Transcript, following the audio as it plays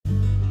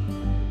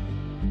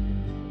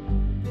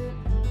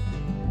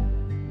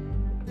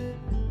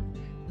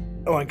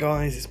Alright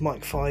guys, it's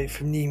Mike 5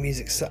 from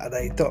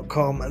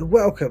NewMusicSaturday.com and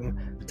welcome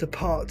to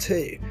part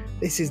 2.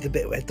 This is the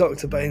bit where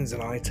Dr. Bones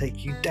and I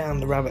take you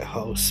down the rabbit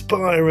hole,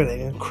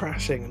 spiralling and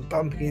crashing and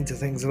bumping into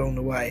things along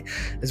the way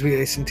as we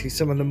listen to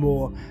some of the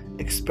more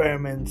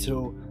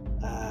experimental,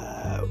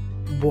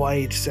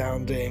 wide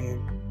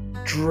sounding,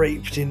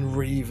 draped in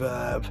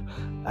reverb,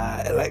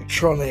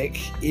 electronic,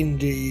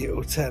 indie,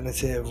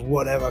 alternative,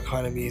 whatever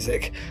kind of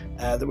music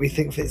that we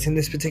think fits in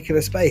this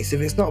particular space.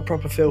 If it's not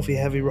proper filthy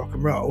heavy rock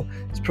and roll,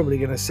 it's probably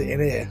going to sit in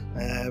here.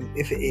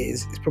 If it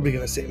is, it's probably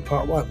going to sit in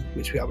part 1,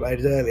 which we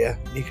uploaded earlier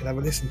and you can have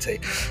a listen to.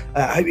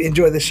 I hope you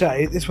enjoy the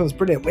show. This one's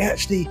brilliant. We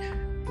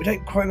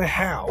don't quite know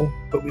how,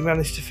 but we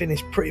managed to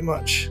finish pretty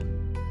much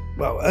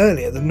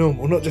earlier than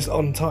normal, not just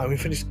on time. We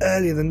finished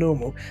earlier than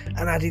normal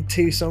and added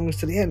 2 songs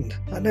to the end.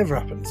 That never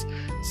happens.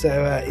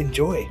 So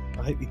enjoy.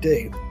 I hope you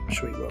do. I'm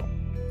sure you will.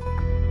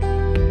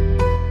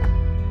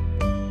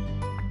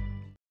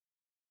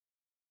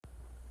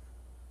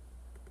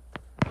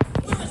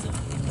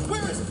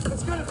 Where is it?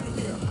 It's gotta be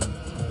here.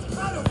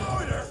 Out of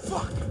order!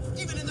 Fuck!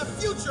 Even in the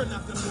future,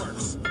 nothing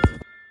works!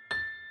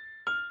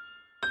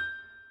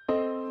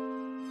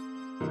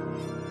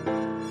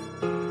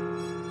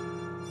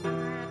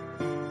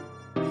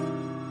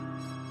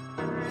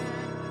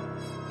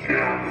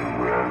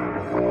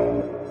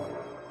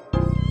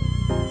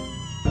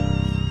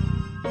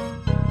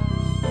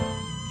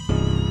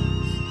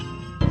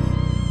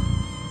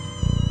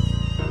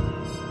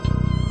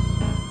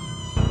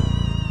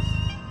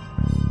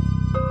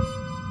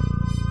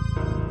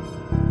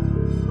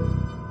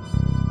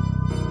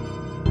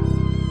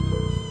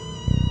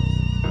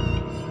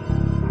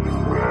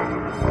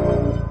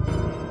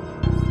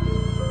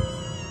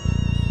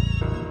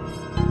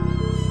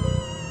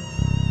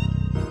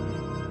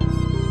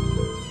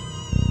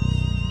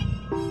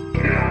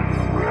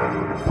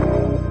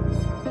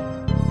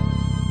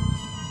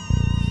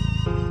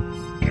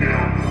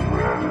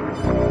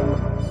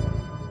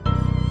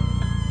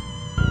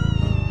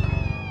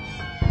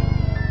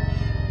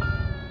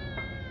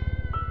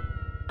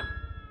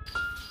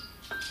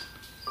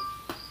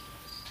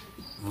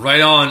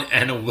 Right on,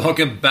 and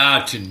welcome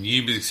back to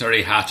New Music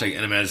Saturday,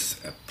 #NMS,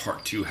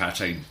 part 2,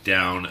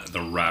 #Down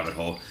the Rabbit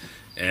Hole.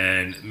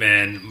 And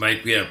man,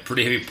 Mike, we had a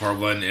pretty heavy part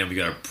 1, and we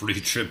got a pretty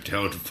tripped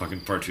out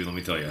fucking part 2, let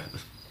me tell you.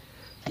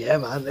 Yeah,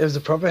 man, it was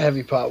a proper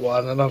heavy part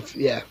 1, and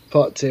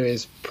part 2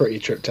 is pretty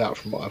tripped out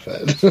from what I've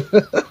heard.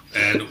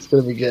 And it's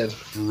going to be good.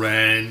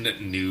 Brand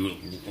new,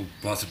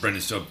 lots of brand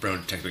new stuff.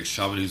 Brown Technic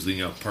Shaman, who's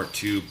leading out part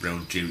 2,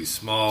 Brown J.V.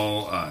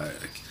 Small,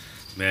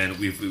 man,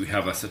 we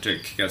have such a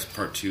kick-ass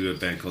part 2, a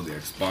band called the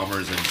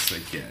X-Bombers, and it's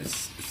like, yeah,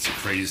 it's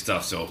crazy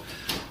stuff. So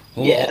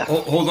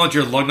hold on to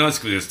your lug nuts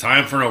because it's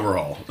time for an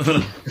overhaul.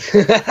 That's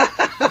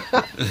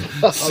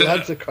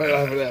a quote I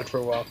haven't heard for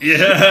a while.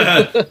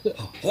 Yeah,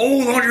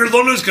 hold on to your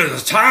lug nuts because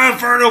it's time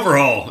for an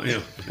overhaul.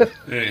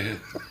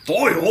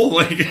 Doyle,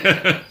 like,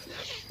 I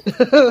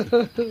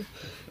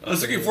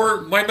was looking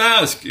for my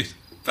mask,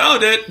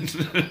 found it.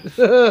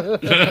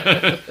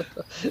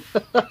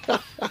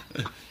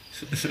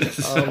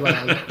 Oh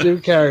man,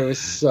 Jim Carrey was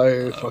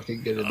so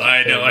fucking good in that.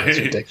 I know, it's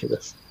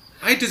ridiculous.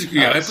 I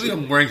disagree. Absolutely. I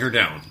believe I'm wearing her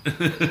down.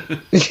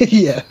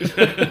 Yeah.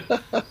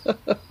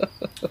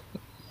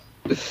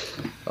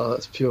 Oh,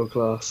 that's pure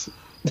class.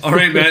 All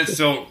right, man.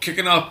 So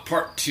kicking off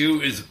part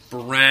 2 is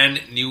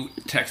brand new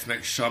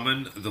Tex-Mex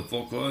Shaman, the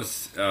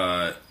vocalist.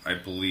 I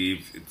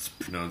believe it's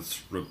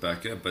pronounced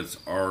Rebecca, but it's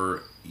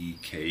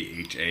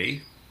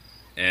Rekha,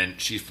 and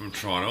she's from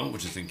Toronto,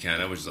 which is in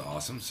Canada, which is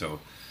awesome. So.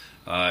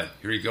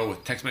 Here you go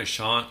with Tex-Mex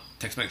Shaman,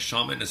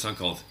 and a song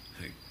called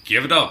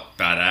Give It Up,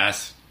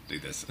 Badass.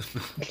 Like this. Give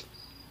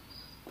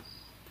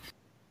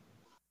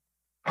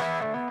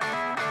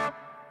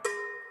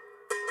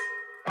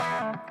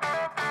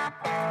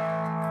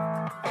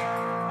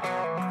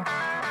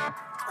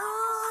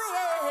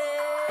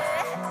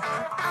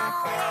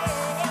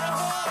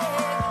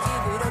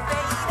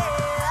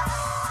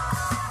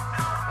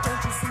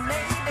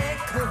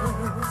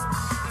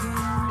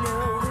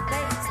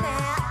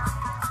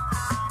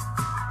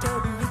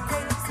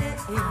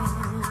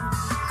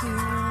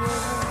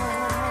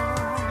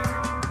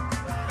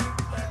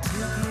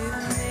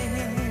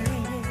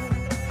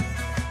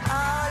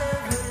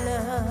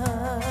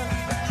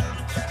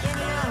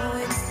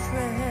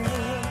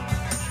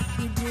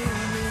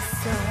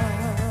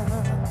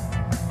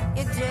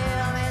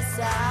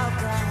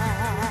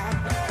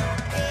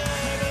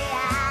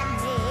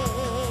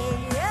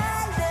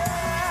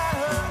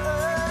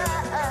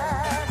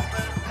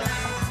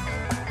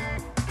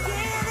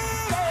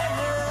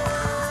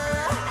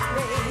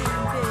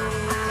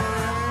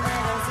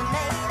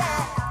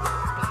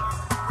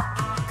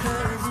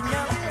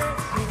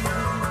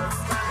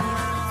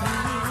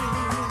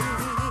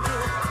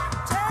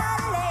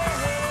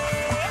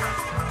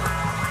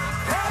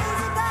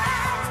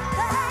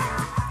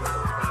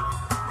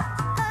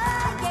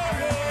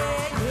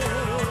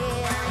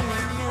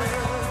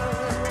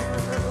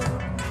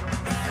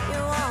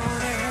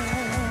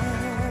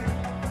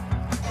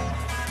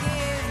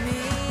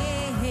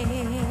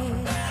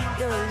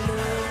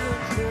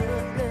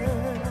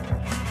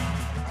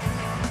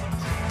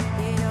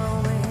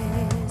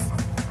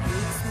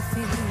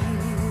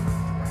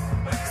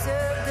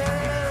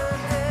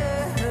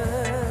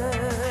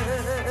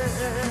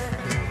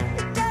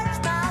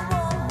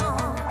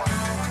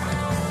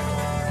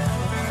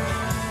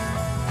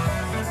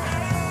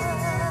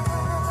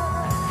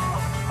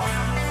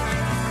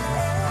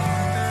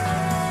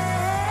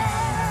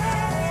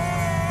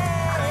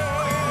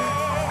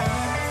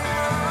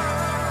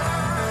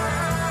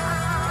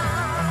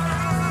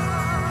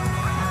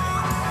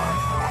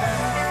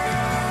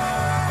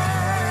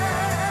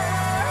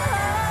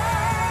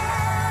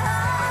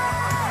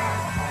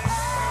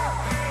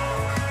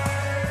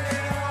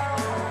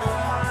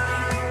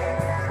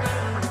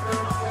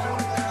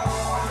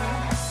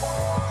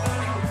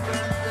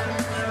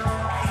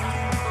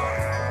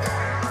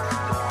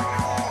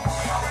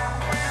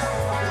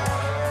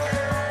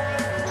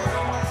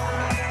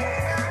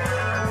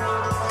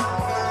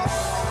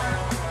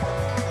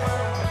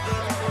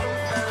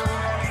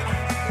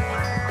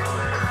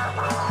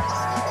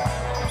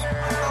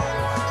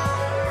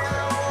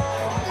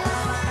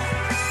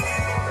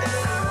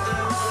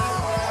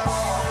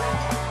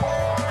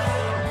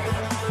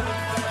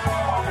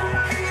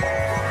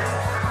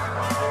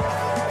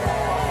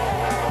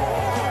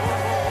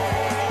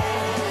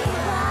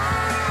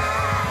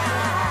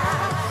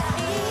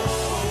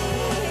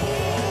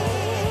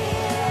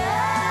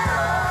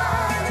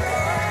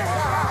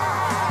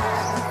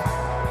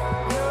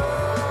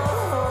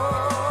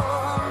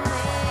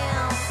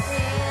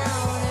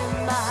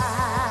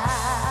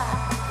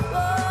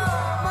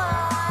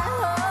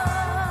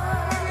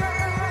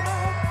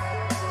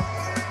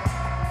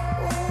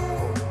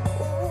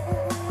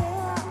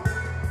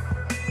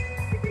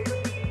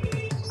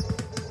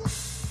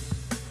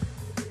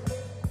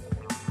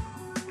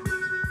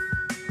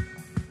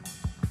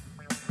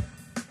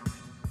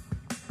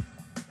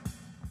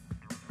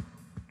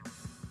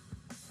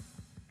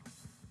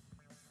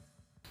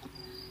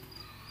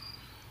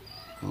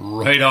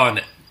Right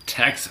On,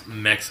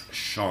 Tex-Mex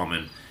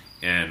Shaman,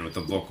 and with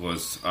the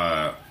vocalist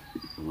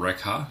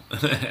Rekha,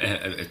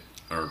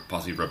 or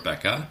possibly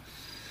Rebecca.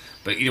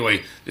 But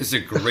anyway, this is a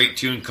great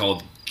tune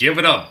called "Give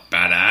It Up,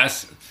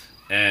 Badass,"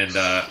 and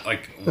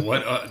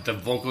the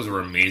vocals were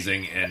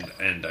amazing,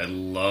 and I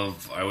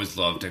always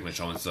love Tex-Mex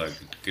Shaman's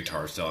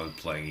guitar style and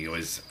playing. He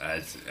always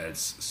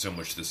adds so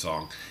much to the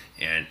song,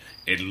 and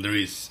it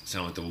literally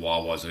sounded like the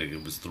wah was like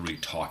it was literally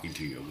talking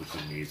to you. It was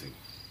amazing.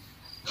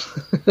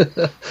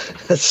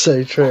 That's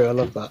so true. I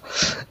love that.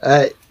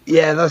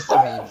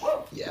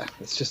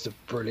 It's just a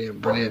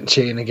brilliant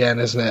tune again,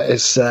 isn't it?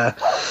 It's I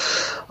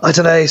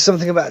don't know,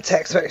 something about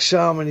Tex-Mex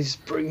Shaman. He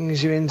just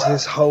brings you into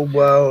this whole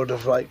world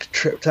of like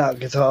tripped out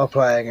guitar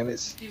playing, and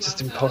it's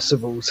just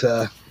impossible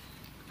to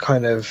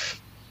kind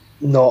of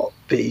not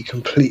be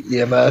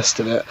completely immersed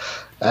in it.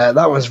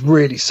 That one's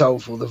really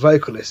soulful. The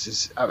vocalist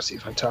is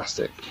absolutely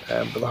fantastic,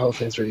 but the whole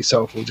thing's really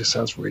soulful. Just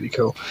sounds really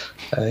cool.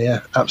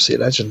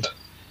 Absolute legend.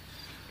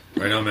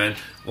 Right on, man.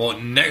 Well,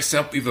 next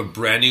up, we have a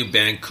brand new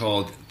band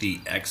called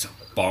the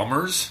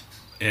X-Bombers,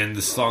 and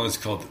the song is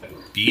called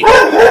Beat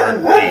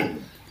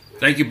Heartbeat.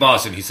 Thank you,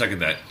 Boston. He seconded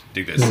that.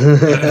 Dig this.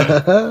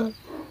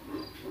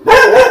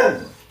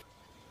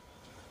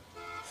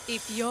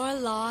 If you're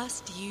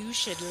lost, you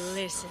should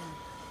listen.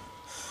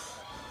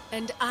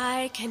 And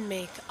I can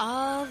make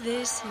all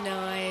this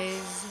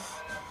noise.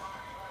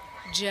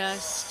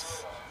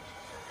 Just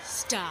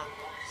stop.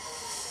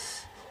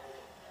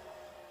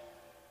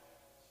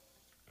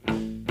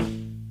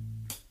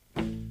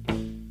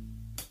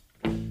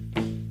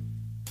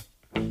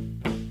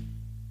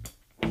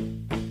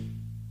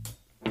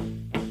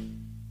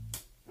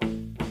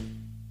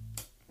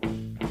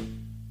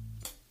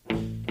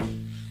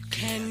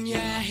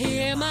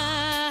 Hear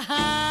my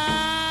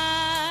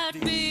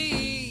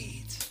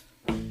heartbeat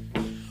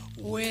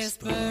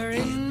whisper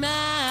in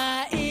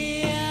my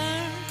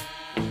ear.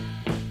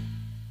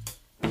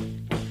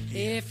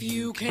 If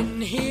you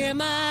can hear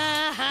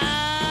my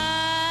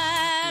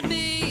heartbeat,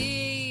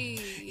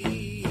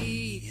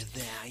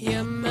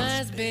 you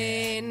must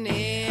be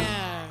near.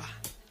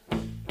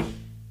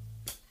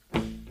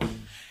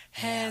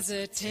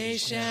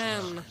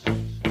 Hesitation,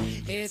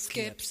 it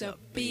skips a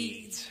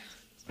beat.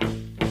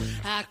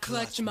 I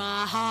clutch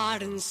my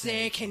heart and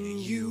say, can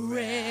you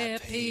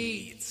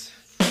repeat?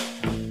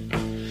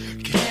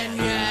 Can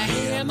you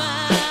hear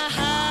my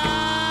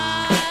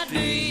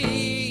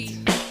heartbeat?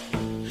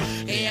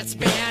 It's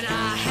been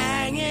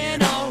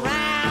hanging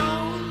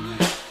around.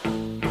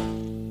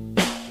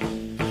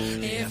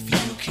 If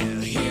you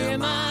can hear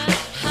my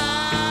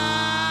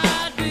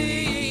heartbeat,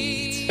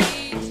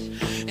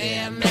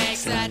 it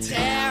makes a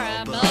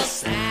terrible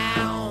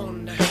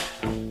sound.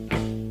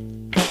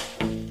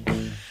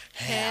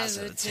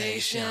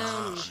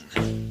 Hesitation,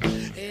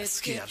 it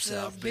skips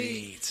a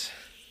beat.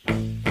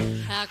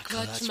 I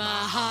clutch my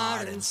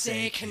heart and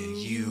say, can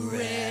you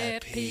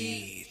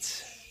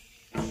repeat?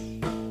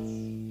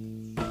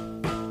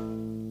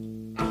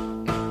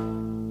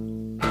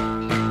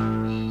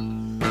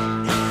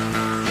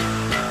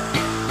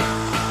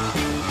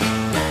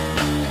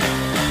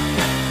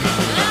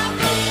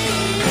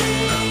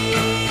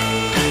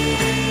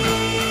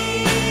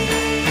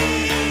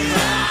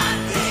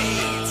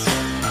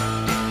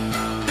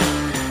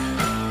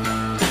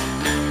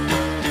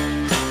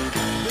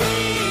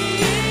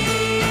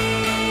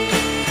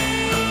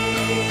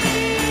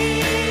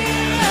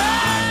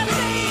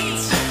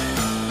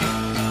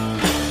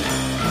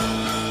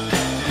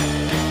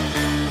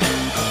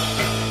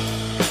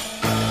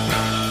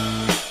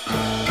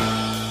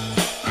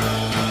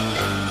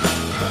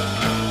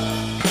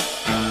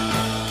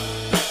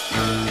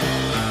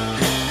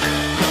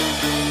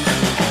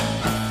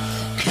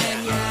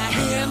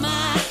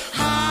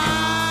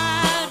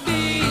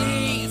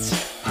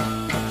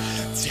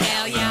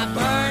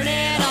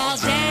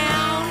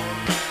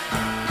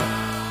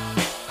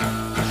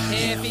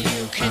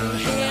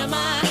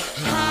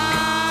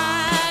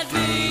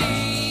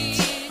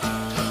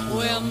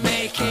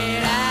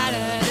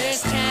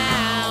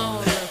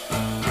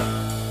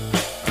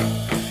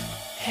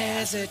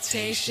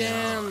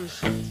 Hesitation,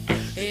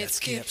 it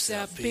skips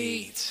a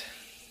beat.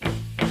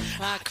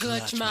 I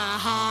clutch my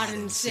heart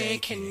and say,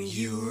 can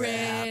you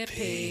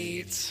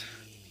repeat?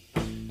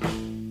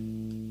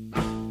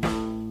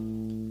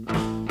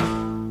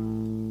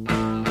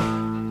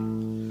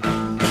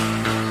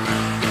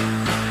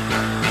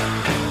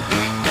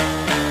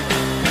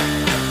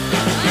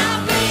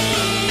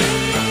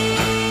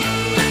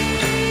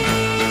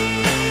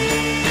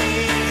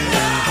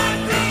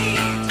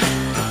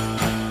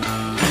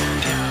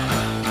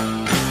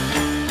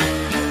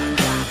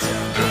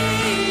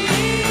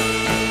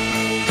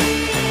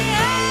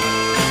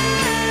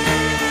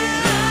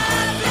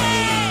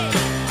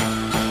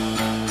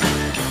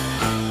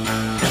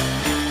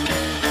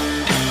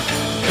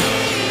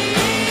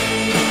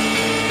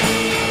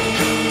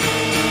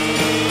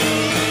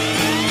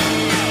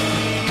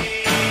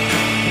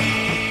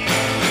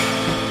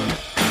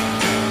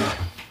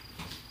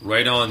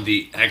 Right On,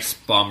 the X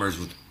Bombers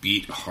with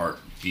Beat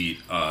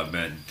Heartbeat.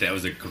 Man, that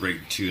was a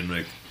great tune.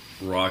 Like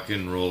rock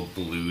and roll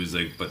blues,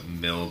 like but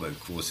middle, but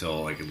cool as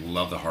hell. Like I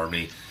love the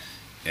harmony,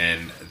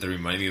 and they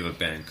remind me of a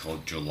band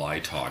called July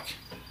Talk.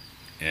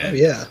 And, Oh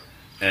yeah.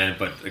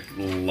 but like,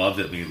 loved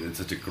it. I mean, it's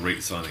such a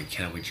great song. I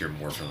can't wait to hear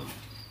more from them.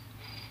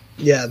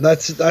 Yeah,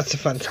 that's a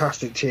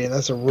fantastic tune.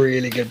 That's a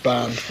really good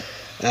band.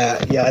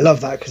 Yeah, I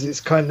love that because it's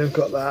kind of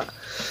got that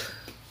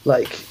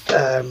like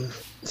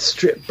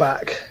stripped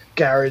back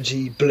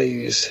garagey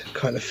blues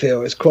kind of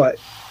feel. It's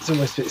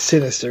almost a bit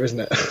sinister, isn't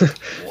it?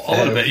 A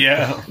little bit,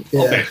 yeah.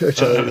 Yeah, Okay. which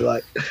I really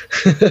like.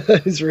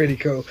 It's really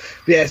cool.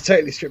 But yeah, it's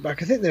totally stripped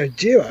back. I think they're a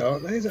duo,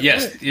 aren't they? Is that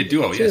Yes, right? yeah,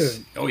 duo. Two Yes. of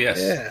them. Oh, yes.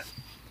 Yeah,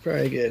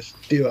 very good.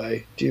 Duo.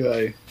 I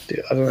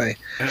don't know.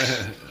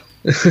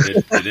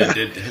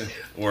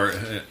 Or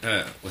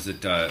was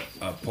it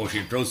Poetry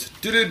and Prose? I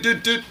think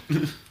there's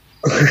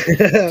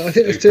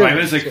two of them.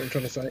 Primus, That's like- what I'm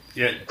trying to say.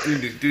 Yeah.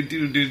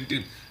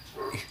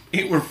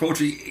 Ain't worth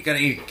poetry.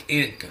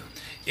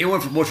 Ain't one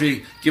for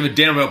poetry. Give a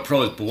damn about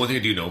prose. But one thing I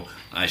do know,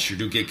 I sure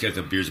do get kicked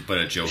up beers butt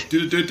at Joe.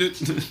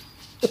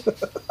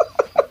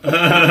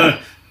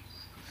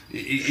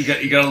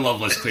 You gotta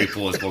love Les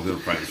Claypool as vocal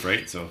Primus,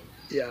 right? So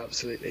Yeah,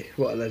 absolutely.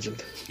 What a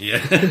legend. yeah.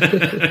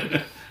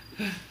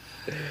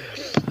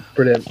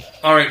 Brilliant.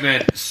 All right,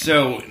 man.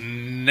 So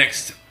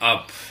next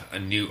up, a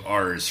new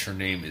artist. Her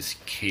name is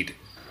Kate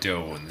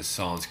Doe, and the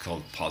song is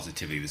called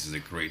Positivity. This is a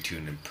great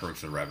tune and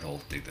Perks of the Rabbit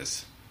Hole. Dig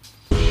this.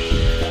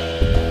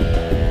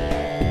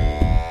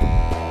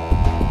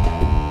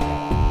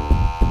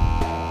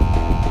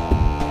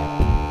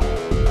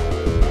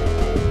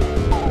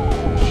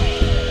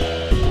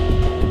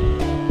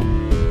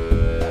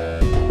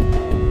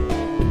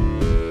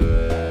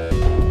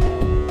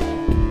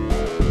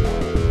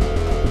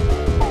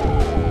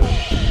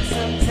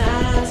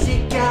 Sometimes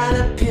you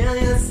gotta peel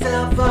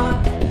yourself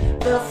off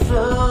the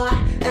floor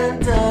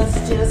and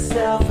dust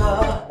yourself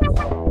up.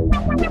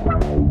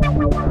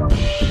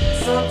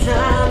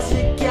 Sometimes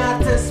you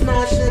got to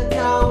smash the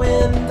car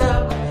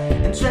window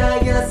and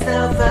drag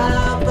yourself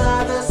out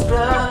by the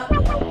scrub.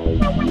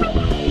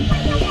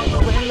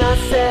 When I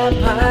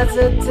say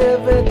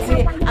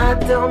positivity, I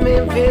don't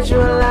mean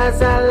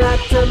visualize. I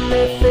like to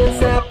make things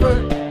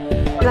happen.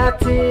 Like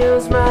to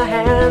use my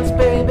hands,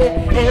 baby.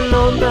 Ain't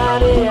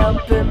nobody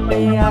helping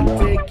me. I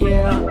take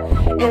care.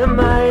 In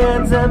my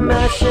hands, I'm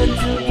mashing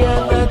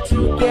together,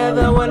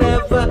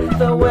 whatever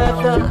the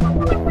weather.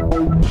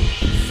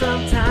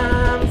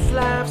 Sometimes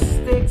life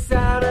sticks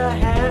out a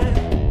hand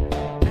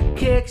and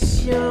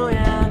kicks you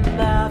in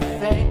the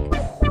face.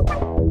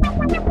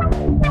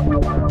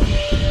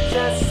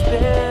 Just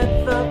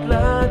spit the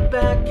blood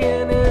back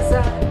in his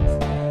eyes.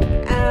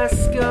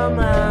 Ask him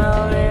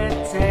how it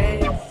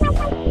tastes.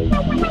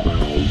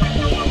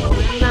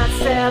 When I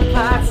say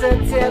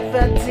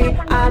positivity,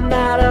 I'm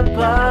not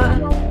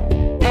above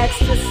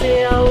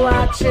ecstasy or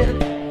watching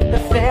the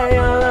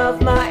failure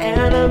of my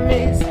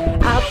enemies.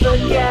 I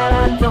forget, I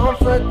don't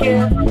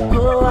forget.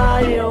 Who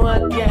are you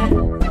again?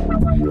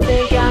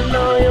 Think I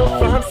know you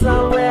from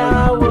somewhere.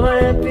 I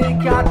wouldn't be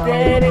caught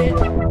dating.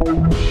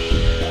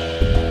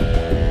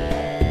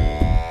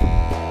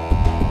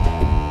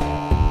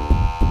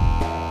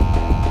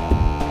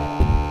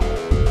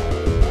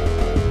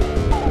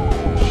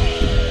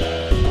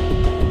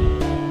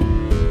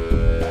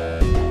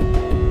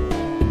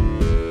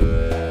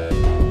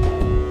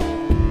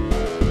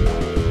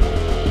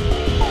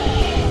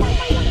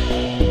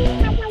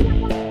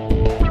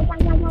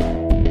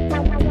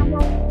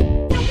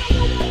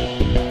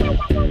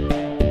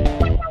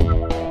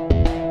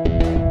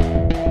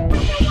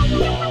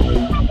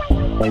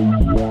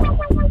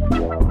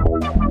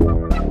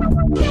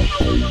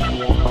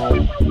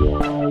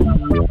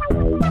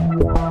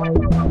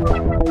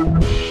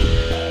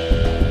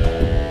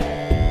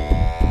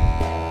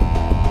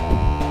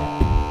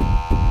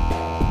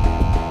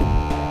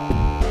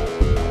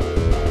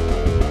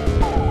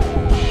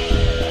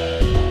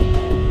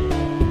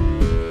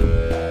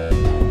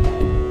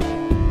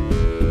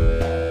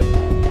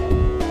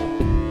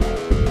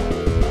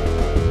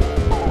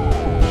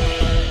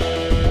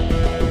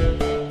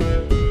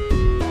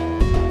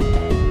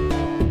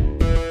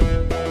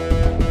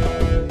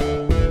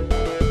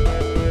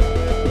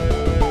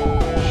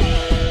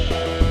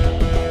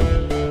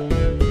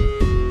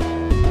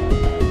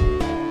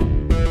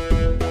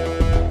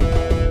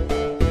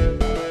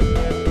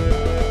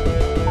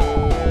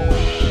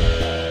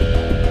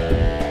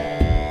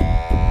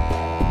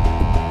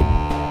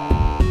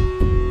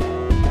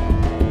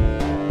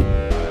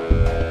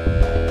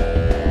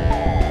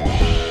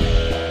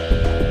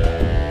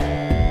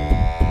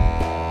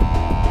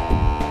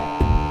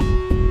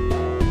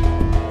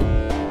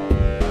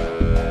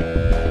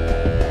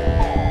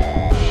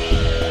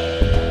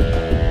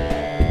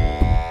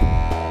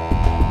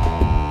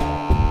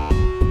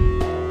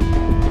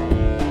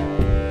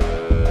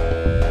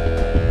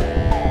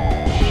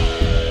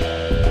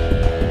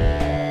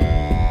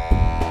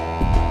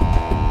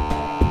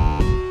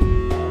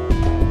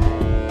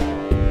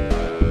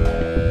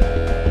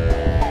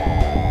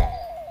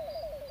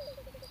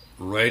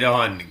 Right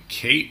on.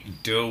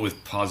 Kate Doe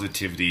with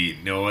Positivity.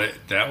 Noah,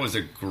 that was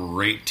a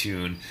great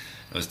tune.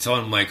 I was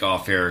telling Mike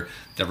off air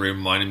that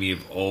reminded me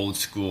of old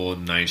school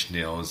Nine Inch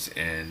Nails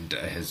and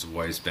his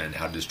wife's band,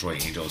 How to Destroy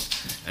Angels.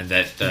 And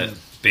that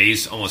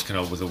bass almost kind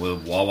of with a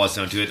wah-wah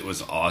sound to it. It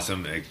was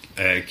awesome.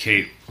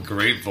 Kate,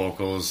 great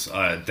vocals.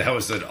 That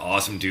was an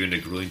awesome tune. I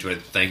really enjoyed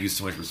it. Thank you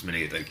so much for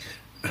submitting it.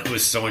 It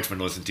was so much fun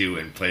to listen to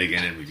and play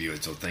again and review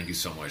it. So thank you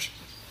so much.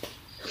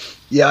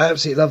 Yeah, I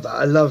absolutely love that.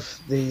 I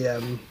love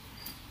the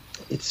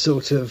it's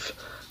sort of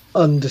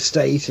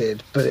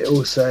understated, but it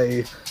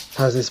also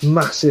has this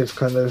massive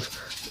kind of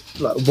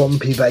like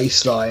wompy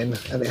bass line,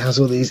 and it has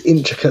all these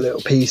intricate little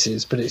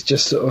pieces, but it's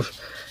just sort of,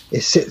 it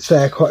sits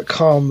there quite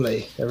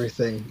calmly,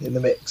 everything in the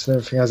mix and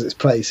everything has its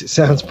place. It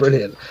sounds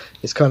brilliant.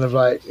 It's kind of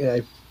like, you know,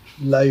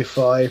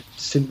 lo-fi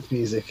synth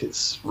music.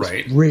 It's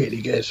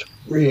really good.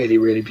 Really,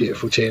 really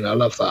beautiful tune. I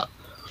love that.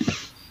 I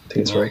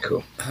think it's very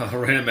cool. All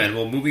right, man.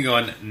 Well, moving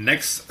on.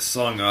 Next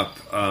song up,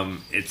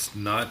 it's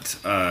not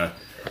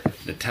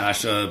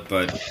Natasha,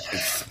 but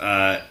it's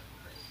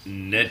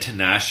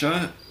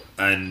Netanasha,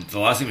 and the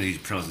last name is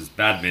pronounced as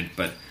Badmint,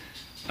 but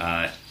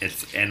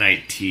it's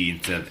N-I-T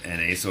instead of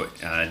N-A, so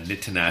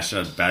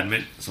Netanasha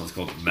Badmint. This one's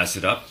called Mess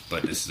It Up,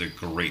 but this is a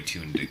great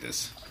tune. Dig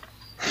this.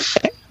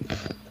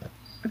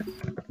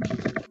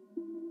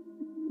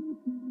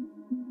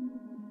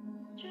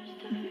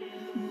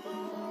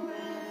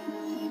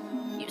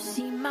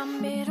 My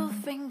middle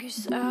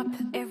finger's up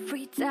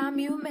every time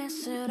you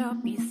mess it up.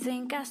 You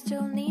think I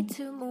still need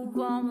to move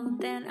on? Well,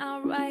 then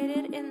I'll write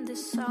it in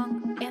this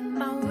song. And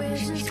my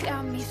visions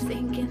got me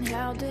thinking,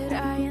 how did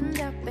I end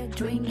up at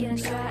drinking?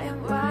 Try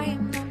and why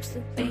I'm numb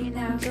to pain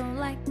now. Don't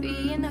like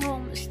being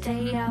home,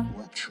 stay out.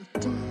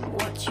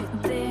 What you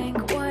think,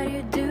 what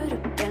you do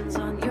depends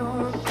on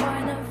your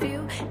point of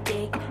view.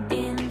 Dig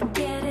in,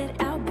 get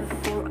it out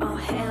before all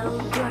hell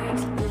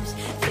breaks loose.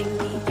 Think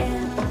the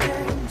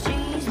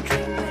energy's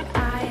drained, but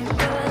I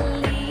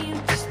believe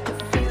just a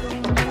few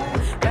more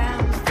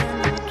rounds, then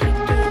I'll keep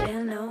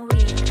getting no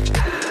weak.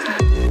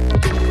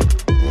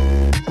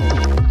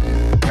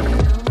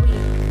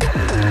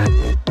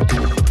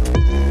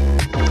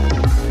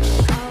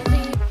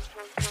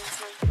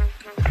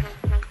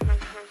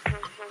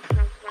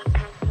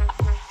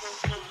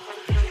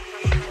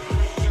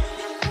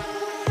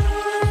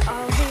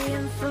 All the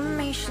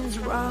information's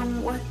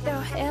wrong. What the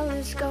hell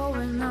is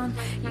going on?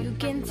 You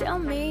can tell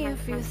me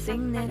if you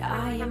think that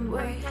I am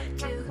way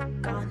too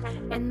gone.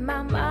 And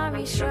my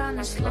mommy's trying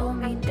to slow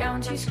me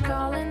down. She's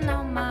calling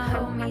all my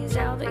homies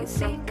out. They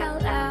think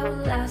I'll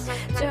outlast.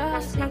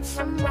 Just need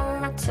some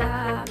more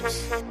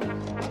taps.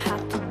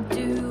 Have to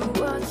do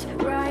what's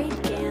right.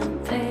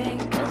 Can't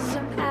think 'cause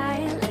I'm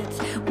high. Let's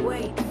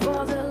wait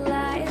for the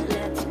light.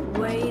 Let's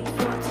wait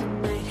for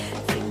tonight.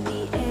 Think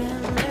the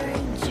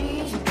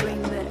energy's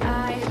drained, but I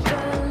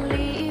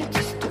believe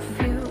just a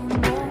few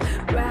more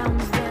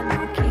rounds, then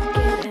I'll keep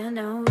getting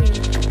no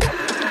weak.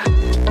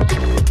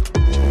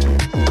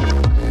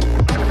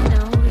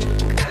 No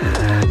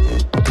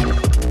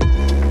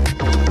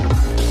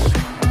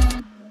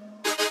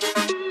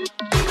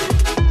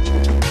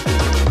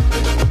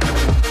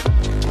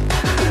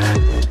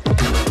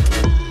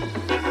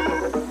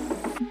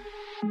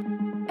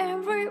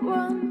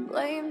Everyone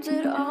blames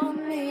it on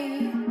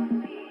me.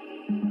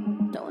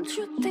 Don't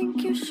you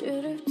think you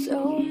should have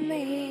told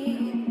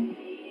me?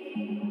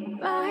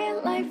 My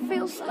life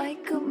feels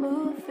like a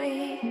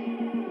movie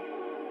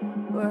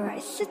where I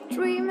sit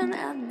dreaming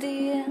at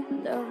the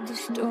end of the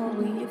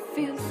story. If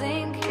you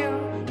think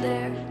you're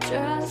there,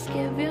 just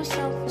give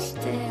yourself a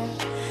stare.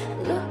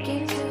 Look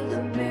into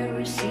the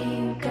mirror, see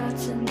you got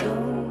to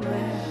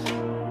nowhere.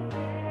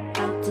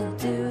 Have to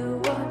do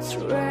what's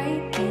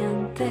right,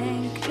 can't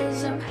think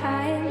 'cause I'm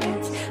high.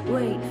 Let's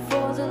wait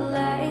for the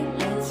light,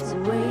 let's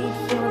wait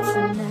for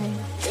tonight.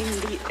 In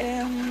the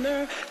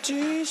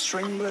energy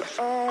string, but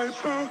I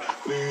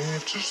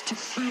believe just a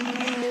few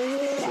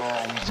more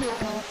rounds.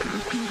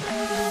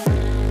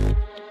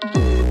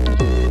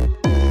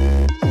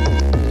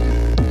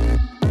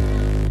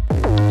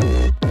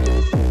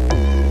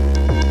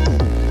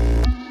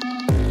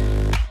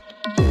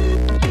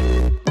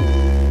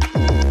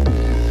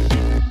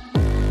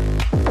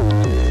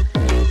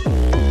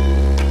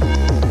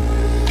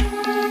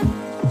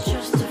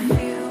 Just a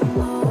few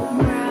more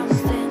rounds,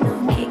 then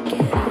I'll keep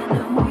getting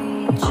no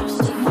weak.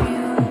 Just a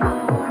few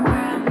more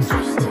rounds,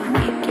 just to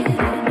keep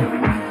getting no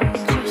weak.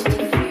 Just a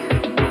few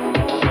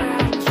more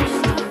rounds, just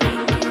to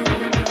keep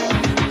getting no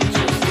weak.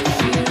 Just a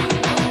few more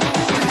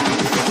rounds, then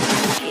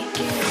I'll keep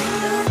getting no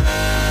weak.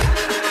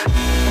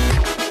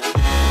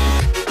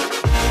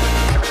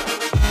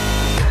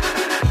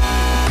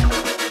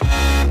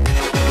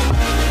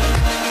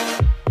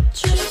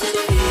 Just a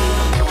few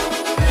more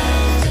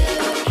rounds, then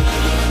I'll keep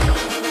getting no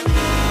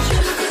weak.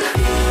 Just a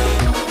few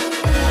more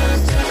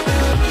rounds, then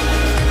I'll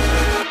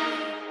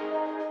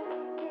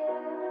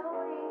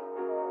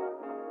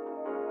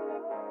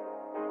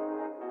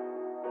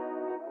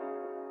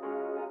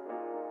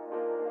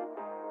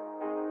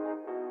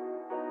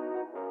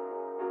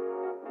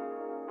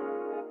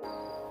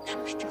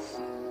Just a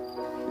few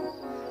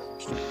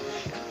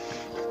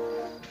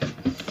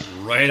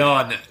Right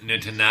on,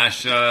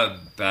 Natasha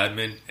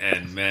Badman,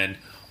 and man,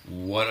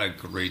 what a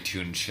great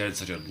tune. She had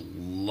such a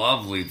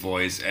lovely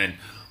voice, and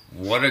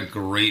what a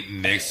great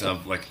mix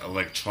of like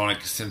electronic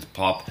synth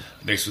pop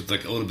mixed with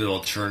like a little bit of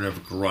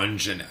alternative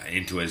grunge and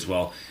into it as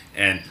well.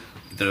 And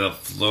the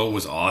flow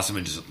was awesome,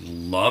 and just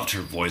loved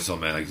her voice. Oh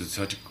man, like it's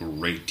such a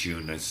great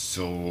tune. I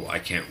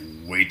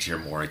can't wait to hear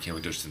more. I can't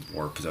wait to listen to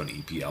more. Put out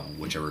an EP album,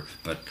 whichever,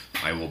 but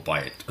I will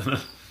buy it.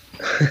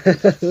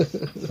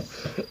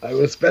 I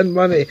will spend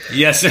money.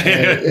 Yes.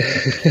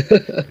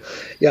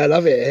 Yeah, I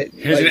love it.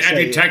 Here's Like an you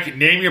empty say, tech.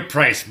 Name your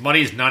price.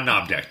 Money is not an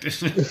object.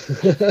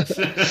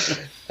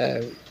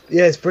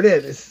 yeah, it's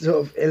brilliant. It's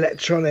sort of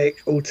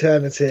electronic,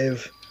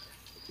 alternative.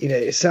 You know,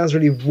 it sounds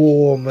really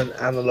warm and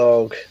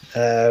analog.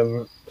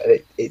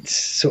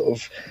 It's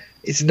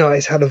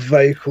nice how the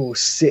vocal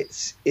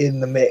sits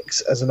in the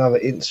mix as another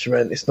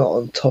instrument. It's not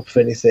on top of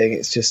anything.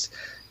 It's just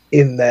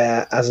in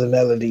there as a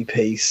melody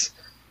piece.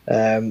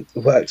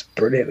 Works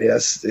brilliantly.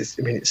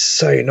 It's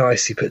so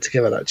nicely put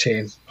together, that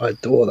tune. I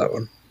adore that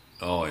one.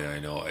 Oh yeah, I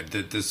know.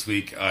 This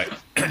week, I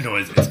know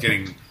it's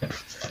getting.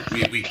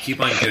 We keep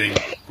on getting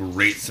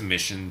great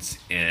submissions,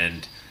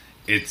 and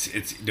it's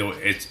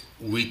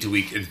week to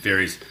week. It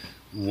varies.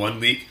 One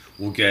week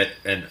we'll get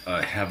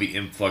a heavy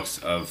influx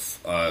of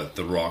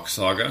the Rock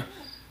Saga,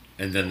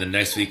 and then the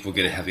next week we'll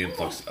get a heavy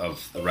influx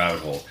of the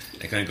Rabbit Hole.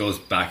 It kind of goes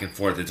back and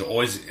forth. It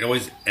always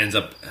ends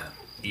up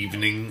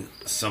evening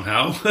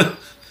somehow.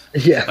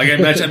 Yeah, like I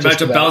managed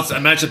to balance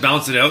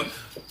it out,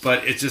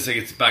 but it's just like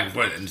it's back and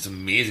forth, and it's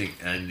amazing.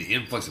 And the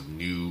influx of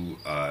new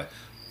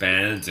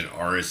bands and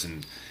artists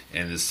and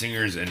the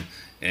singers and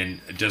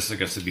just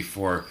like I said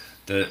before,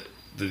 the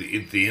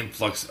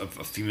influx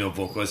of female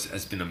vocalists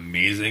has been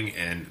amazing,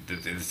 and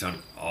they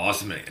sound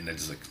awesome, and I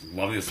just like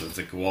loving this. So it's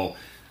like, well,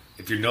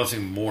 if you're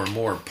noticing more and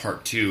more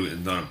part two,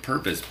 and not on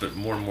purpose, but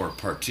more and more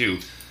part two,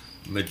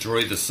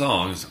 majority of the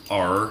songs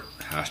are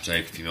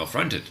 #female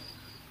fronted.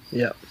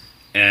 Yeah.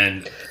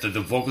 And the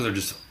vocals are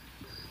just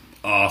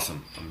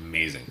awesome,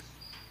 amazing.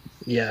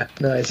 Yeah,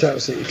 no, it's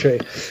absolutely true.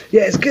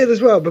 Yeah, it's good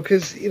as well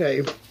because, you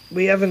know,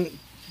 we haven't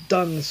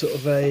done sort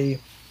of a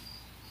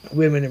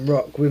women in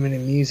rock, women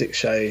in music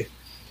show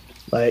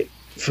like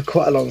for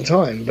quite a long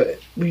time, but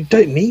we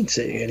don't need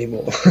to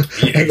anymore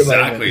at the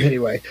moment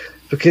anyway,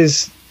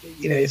 because,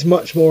 you know, it's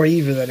much more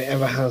even than it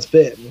ever has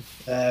been,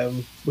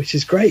 which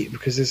is great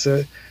because it's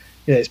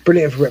it's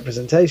brilliant for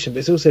representation, but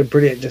it's also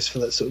brilliant just for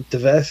that sort of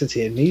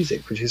diversity in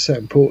music, which is so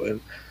important.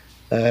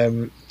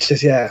 There's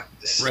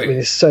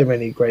so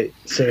many great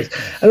singers,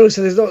 and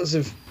also there's lots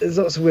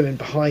of women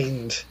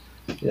behind,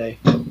 you know,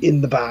 in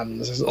the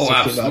bands. There's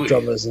lots of female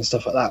drummers and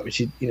stuff like that, which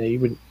you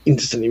wouldn't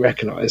instantly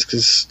recognise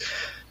because,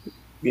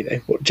 you know,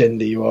 what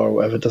gender you are or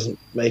whatever doesn't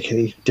make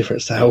any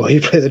difference to how well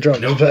you play the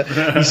drums. Nope. But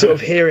you sort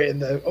of hear it in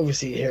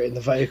the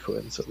vocal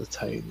and sort of the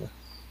tone.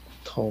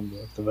 Tom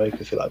of the vocal,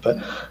 if you like, but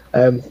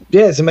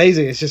it's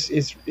amazing.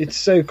 It's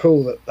so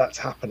cool that that's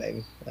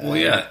happening.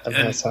 And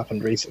that's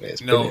happened recently.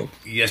 It's brilliant.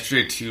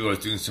 Yesterday too, I was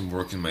doing some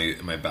work in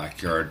my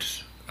backyard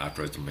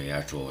after I was doing my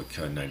actual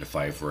 9 to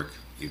 5 work,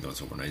 even though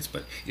it's overnights.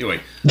 But anyway,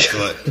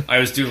 so I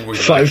was doing work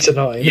 5 to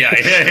 9. Yeah.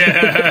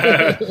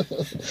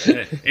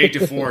 8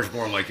 to 4 is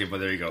more like it, but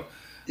there you go.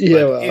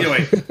 Yeah. Well.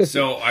 Anyway,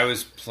 so I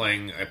was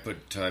playing. I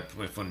put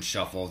my phone in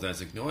shuffle, and I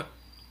was like, you know what?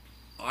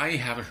 I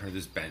haven't heard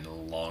this band in a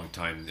long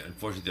time.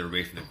 Unfortunately, they're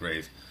away from the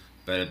grave.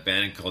 But a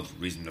band called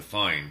Reason to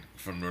Find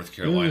from North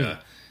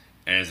Carolina.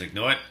 And it's like, you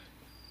know what?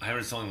 I haven't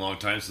heard a song in a long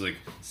time. So like,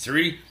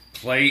 Siri,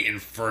 play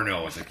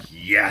Inferno. It's like,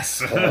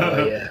 yes.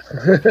 Oh, yeah.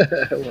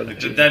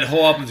 That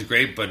whole album's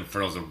great, but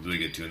Inferno's a really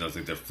good tune. That was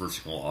like their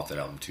first single off that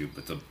album too.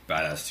 But it's a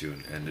badass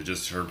tune. And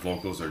her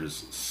vocals are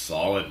just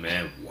solid,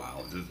 man.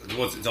 Wow.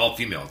 It's all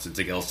female. It's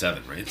like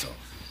L7, right? So.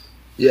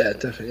 Yeah,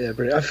 definitely. Yeah,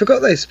 brilliant. I forgot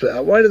they split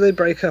up. Why did they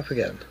break up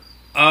again?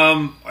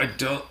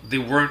 They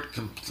weren't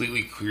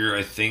completely clear.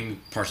 I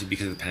think partially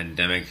because the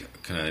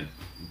pandemic kind of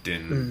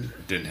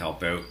didn't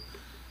help out,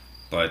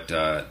 but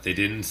they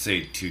didn't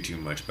say too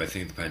much. But I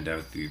think the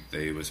pandemic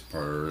they was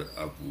part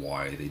of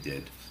why they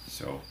did.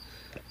 So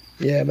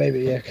yeah,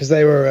 maybe because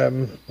they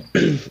were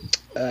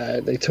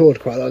they toured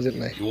quite a lot, didn't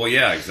they? Well,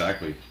 yeah,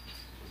 exactly.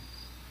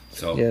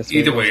 So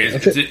either way,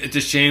 it's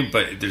a shame,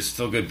 but they're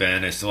still a good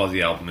band. I still have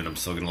the album, and I'm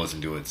still going to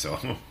listen to it. So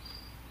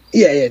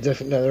yeah,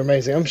 definitely. No, they're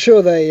amazing. I'm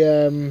sure they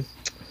were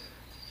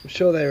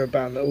a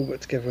band that all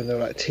got together when they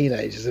were like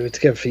teenagers. They were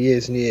together for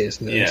years and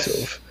years, and then sort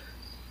of,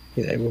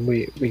 you know, when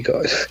we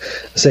got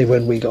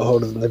when we got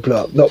hold of them, they blew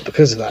up. Not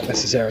because of that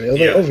necessarily,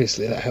 although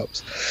obviously that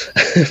helps.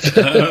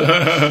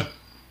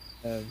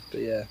 But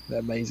yeah, they're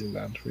an amazing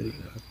band, really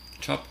good.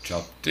 Chop,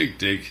 chop, dig,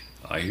 dig.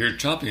 I hear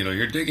chopping, you know,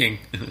 you're digging.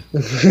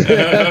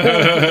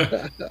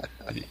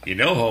 You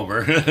know,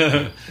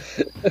 Homer.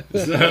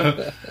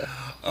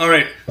 All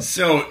right,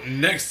 so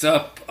next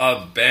up,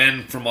 a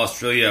band from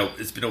Australia.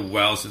 It's been a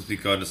while since we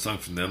got a song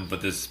from them,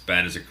 but this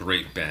band is a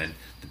great band.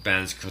 The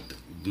band's called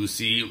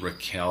Lucy,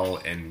 Raquel,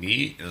 and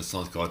Me, and the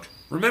song's called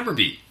Remember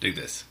Me. Dig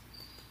this.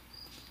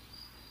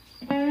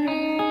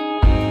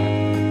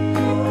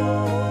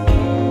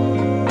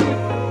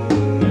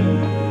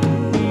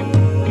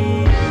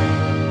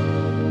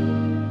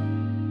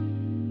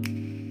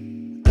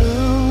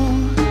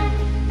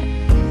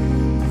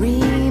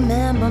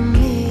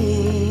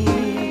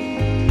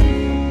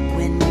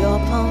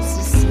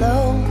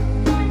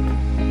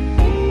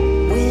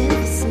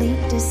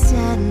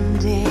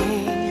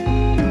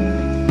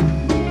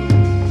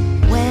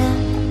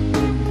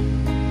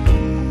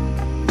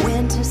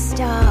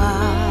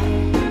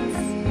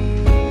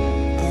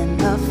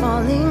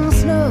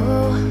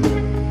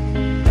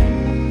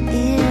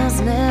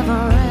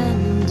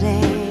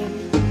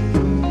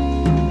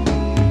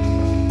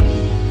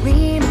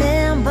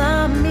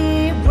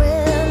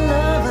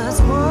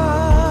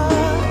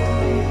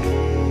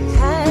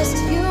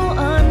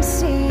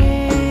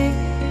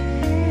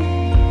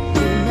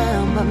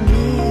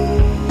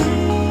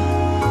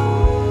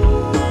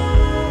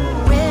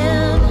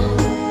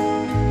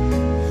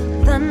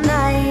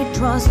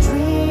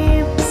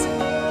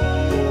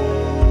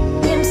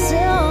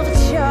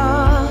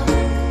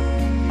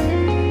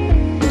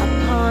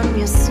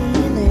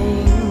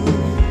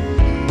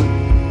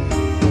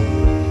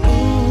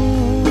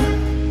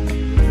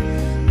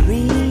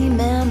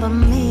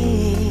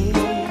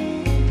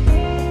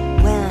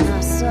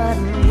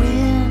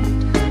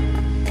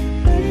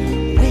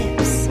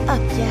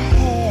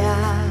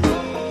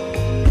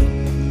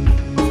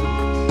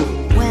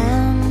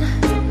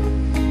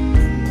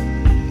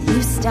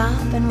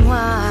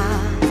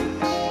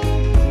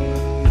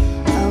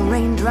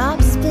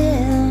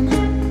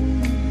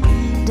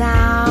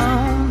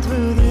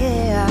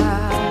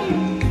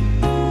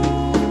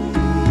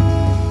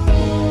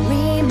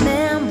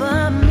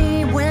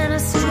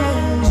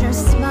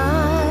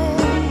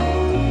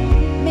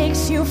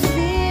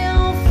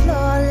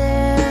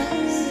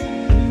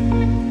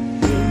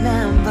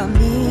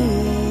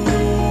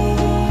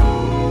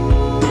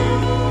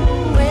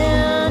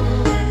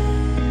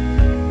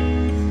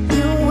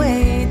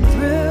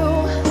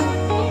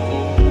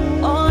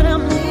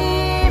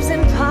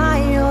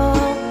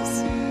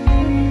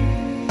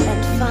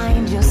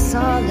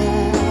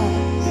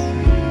 colors.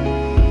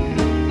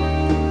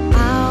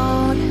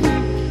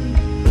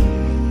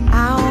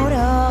 Out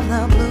of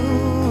the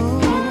blue,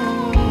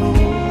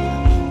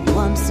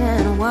 once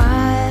in a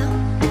while,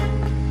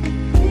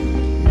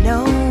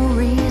 no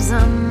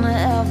reason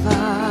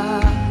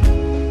ever.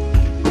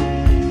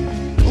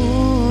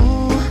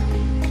 Ooh,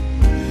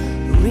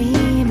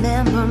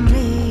 remember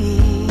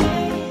me,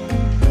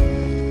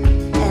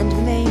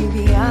 and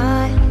maybe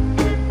I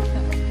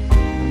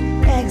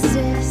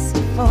exist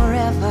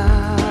forever,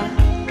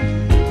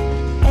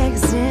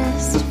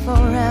 exist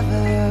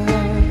forever.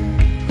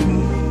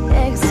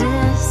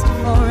 Exist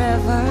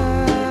forever,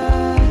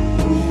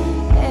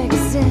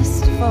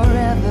 exist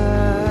forever.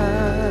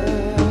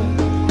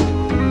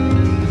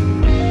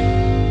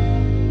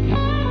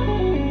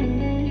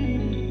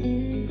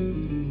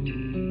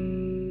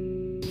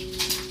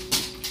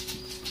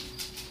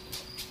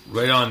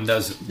 Right on,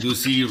 that's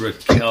Lucy,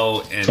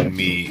 Raquel, and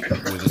Me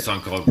with a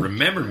song called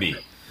Remember Me.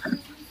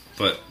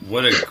 But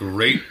what a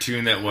great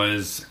tune that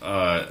was,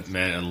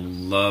 man! I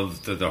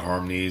love the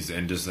harmonies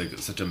and just like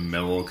such a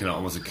mellow, kind of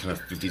almost a kind of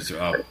 50s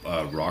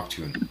rock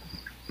tune.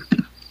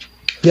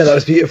 Yeah, that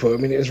was beautiful. I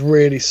mean, it was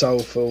really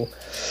soulful.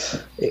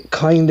 It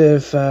kind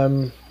of,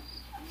 her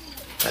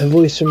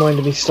voice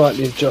reminded me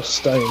slightly of Joss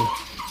Stone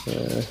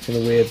in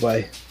a weird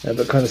way,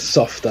 but kind of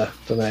softer. I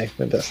don't know,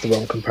 maybe that's the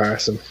wrong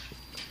comparison.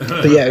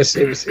 But yeah,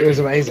 it was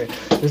amazing.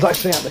 It was like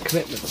something out of The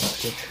Commitments,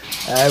 actually.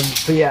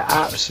 But yeah,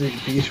 absolutely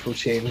beautiful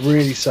tune,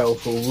 really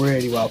soulful,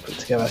 really well put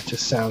together.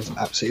 Just sounds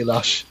absolutely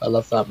lush. I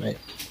love that, mate.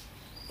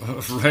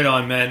 Right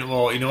on, man.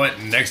 Well, you know what?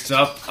 Next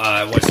up, when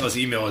I saw this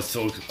email, I was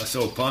so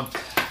pumped,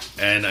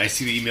 and I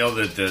see the email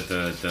that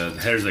the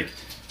header's like,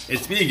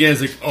 "It's me again." It's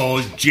like, oh,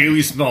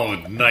 J.Lee Small,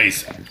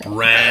 nice,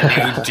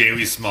 brand new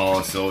J.Lee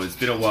Small. So it's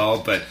been a while,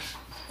 but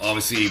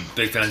obviously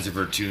big fans of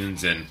her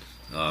tunes, and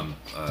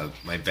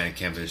my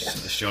Bandcamp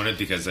has shown it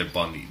because I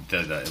bought the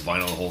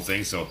vinyl, the whole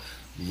thing. So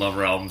love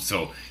her album.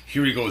 So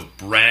here we go with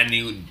brand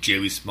new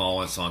J.Lee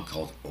Small, a song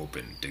called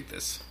Open. Dig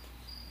this.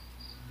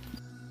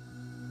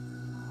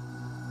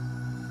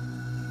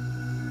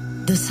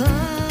 The sun's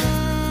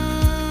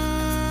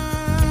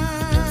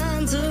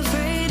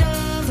afraid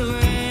of the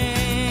rain.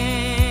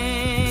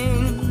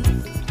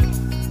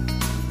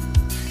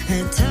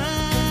 At times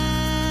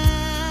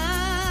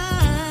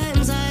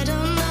I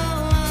don't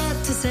know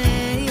what to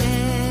say.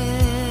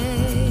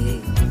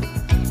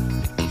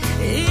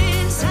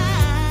 Inside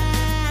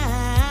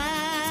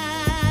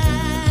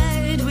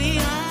we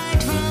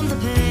hide from the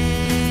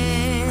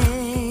pain.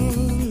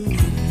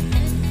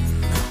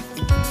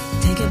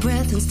 Take a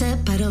breath and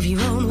step out of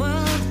your own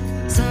world.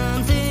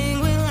 Something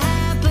will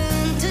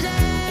happen today.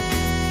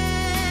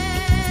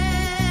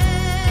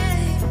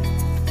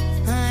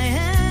 I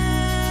am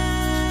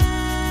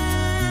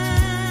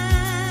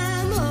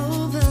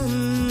open.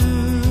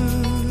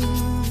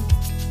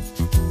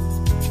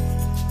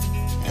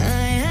 I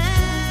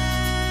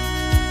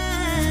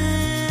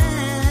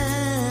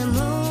am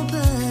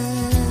open.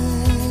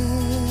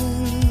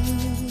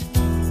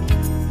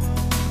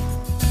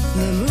 The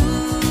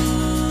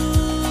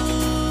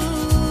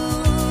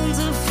moon's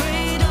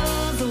afraid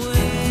of the waves.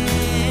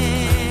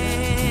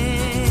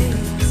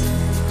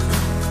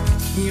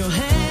 Your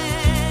hands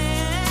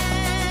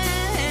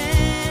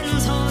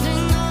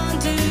holding on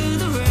to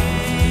the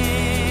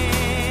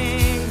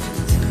reins.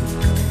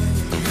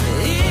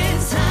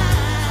 Inside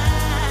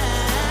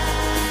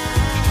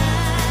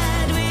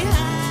we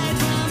hide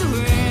from the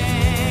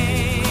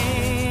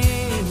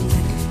rain.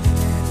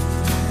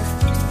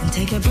 And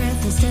take a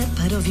breath and step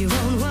out of your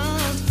own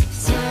world.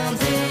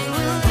 Something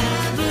will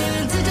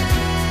happen today.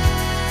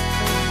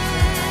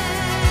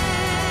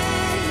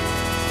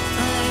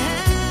 I am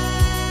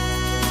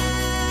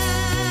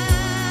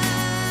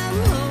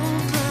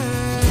open.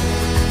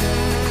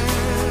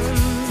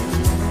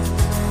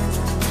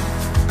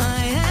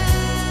 I am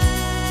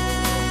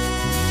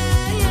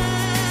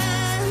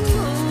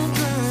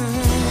open.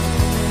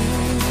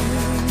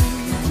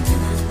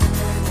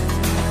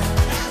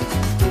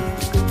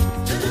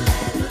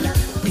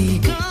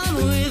 Become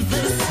with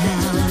the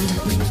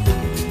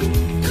sound.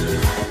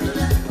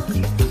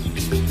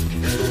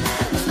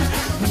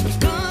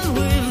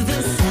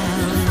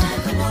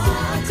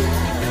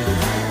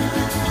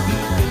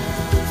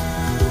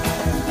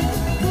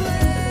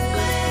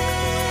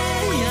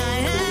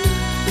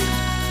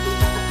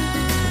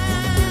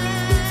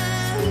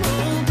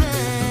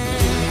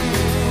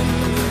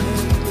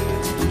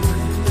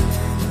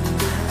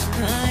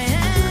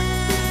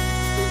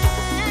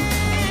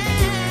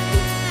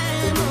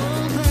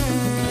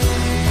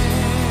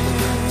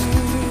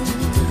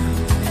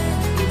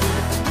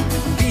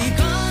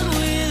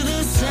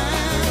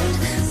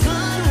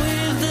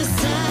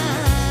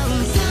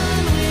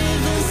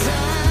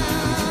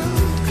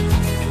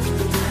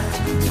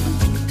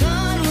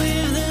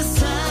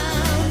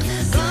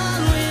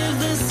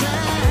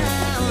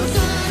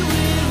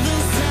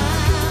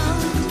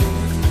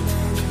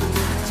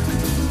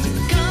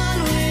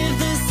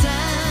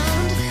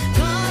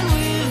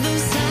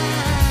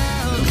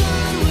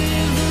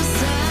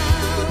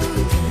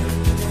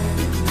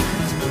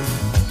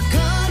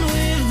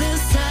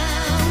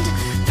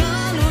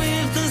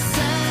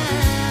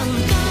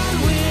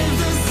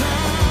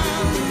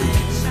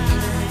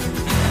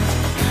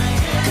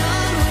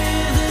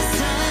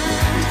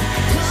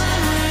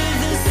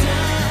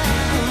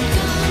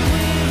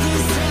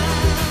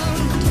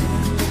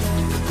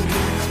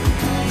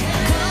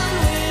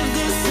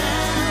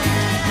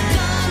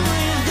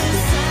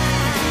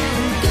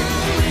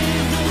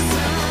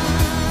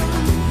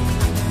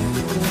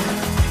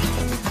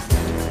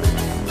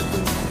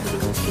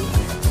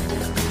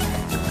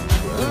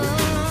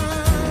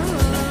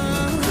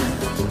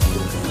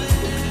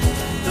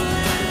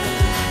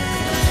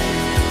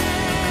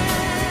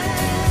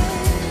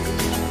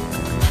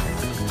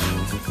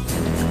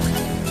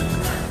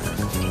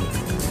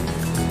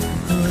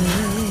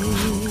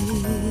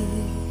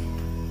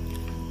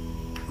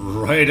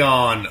 right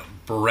on.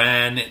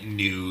 Brand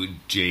new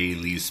J.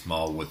 Lee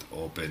Small with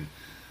Open.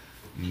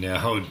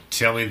 Now,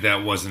 tell me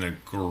that wasn't a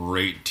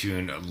great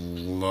tune. I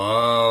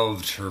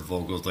loved her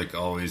vocals like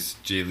always.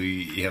 J.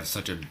 Lee, you have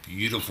such a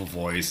beautiful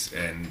voice,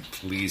 and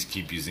please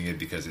keep using it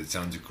because it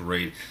sounds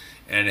great.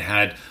 And it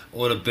had a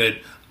little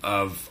bit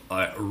of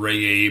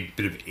reggae,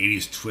 bit of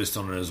 80s twist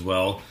on it as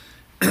well.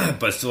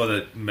 But still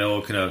had a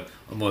mellow kind of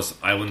almost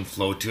island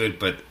flow to it.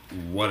 But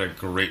what a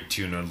great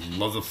tune. I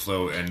love the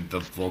flow and the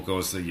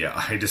vocals. So yeah,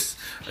 I just,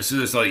 as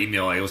soon as I saw the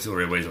email, I was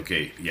right away,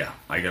 okay, yeah,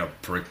 I got a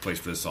perfect place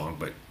for this song.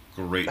 But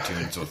great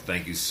tune, so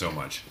thank you so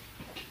much.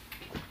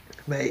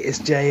 Mate, it's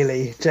J.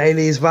 Lee. J.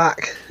 Lee's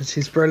back.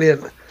 She's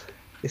brilliant.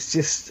 It's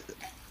just,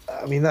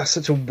 I mean, that's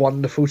such a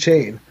wonderful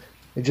tune.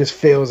 It just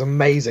feels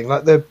amazing.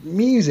 Like the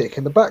music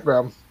in the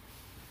background,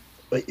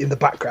 like in the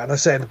background, I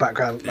say in the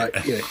background,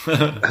 like, you know,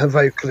 her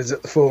vocal is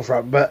at the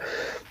forefront. But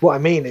what I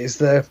mean is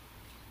the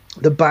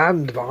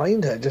band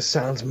behind her just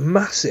sounds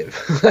massive.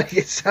 Like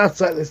it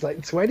sounds like there's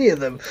like 20 of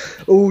them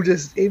all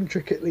just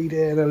intricately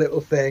doing a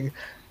little thing.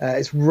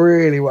 It's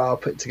really well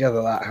put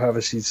together, that.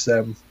 However she's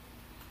sort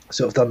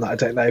of done that, I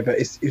don't know, but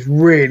it's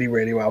really,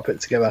 really well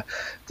put together.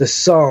 The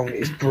song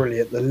is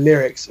brilliant. The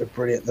lyrics are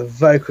brilliant. The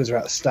vocals are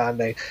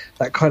outstanding.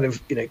 That kind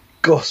of, you know,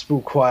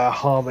 gospel choir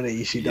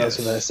harmony she does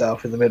with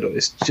herself in the middle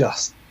is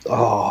just,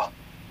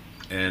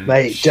 and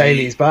mate, J.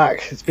 Lee's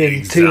back. It's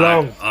been too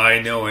long. I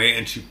know, eh?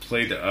 And she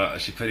played a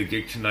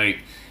gig tonight,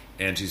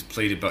 and she's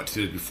played about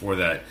 2 days before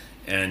that.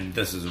 And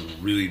this is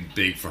really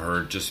big for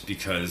her, just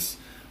because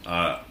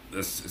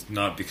it's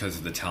not because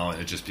of the talent,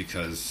 it's just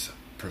because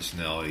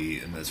personality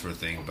and that sort of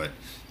thing. But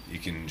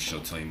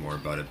she'll tell you more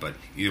about it. But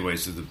either way,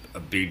 it's a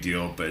big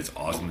deal. But it's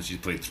awesome that she's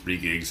played 3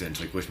 gigs, and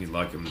she's like, wish me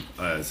luck. And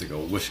it's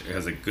like, wish it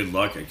has a good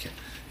luck. And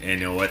you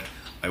know what?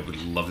 I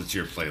would love to see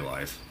her play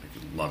live. I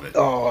could love it.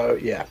 Oh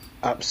yeah,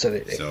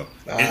 absolutely. So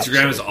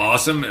Instagram is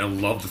awesome, and I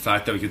love the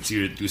fact that we could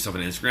see her do stuff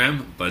on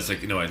Instagram. But it's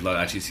like, you know, I'd love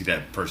to actually see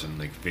that person,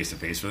 like face to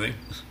face, really.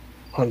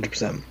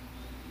 100%.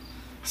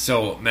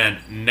 So, man,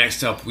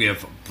 next up we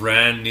have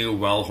brand new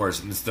Wild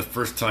Horse, and this is the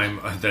first time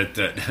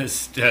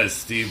that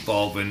Steve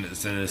Baldwin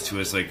sent this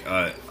to us, like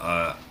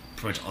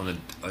pretty much on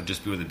the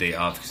just before the day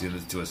off, because he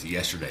sent it to us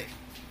yesterday.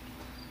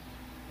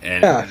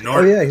 And he's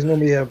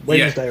normally a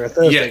Wednesday or a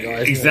Thursday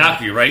guy.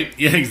 Exactly, right?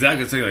 Yeah,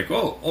 exactly. It's like,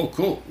 oh,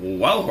 cool. Well,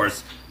 Wild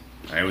Horse.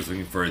 I was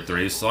looking for a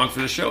 30th song for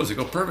the show. It's like,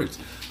 oh, perfect.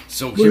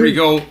 So here we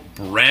go.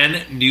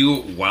 Brand new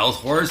Wild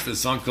Horse. The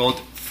song called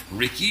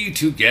Freaky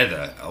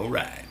Together. All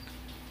right.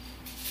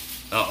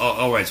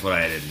 All right, it's what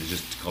I added. It's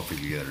just called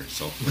Freaky Together.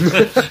 So.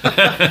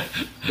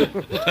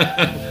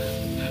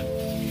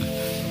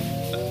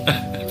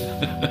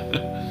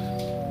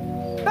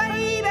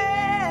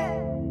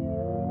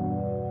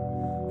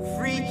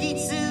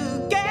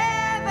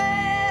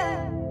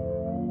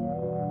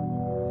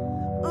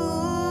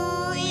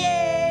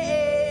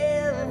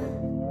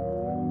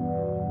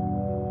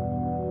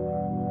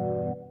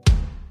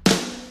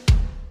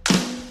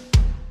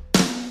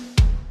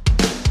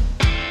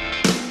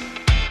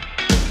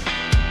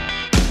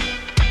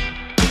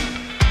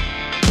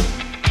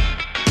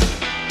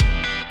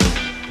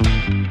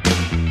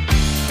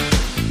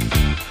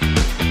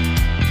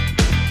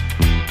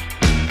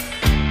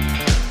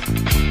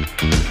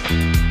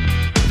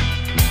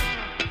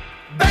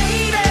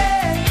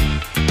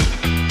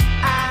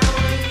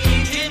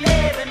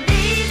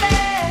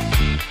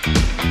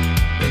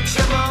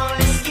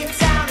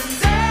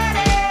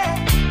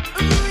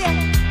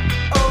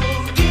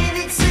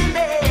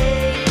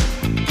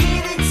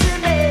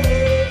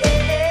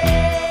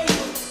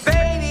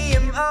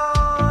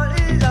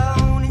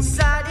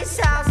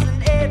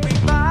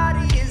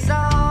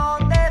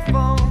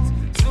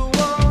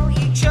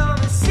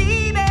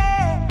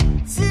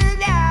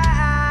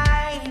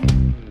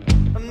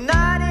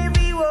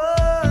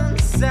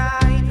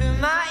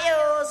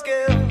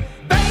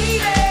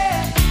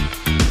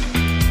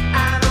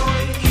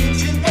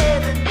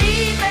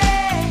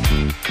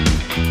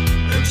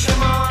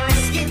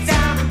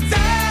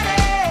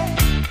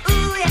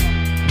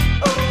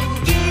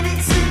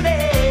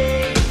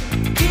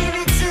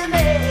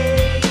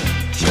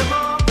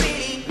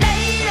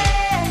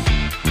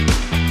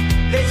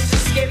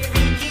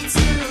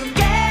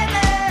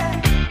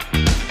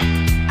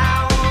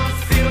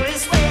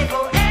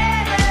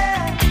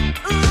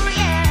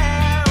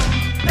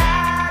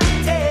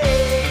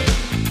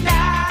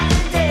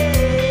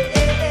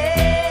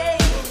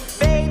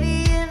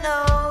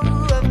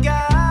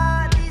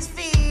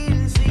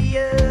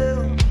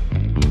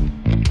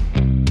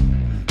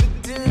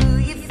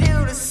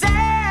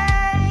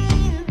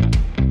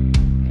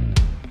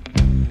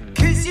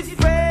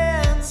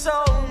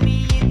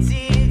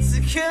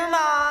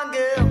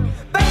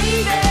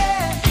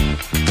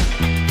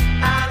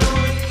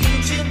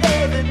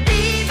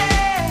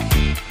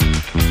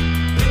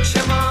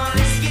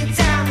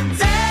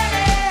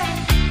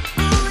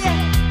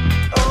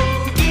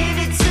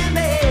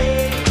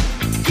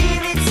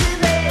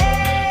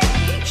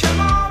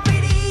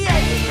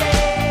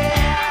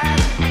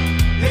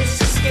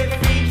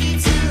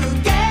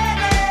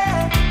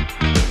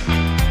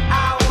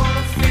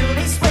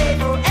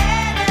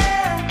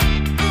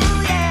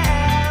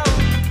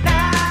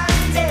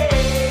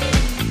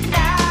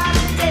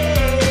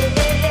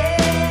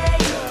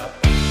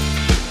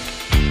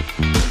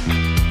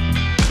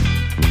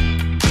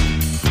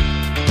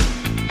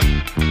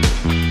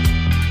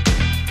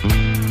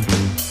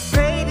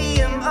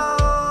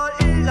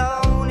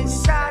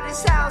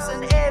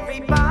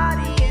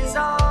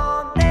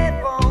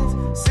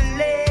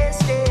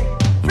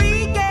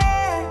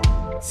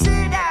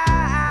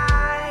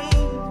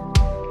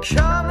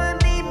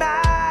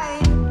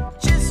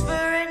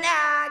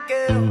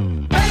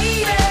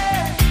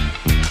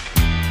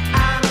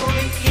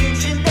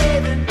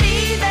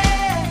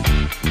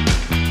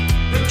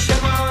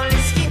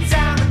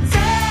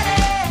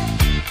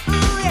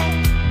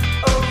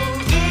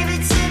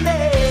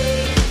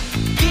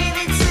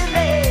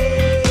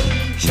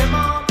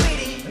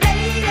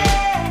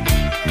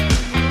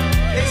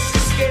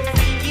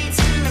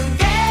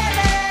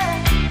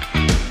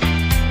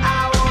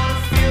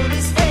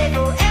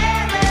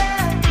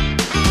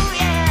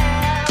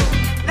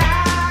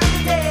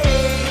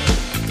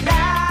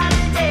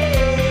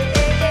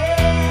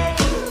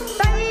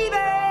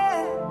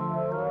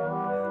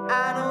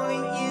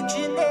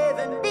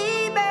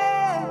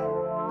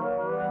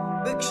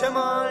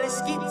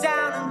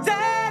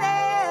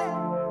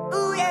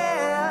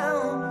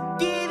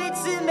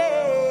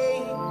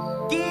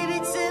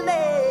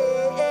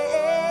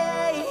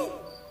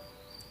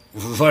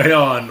 played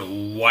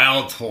on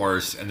Wild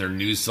Horse and their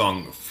new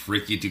song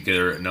Freaky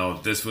Together. Now,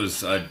 this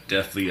was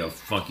definitely a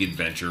funky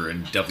adventure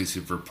and definitely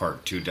super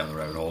part 2 down the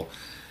rabbit hole.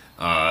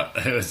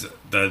 It was,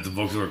 the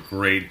vocals were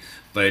great,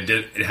 but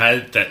it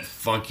had that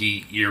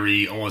funky,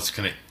 eerie, almost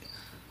kind of,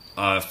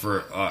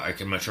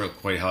 I'm not sure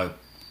quite how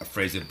I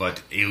phrase it,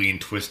 but alien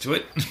twist to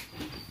it.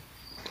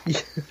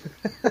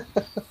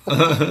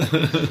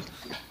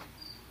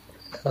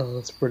 Oh,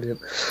 that's brilliant.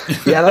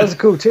 Yeah, that was a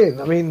cool tune.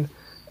 I mean,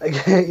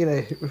 again, you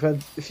know, we've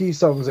had a few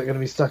songs that are going to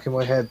be stuck in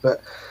my head,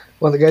 but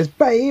one that goes,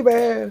 baby,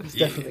 it's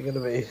definitely going to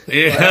be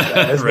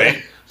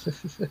Right.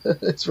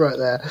 It's right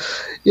there.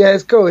 Yeah,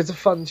 it's cool. It's a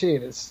fun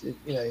tune.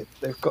 You know,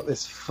 they've got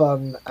this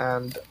fun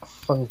and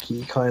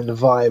funky kind of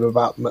vibe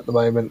about them at the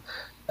moment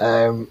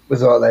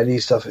with all their new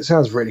stuff. It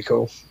sounds really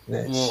cool.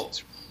 Yeah,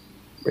 it's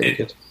really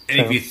good. And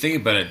if you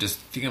think about it, just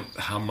think of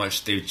how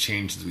much they've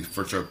changed since we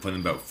first started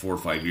playing them about 4 or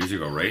 5 years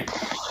ago, right?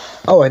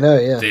 Oh, I know.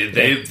 Yeah,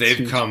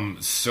 they've come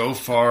so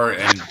far,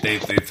 and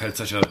they've had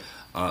such a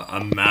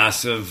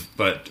massive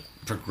but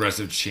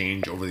progressive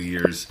change over the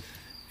years,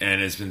 and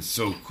it's been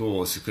so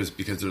cool. It's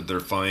because they're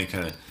finally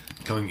kind of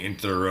coming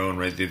into their own,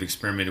 right? They've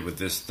experimented with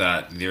this,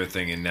 that, and the other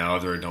thing, and now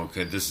they're no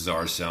good. This is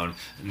our sound,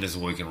 and this is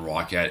what we can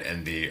rock at,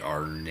 and they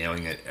are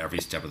nailing it every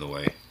step of the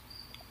way.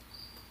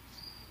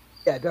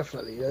 Yeah,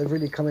 definitely. They've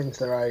really come into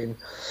their own.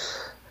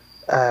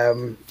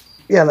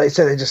 Yeah, like you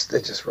said, they're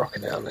just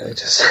rocking it on. They're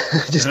just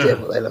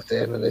doing what they love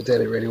doing, and they're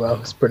doing it really well.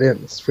 It's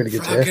brilliant. It's really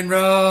good to hear. Rock and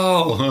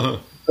roll.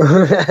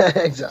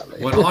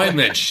 Exactly. When I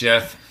met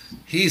Chef,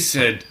 he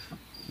said,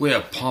 "Wear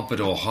a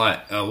pompadour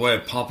hat,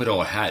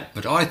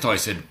 but I thought he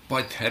said,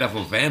 bite the head off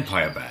a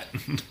vampire bat."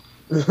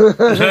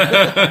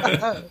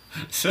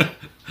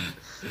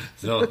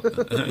 so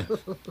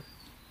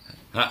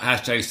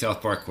hashtag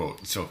South Park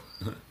quote. So,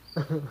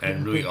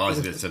 and really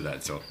Ozzy that said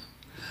that. So,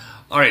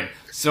 all right.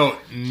 So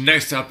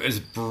next up is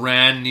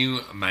brand new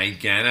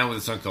Maigana with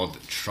a song called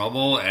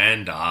 "Trouble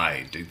and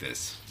I." Dig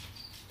this.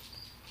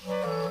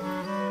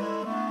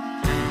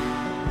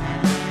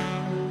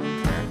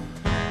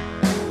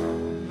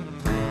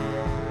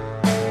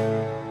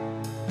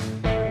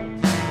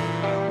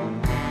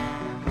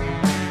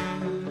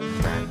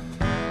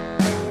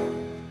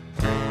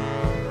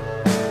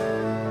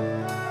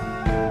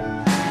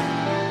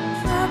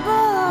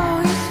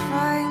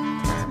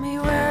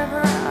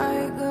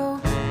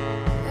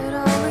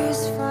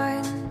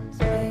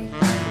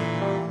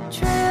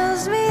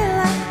 Trails me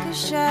like a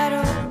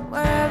shadow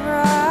wherever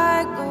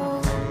I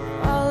go.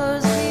 Follow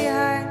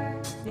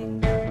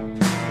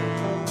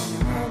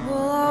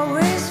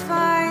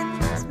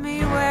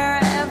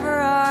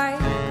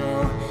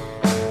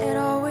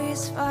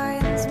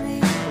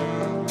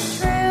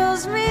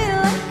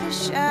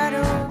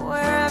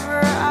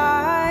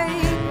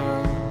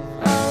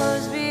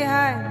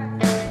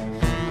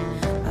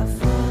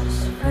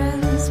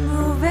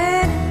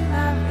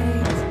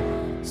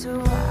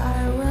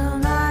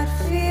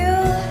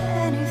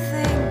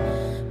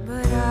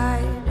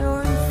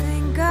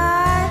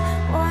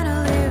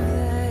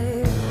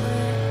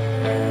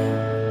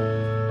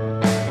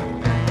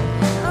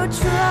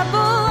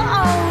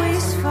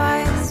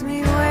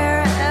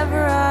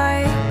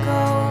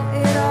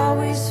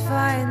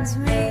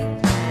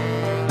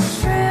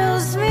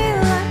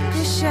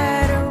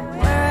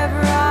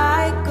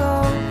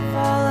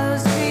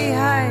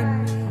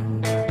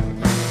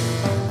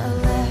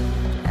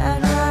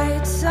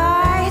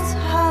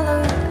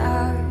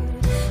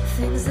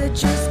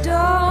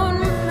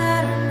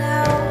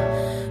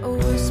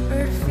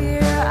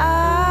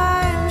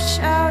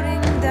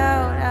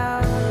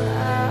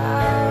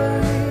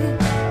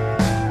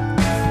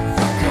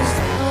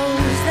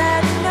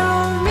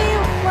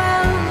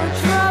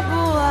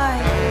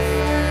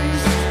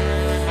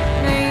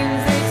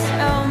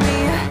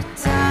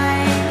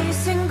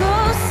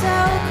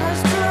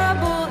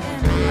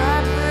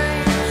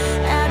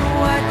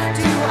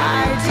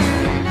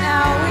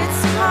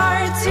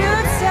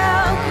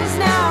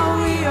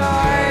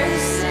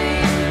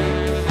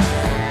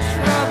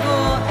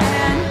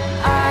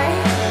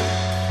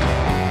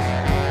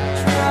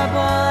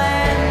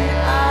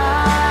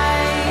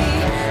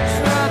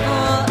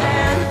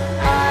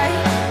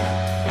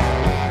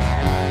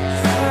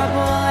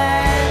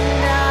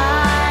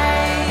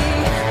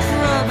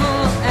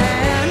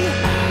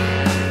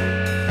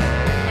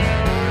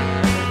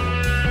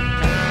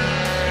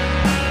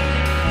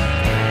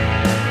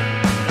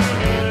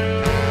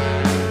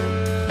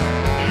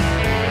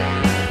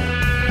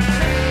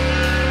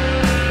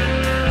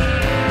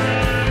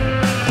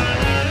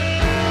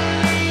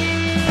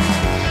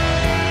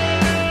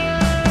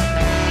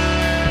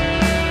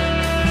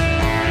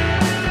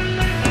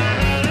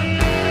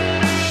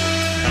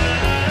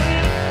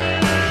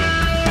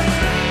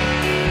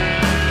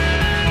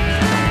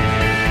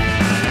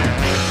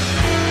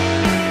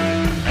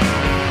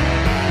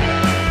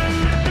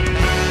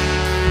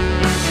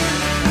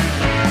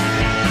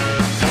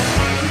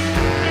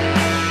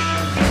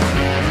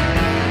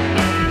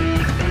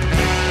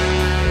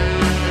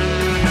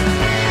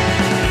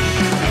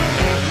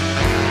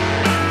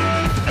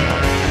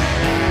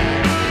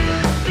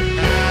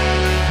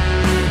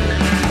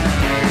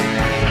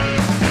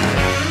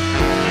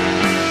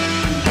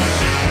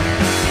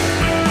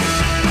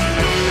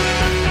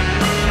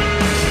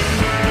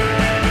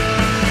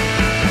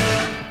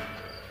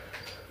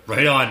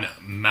right on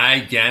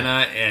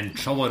Magana and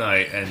Trouble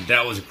Night, and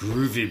that was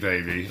groovy,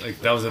 baby. Like,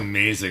 that was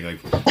amazing. Like,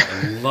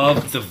 I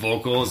loved the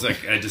vocals.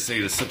 Like, I just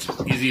think it's such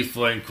an easy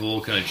flowing,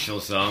 cool, kind of chill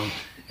song.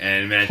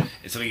 And man,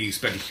 it's something you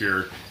expect to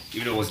hear,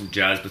 even though it wasn't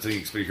jazz, but something you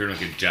expect to hear in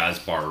like a jazz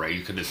bar, right?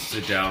 You can just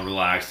sit down,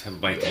 relax, have a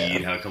bite to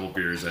eat, have a couple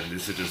beers, and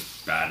this is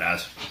just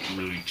badass,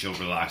 really chill,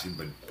 relaxing,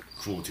 but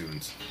cool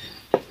tunes.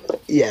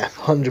 Yeah,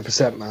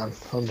 100%, man,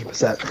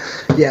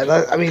 100%.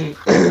 Yeah, I mean,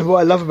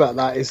 what I love about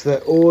that is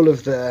that all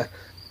of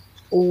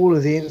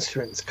the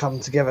instruments come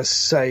together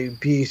so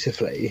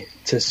beautifully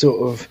to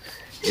sort of,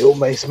 it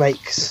almost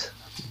makes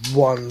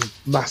one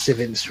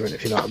massive instrument,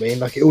 if you know what I mean.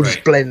 Like, it all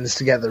just blends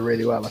together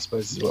really well, I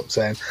suppose is what I'm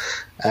saying.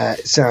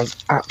 It sounds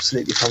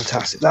absolutely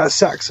fantastic. That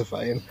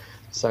saxophone.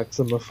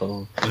 Saxophone.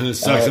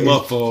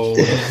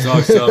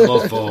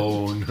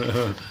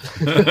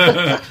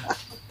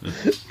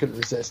 Couldn't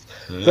resist.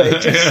 But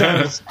it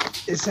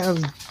just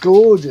sounds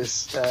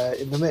gorgeous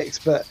in the mix.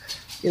 But,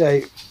 you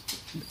know,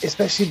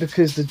 especially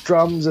because the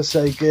drums are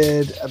so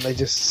good and they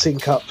just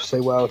sync up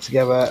so well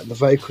together, and the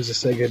vocals are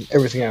so good and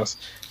everything else.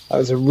 That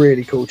was a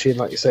really cool tune,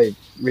 like you say,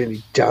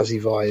 really jazzy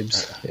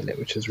vibes in it,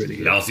 which is really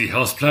good. Lousy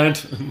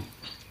houseplant.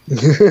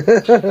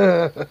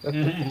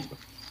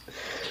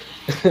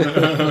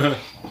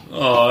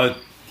 Oh,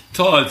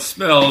 Todd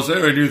smells. I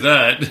already knew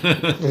that.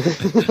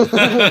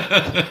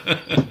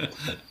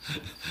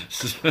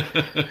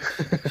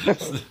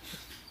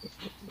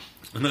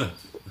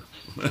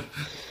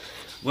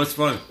 What's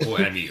wrong? Oh,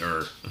 Annie,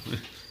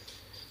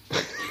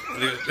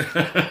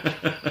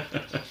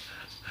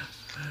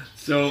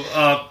 So,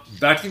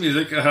 back to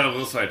music. I had a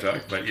little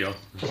sidetrack, but you know.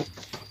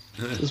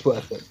 It's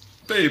worth it.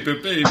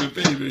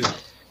 Baby.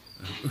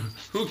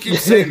 Who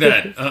keeps saying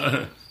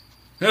that?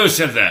 Who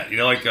said that? You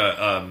know, like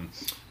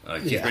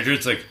Keith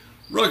Richards, like,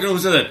 Roger, who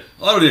said that?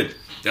 Otto did.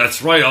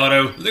 That's right,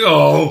 Otto. Like,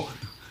 oh.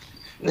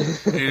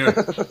 You know,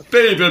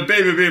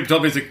 baby. Tell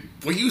me, it's like,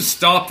 will you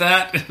stop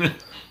that?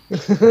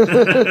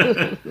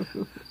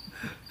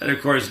 And of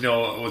course, you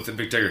know, with the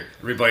Big Tiger,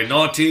 everybody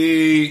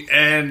naughty,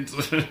 and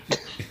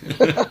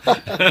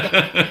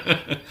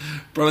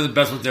probably the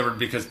best ones ever,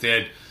 because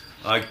they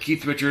had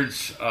Keith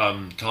Richards,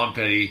 Tom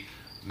Petty,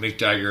 Mick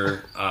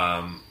Jagger,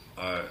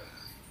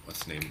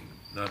 what's his name?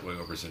 Not Roy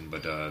Orbison,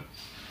 but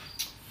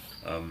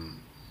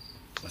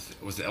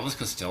was it Elvis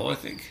Costello? I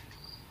think.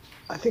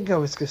 I think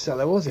Elvis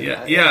Costello wasn't.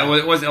 Yeah, well,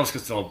 it was Elvis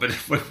Costello, but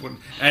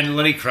and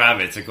Lenny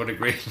Kravitz. Like, what a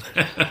great.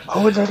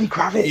 Oh, and Lenny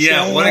Kravitz.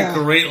 Yeah, what a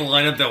great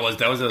lineup that was.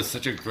 That was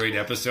such a great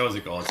episode. I was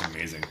like, oh, it's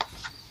amazing.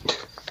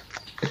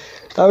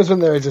 That was when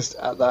they were just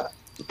at that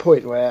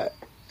point where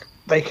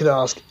they could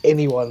ask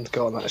anyone to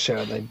go on that show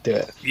and they'd do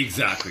it.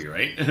 Exactly,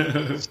 right?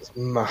 It's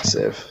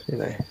massive, you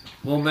know.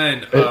 Well,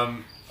 man,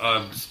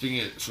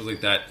 speaking of shows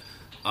like that,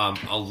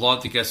 a lot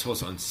of the guest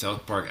hosts on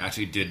South Park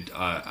actually did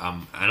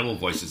animal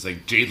voices.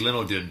 Like, Jade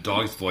Leno did a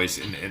dog's voice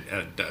and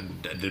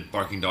did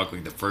Barking Dog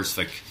like the first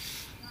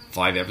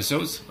 5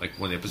 episodes, like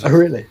one episode. Oh,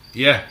 really?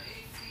 Yeah.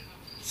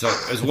 So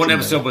it was one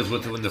episode was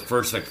within the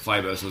first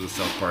 5 episodes of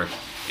South Park,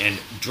 and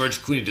George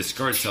Clooney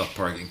discovered South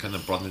Park and kind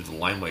of brought them into the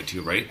limelight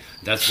too, right?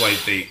 That's why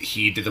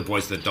he did the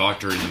voice of the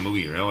Doctor in the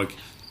movie. You know, like,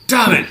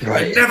 damn it,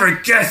 right. It never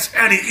gets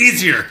any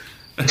easier.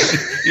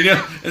 You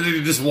know, and then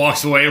he just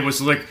walks away and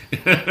was like.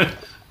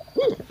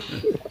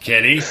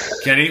 Kenny,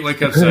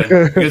 wake up, son.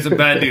 You got some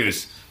bad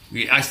news.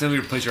 We accidentally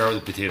replaced your heart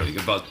with a potato. You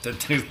got about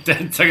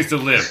 10 seconds to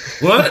live.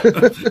 What?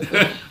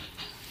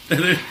 And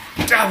then,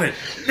 damn it,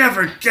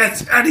 never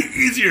gets any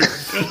easier.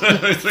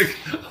 It's like,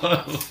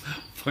 oh,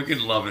 fucking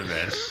love it,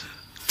 man.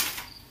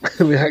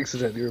 We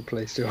accidentally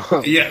replaced your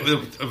heart. Yeah,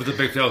 with a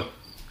big pill.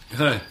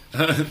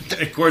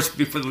 Of course,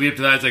 before the lead up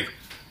to that, it's like,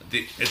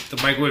 the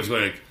microwave's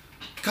going like,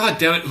 God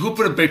damn it, who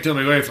put a big pill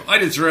in my microwave? I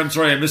did, sir. I'm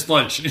sorry, I missed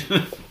lunch. It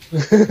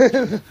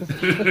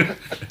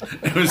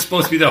was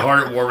supposed to be the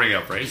heart warming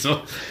up, right?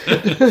 So,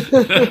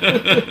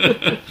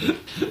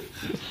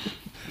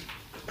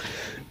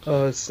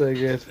 oh, it's so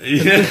good.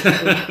 Yeah,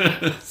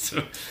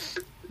 so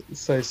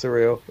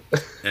surreal.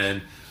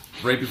 And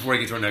right before I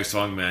get to our next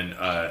song, man,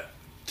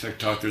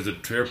 TikTok. There's a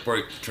Trailer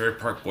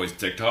Park Boys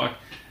TikTok,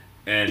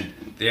 and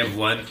they have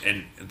one,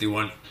 and they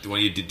want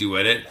you to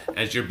duet it. And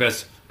it's your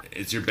best.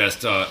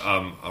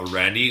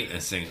 Randy,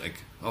 and saying like,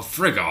 "Oh,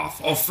 frig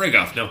off! Oh, frig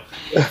off! No,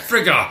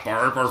 frig off,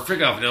 Barb, or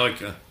frig off!" No, like,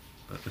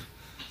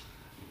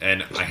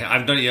 and I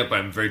haven't done it yet, but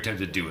I'm very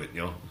tempted to do it.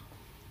 You know,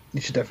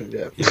 you should definitely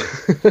do it. Yeah.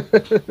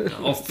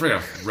 Oh, frig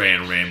off,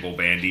 Rambo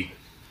Bandy.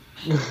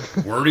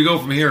 Where do we go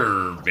from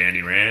here,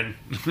 Bandy Ran?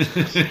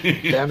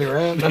 Bandy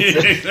Ran. That's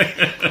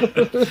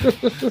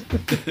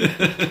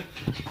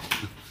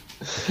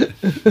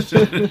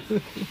it.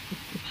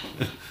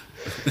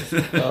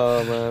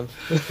 Oh man!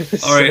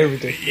 All right,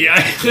 so yeah,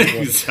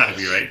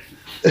 exactly right.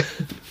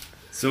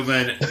 So,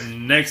 man,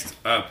 next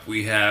up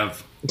we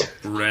have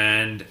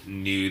brand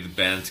new. The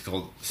band's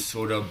called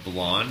Soda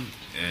Blonde,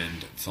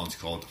 and the song's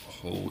called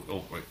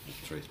Oh wait,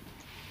 sorry.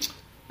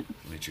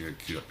 Let me check it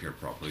queued up here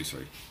properly.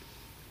 Sorry.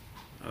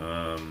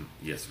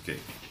 Yes, okay.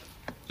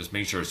 Just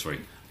make sure. Sorry.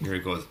 Here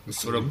it goes.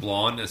 Soda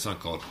Blonde. A song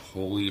called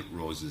Holy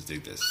Roses.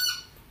 Dig this.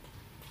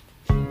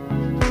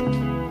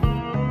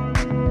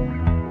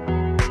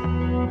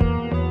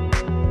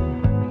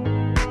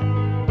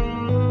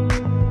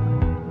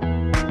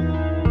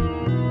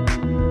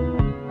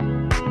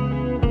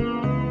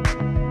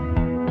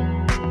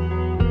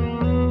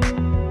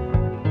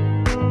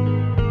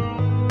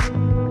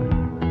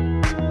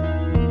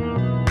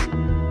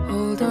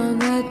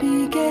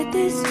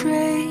 this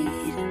straight.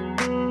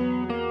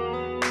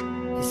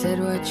 You said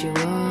what you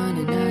want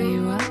and now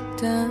you are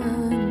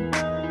done.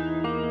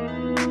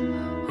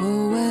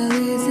 Oh well,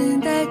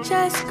 isn't that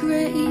just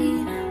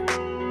great?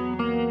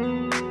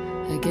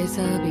 I guess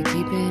I'll be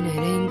keeping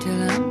it in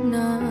till I'm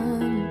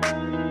numb.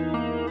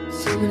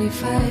 So many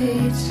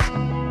fights,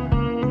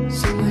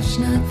 so much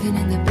nothing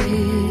in the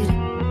bed.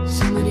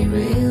 So many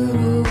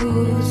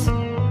railroads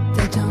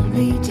that don't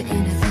lead to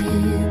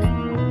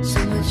anything. So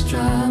much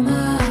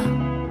drama,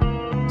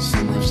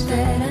 so much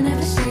that I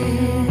never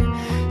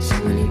said. So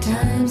many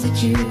times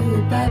that you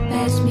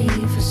bypassed me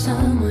for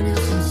someone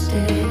else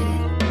instead.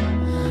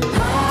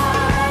 I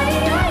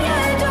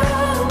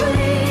don't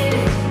believe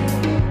it.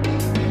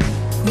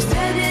 You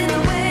stand in the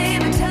way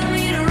but tell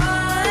me to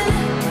run.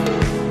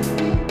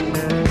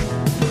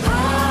 I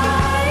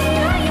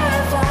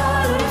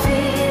follow the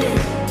feeling.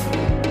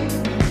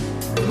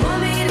 You want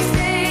me to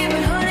stay,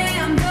 but honey,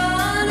 I'm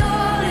done.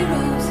 Holy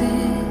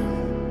roses.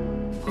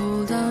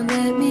 Hold on,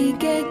 let me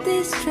get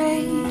this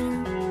straight.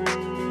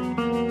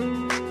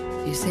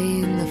 You're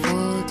saying the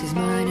fault is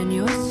mine and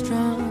you're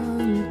strong.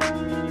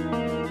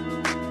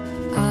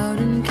 Out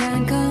and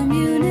can't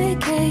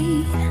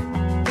communicate.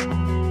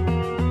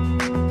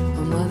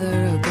 Oh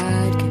mother, oh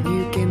God, can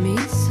you give me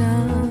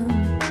some?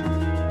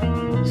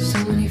 So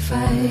many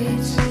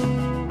fights,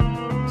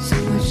 so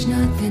much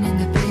nothing in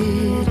the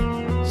bed.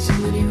 So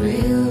many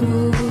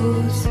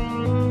railroads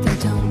that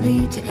don't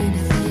lead to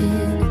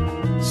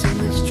anything. So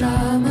much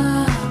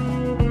drama,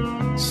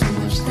 so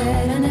much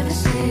that I never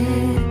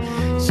said.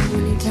 So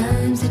many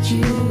times that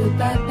you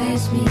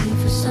bypassed me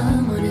for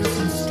someone else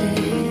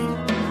instead.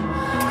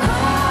 I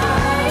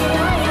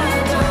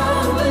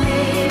don't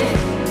believe it.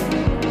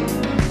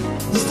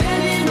 You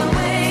stand in the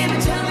way but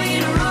tell me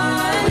to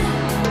run.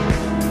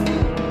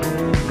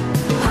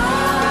 I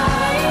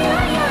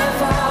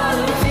follow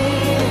the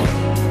feeling.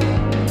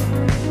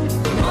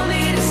 You want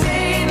me to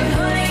stay, but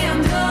honey,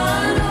 I'm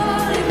done.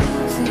 Holy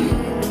roses.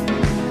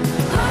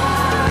 I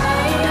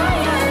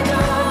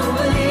don't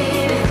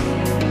believe it.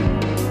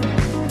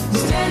 You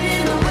stand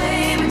in the way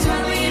but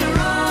tell me to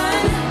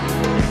run.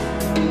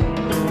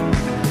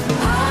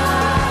 I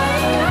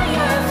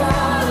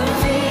follow the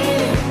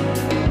feeling.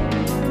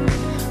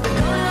 I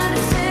don't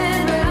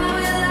understand, but I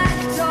will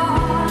act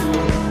on.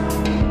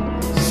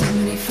 So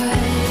many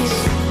fights,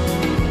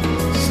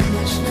 so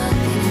much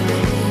nothing in the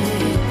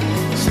head.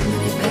 So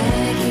many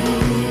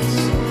baggies,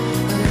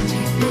 all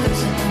empty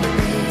pills up on the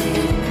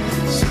bed.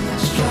 So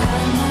much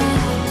drama,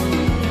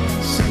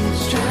 so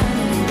much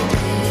drowning in the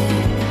dead.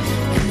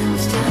 And now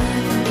it's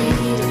time for me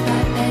to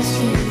bypass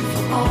you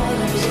for all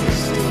that is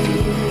listed.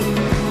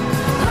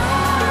 I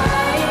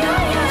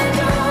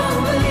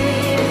don't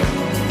believe it.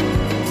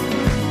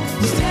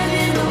 You stand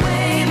in the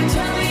way but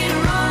tell me to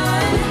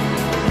run.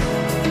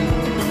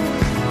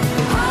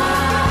 I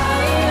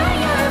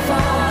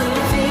follow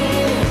the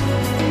feeling.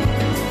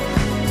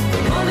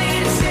 You want me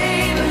to stay,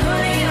 but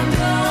honey, I'm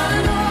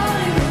done.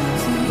 Holy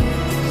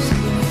roses. So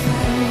many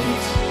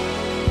fights,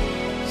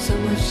 so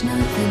much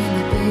nothing in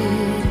the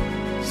bed.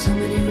 So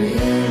many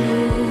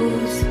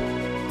railroads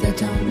that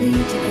don't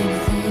lead to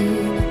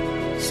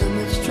anything. So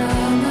much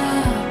drama,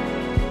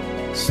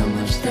 so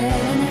much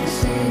that I never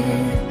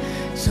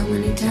said. So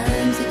many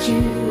times that you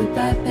would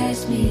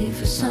bypass me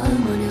for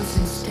someone else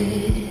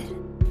instead.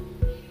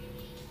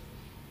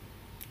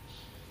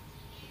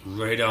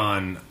 Right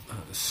on.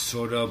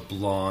 Soda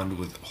Blonde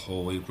with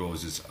Holy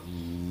Roses.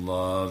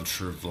 Loved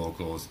her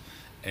vocals.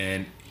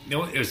 And you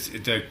know, it's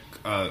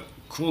a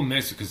cool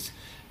mix because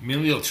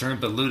mainly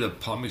alternative, but a little bit of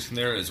pop mix in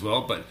there as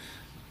well. But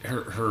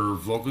her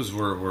vocals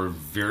were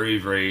very,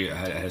 very,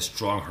 had a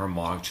strong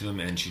harmonic to them.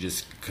 And she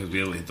just could be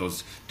able to hit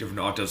those different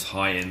octaves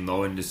high and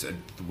low. And just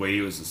the way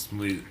it was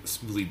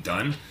smoothly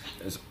done.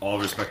 Is all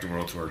respect in the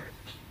world to her.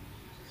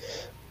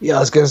 Yeah, I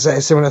was going to say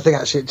a similar thing.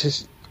 Actually, it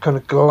just kind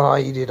of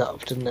glided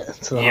up, didn't it,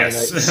 to the high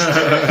notes?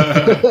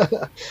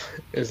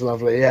 It was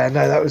lovely. Yeah,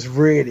 no, that was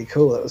really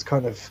cool. That was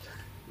kind of,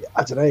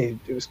 I don't know,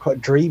 it was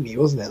quite dreamy,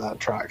 wasn't it? That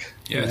track,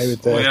 Yes.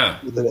 with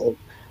the little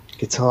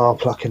guitar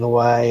plucking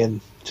away and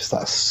just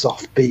that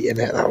soft beat in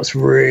it. That was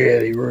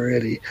really,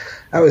 really,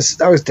 that was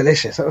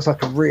delicious. That was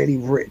like a really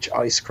rich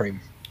ice cream.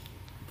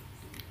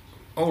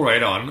 Oh,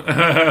 right on.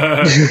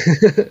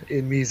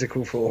 In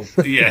musical form.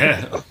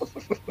 Yeah.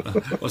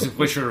 Wasn't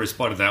quite sure to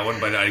respond to that one,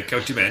 but I get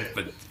what you meant.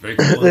 But very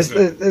cool.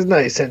 There's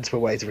no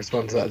sensible way to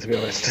respond to that, to be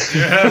honest.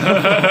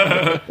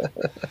 Yeah.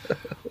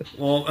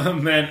 Well,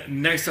 man,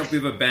 next up we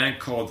have a band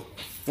called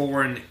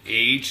Foreign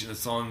Age, and the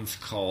song's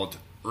called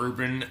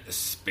Urban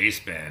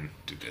Space Band.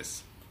 Do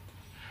this.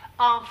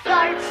 I'm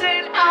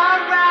floating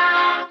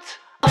around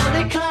on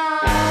a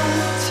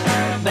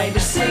cloud, made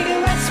of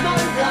cigarette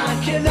smoke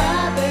like an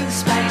urban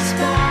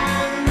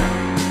spaceman,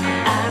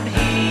 and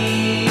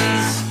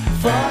he's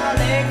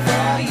falling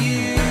for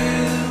you,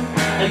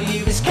 and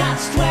you was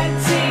catch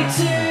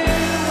 22.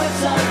 I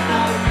don't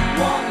know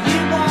what you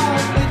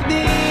want with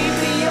me,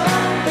 but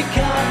you'll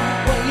become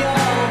what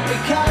you'll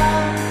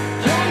become,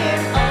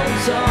 playing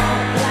old or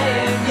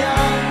playing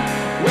young.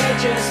 We're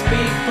just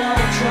people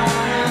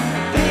trying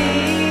to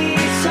be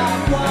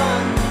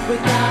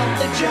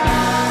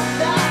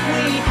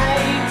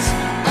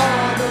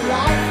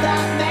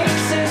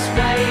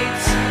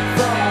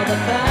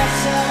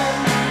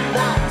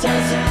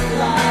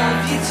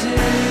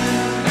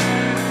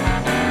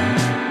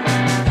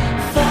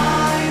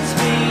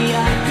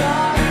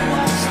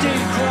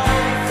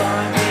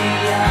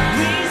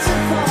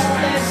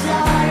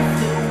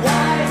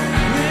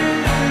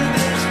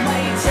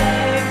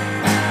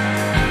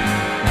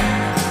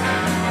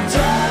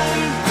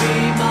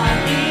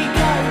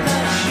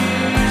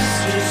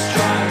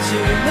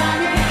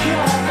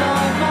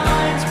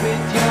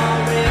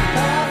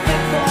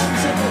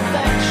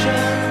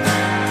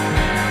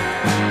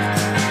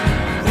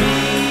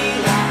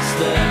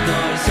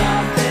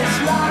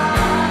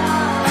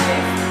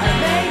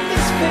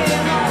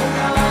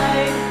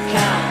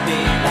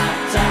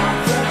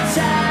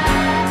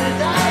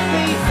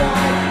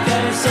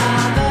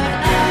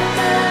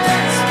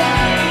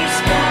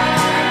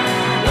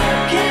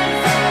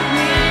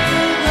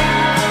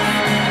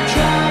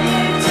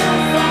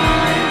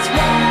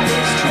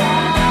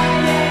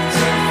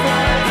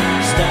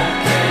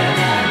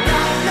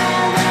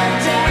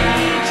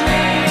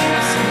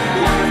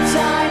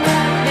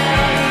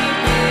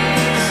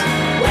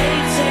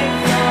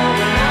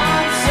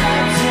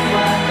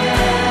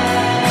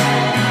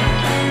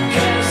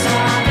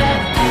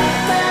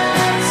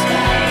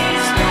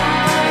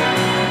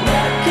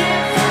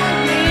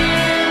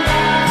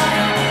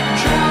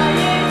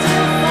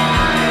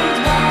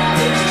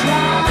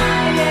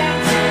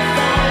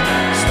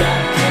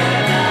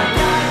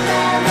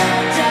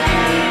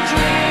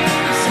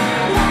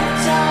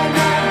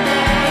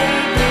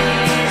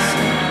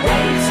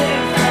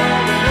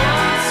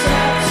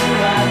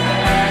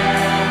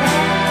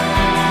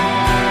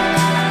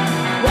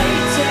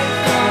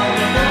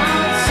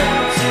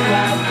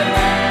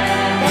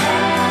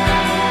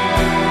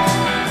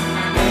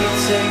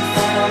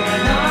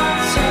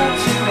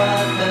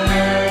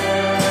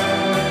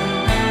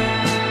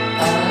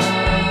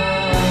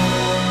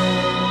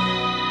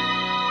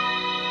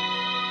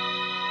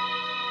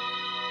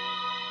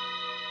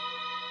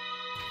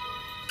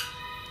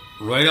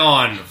Right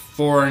on,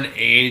 Foreign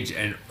Age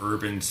and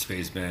Urban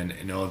Spaceman.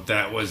 You know,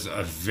 that was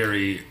a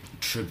very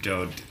tripped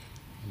out,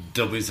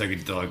 doubly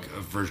psychedelic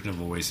version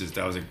of Oasis.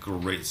 That was a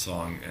great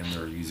song, and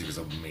their music is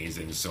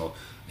amazing. So,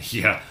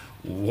 yeah,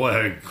 what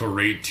a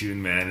great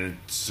tune, man. And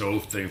it's so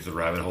thankful for the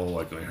rabbit hole.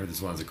 Like, when I heard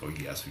this one, I was like, oh,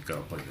 yes, we've got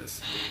to play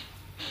this.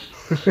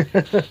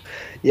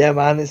 Yeah,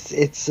 man, it's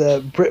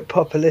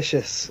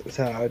Britpopalicious is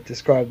how I would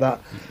describe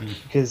that,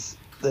 because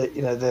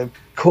the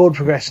chord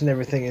progression and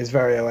everything is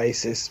very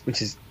Oasis,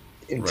 which is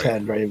in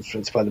turn very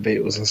influenced by the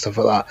Beatles and stuff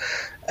like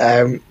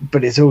that.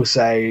 But it's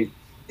also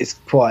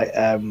quite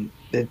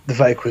the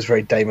vocal is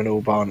very Damon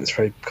Albarn. It's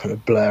very kind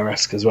of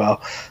Blur-esque as well.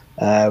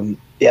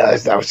 Yeah,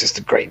 that was just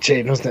a great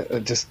tune, wasn't it?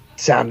 It just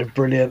sounded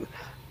brilliant.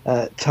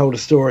 Told a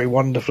story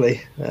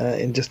wonderfully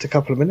in just a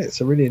couple of minutes.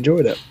 I really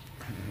enjoyed it.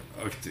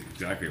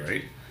 Exactly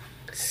right.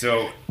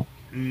 So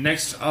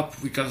next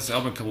up, we got this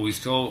album a couple weeks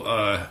ago.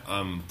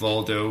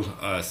 Valdo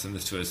sent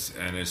this to us,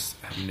 and I just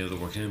haven't been able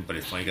to work in it, but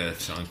I finally got a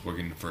song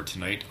working for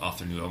tonight off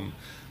the new album.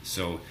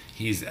 So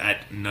he's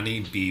at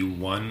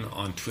NunnyB1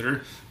 on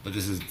Twitter, but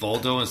this is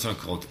Valdo and a song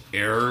called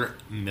Air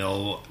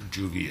Mil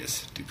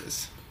Juvius. Do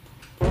this.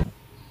 We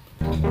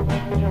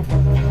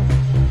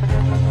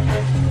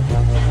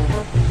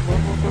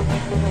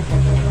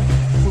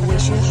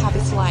wish you a happy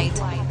flight.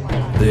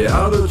 The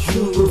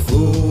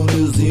out-of-tune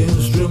is the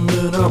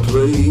instrument I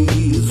play.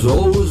 It's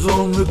always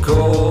on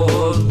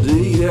record,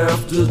 day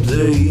after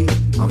day.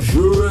 I'm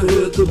sure I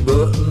hit the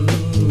button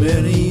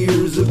many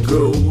years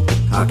ago.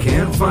 I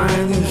can't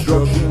find the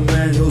instruction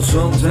manual,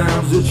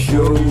 sometimes it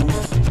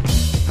shows.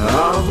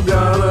 I've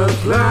got a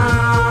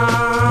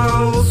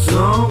cloud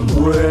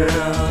somewhere.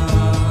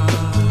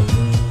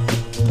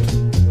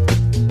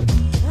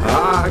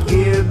 I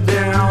get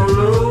down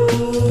low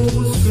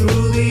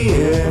through the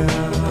air.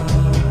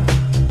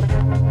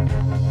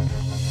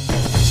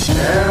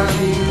 Have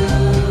you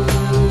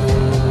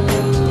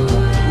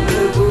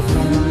ever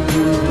felt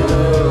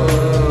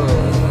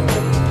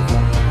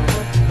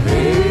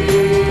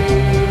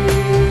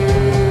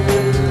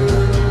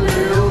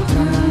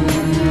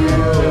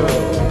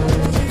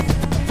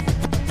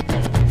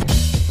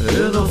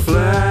in a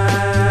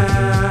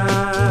flash,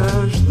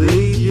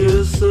 they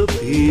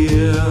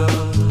disappear.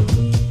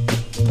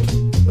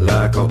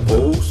 Like a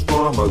post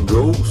from a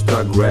ghost,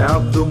 I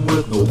grabbed them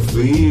with no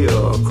fear.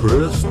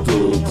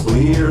 Crystal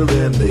clear,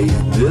 then they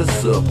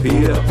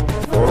disappear.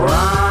 For I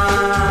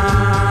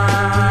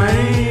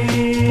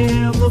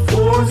am the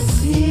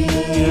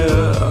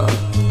foreseer.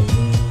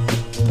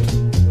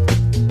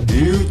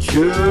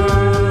 Future,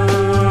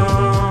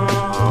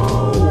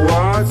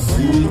 what's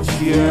it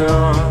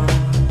here?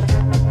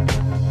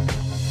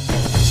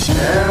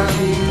 Have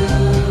you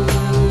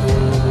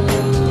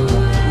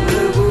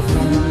ever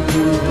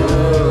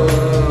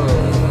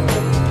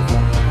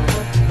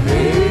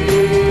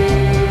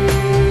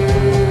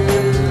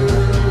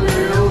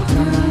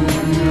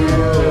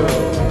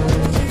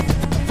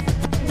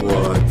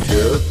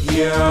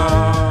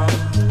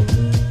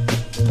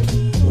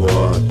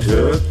What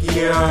took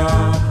ya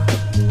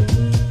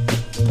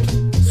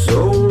so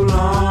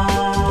long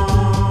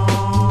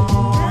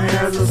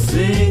as I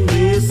sing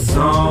this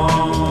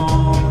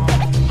song?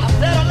 I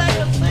said I like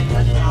to sing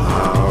this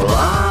song.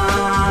 Right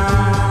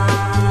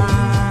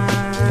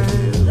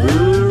the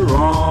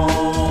wrong,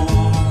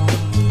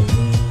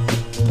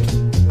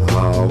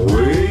 I'll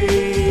wait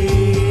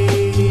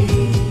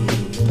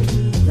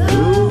the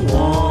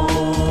one.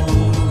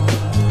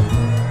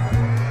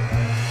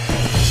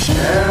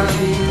 Have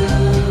you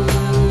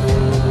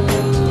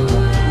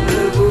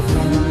ever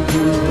felt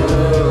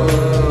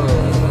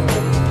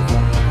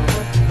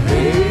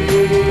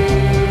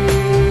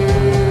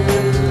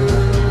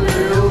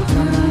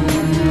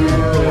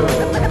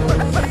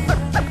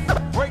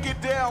Break it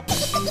down.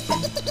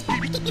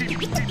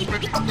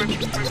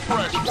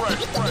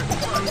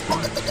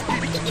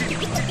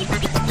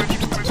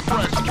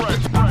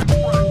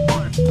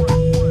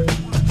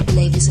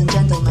 Ladies and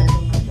gentlemen,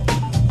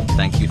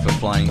 Thank you for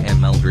flying M.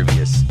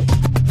 Meldrivius.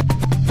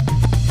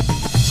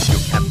 Your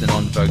captain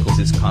on vocals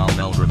is Kyle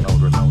Meldrum.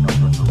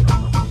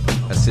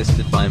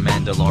 Assisted by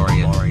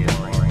Mandalorian.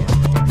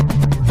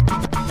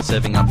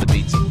 Serving up the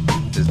beats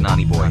is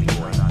Nani Boy.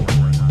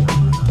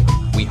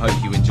 We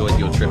hope you enjoyed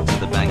your trip to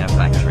the Banger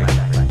Factory.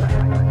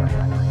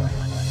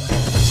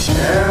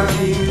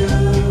 Have you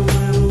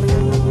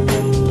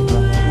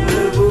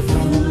ever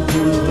felt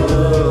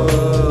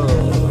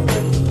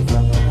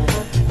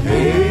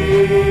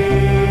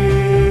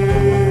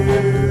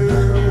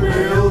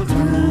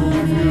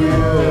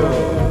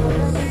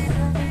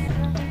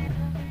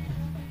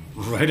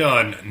Right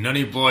on,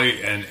 Nunny Boy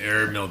and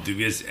Air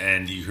Melduvius,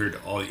 and you heard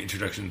all the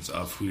introductions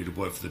of Hootie the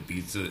Boy for the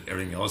beats and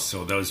everything else,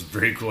 so that was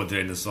very cool at the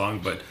end of the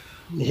song, but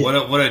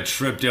what a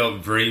tripped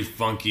out, very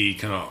funky,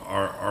 kind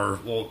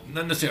of well,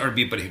 not necessarily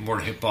R&B, but more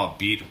hip-hop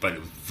beat, but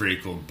it was very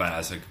cool,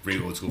 badass, like very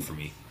old school for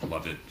me. I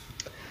loved it.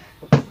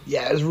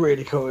 Yeah, it was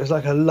really cool. It was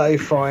like a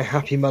lo-fi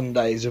Happy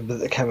Mondays with a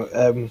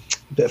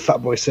bit of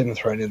Fatboy Slim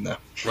thrown in there.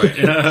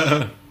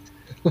 Right.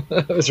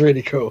 It was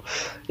really cool.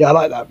 Yeah, I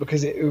like that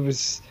because it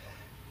was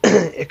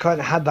it kind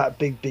of had that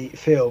big beat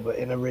feel, but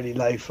in a really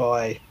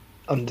lo-fi,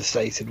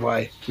 understated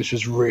way, which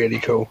was really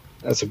cool.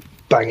 That's a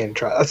banging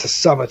track. That's a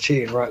summer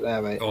tune right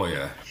there, mate. Oh,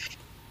 yeah.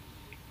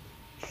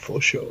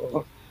 For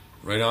sure.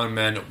 Right on,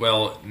 man.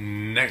 Well,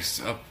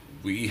 next up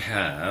we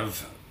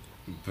have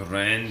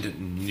brand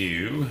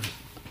new.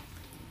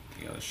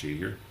 I got a sheet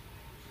here.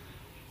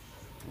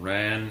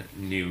 Brand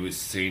new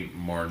St.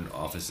 Martin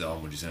Office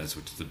album, which is a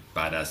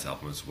badass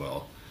album as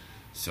well.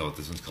 So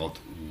this one's called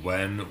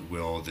When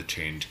Will the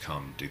Change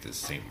Come? Dig this,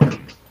 St.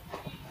 Martin.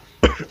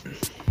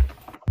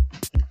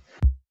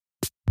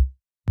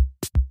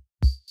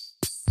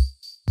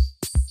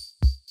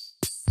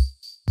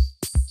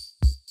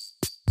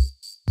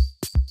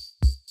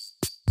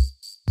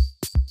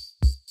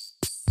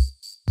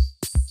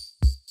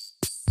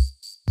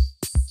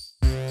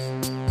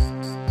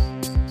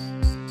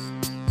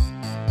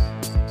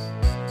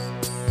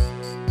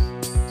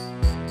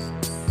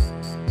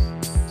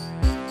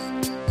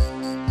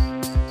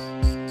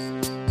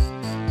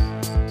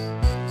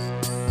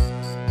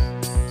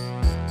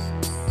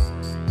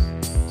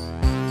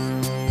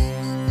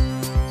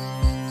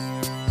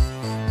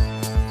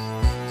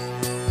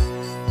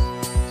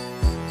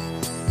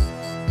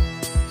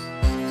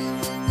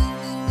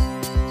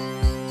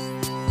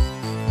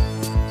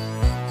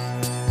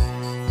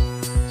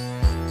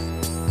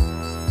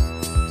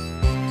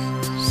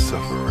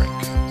 Suffering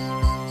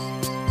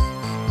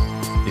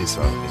is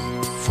only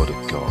for the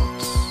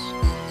gods.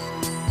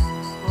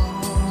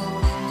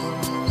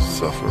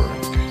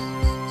 Suffering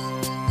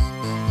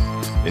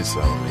is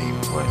only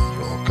when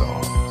you're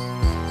gone.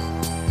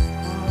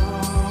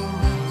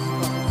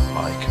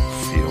 I can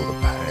feel the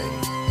pain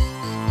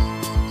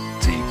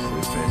deep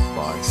within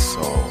my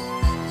soul.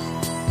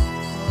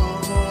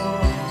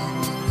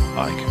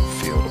 I can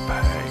feel the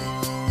pain.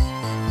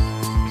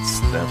 It's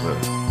never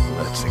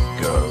letting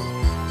go.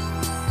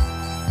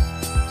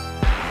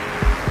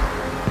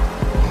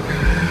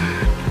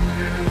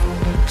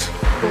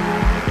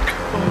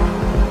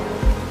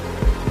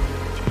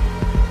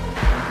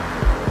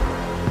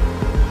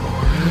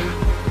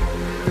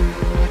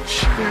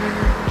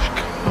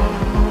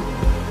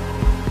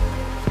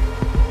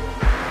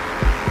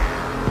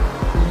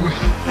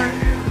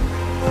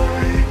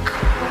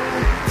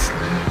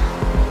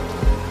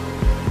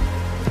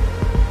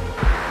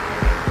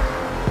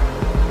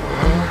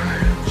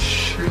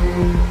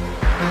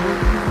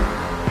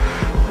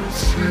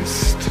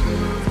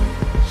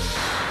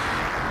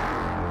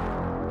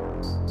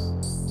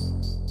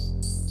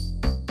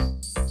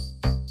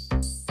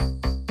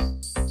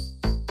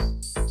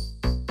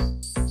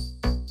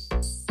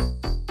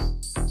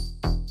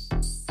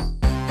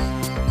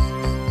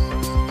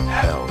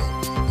 Hell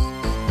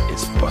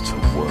is but a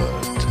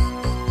word.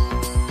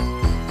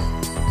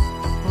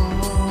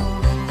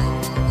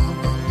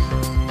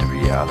 The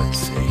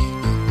reality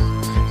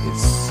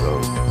is so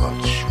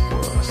much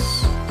worse.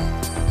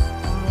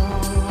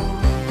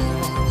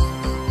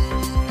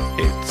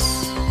 It's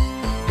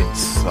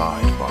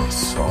inside my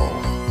soul.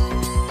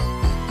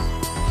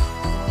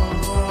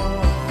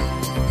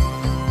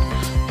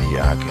 The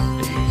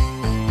agony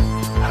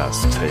has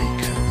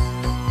taken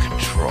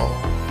control.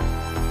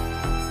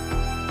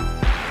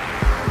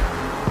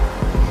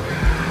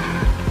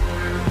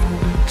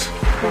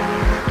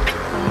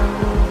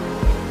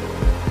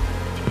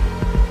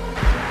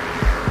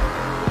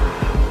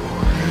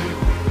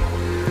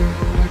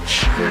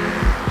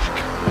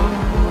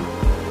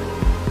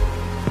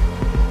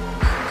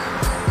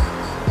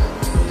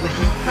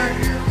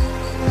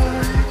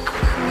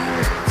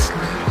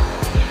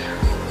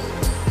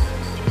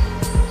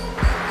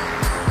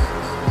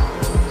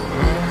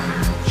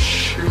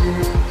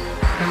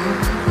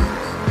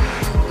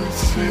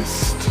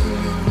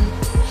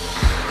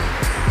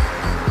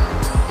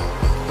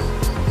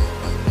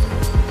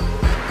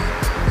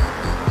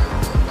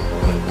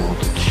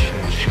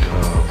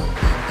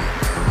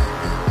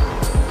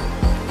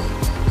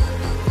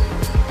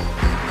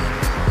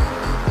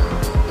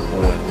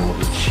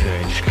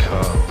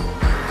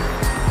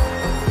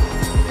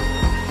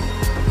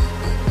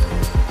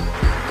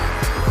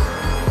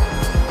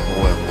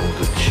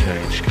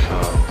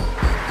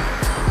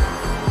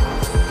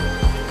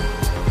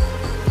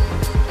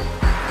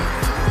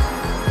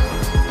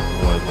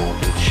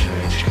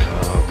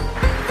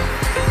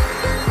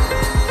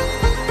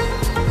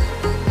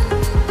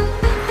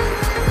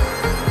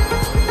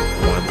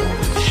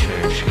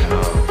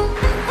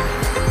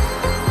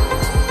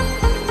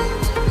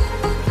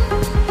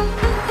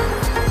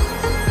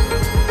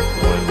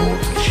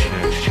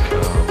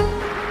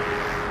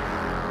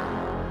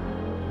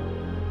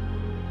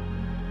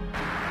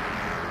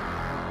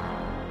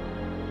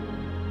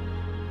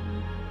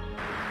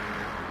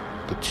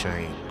 The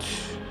change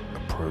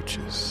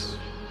approaches.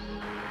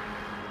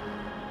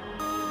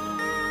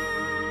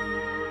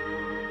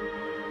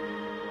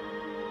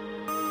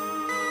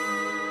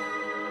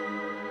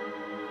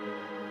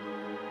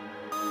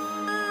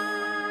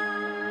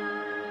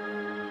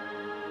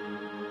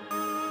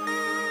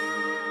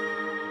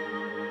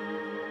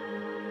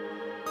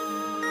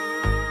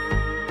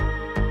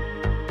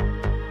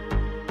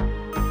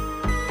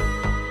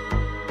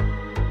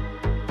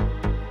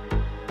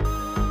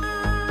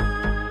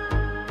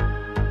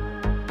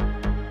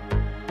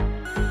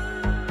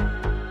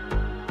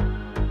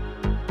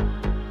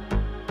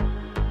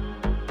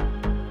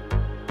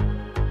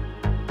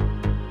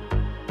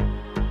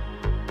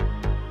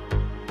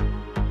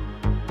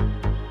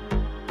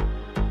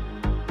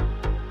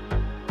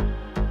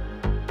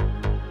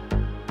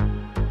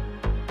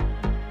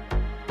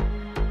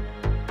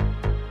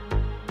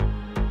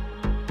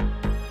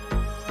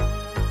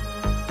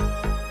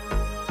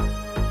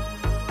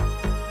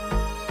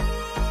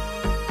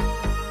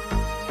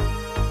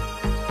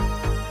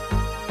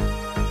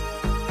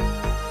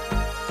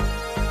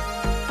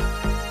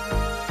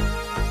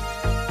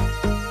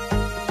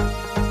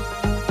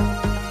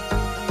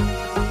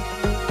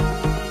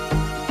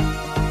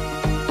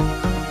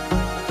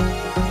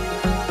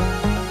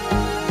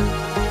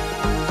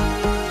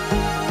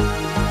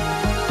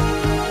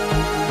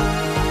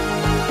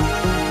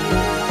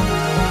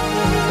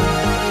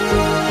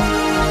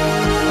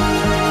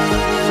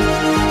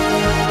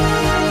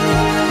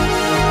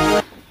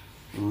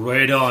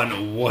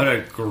 on. What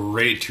a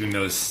great tune,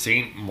 though.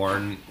 St.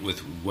 Martin with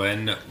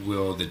When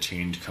Will the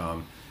Change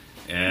Come?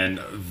 And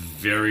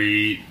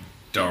very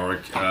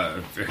dark,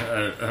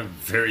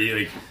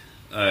 very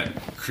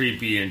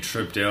creepy and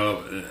tripped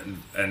out,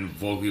 and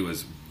vocally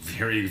was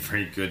very,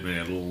 very good,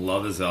 man. I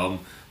love this album,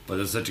 but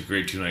it's such a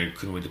great tune. I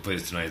couldn't wait to play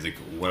this tonight. It's like,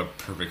 what a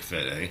perfect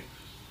fit, eh?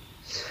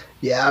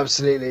 Yeah,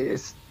 absolutely.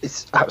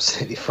 It's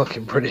absolutely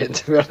fucking brilliant,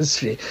 to be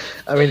honest with you.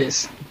 I mean,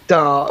 it's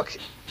dark,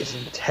 it's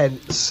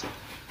intense.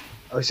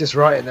 I was just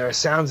writing, there are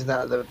sounds in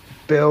that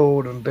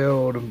build and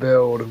build and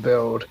build and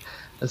build,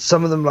 and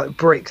some of them like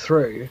break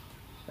through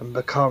and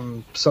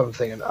become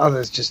something, and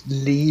others just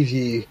leave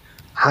you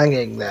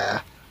hanging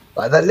there.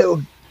 Like that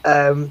little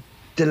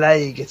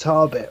delay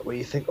guitar bit where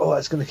you think, oh,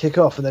 it's going to kick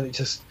off, and then it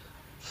just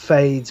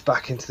fades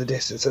back into the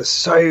distance. It's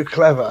so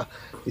clever.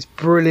 It's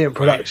brilliant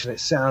production. It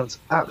sounds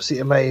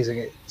absolutely amazing.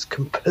 It's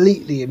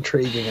completely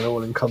intriguing and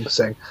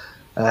all-encompassing.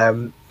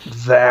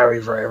 Very,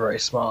 very, very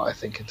smart, I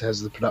think, in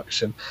terms of the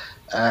production.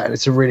 And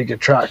it's a really good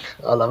track.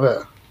 I love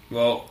it.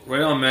 Well,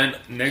 right on, man.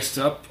 Next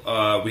up,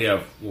 we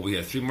have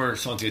 3 more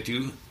songs to get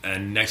to,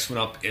 and next one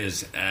up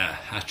is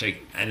hashtag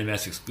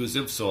NMS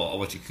exclusive. So I'll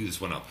let you cue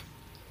this one up.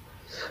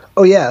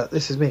 Oh yeah,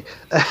 this is me.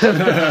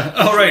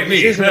 Oh right,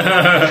 me. I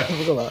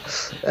forgot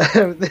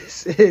that.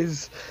 This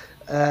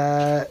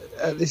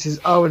is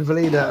Armin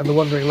Valina and the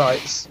Wandering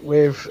Lights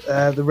with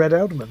the Red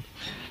Elderman.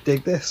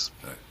 Dig this.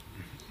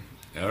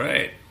 All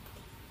right.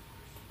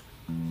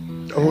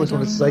 I always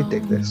wanted to say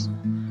dig this.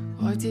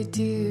 What to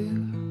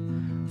do?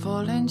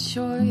 Falling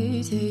short a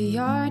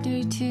yard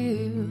or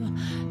two.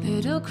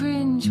 Little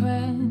cringe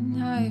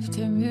when I have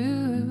to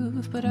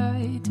move, but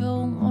I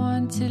don't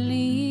want to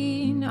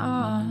lean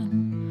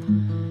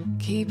on.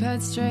 Keep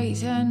head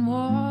straight and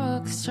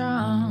walk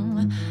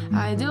strong.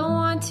 I don't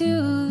want to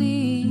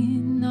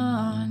lean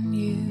on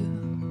you.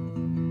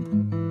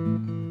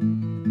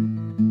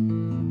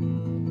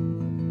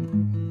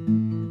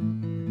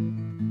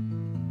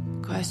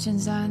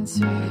 Questions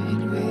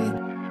answered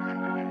with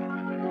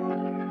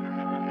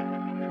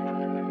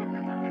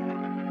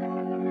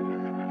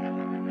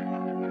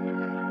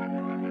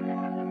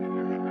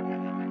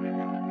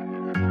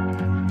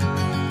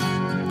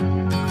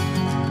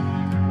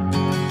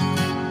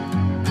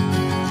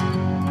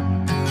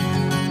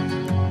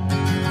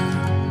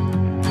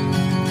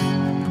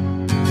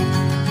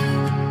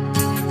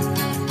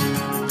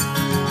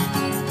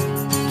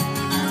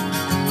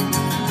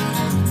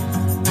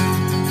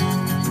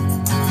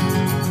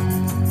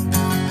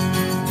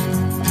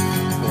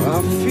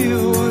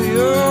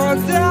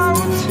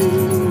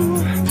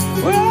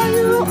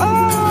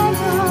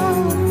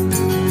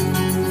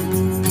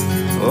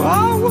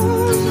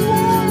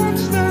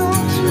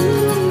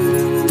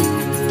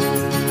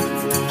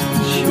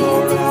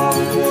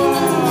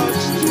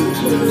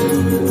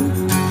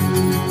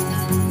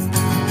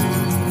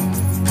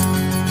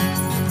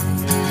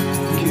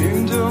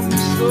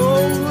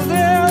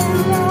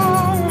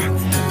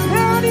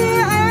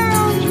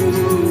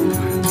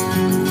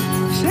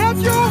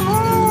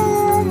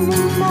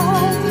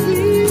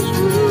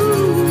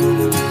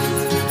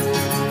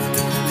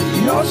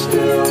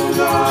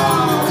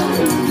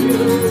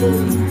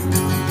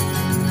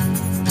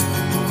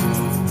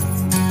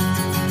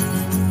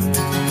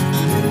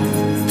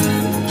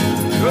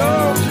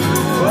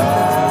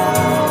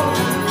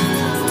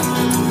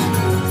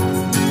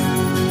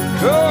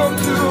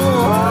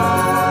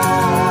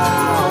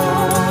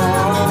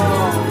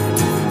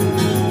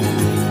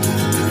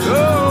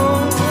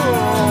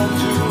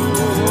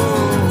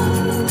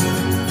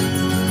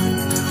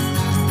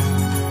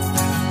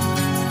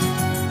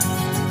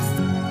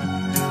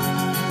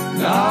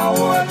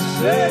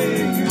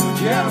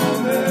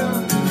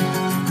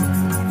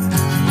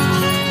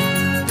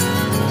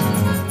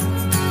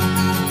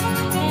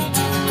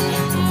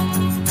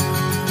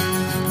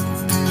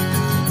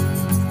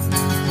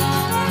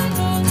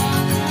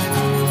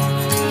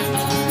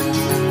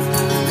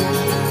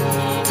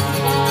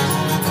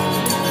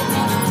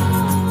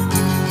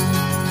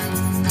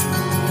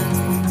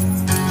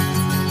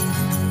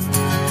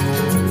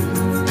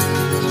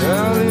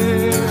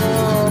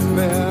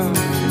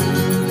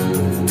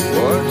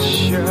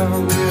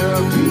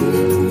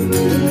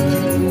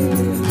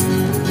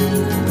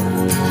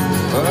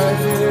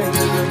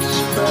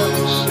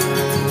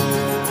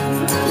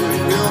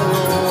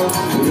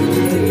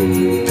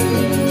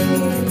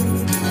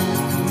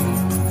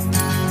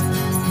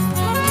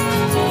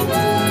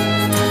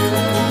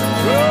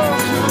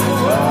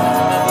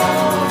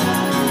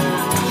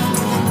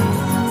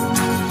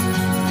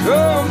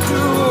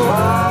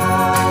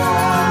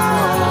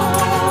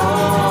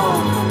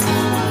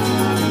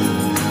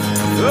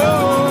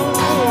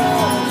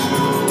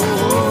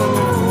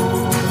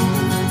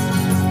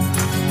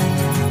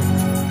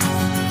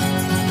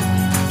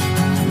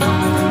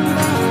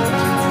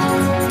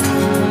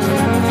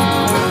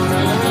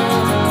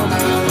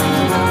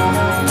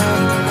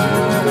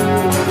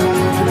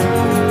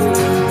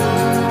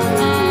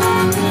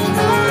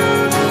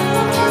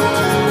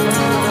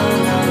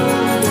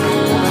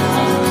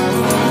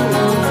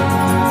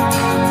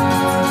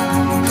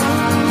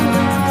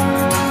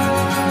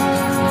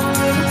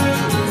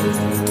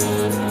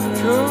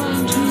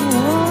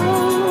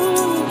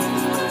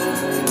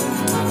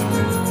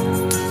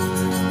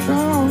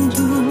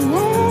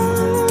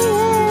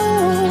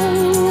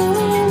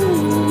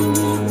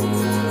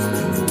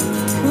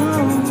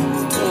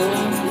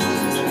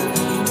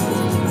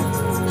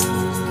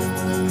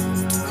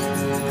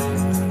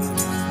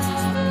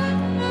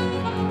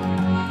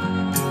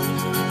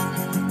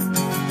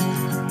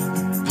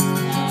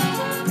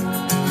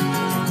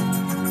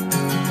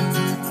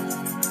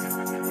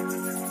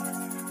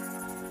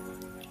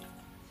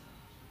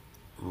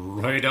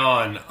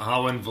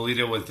Alwyn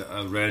Valida with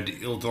Red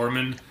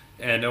Ildorman.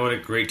 And what a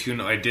great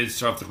tune. I did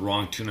start off the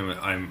wrong tune.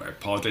 I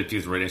apologize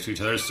because we're right next to each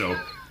other. So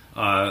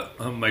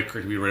might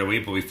correct me right away,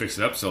 but we fixed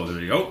it up. So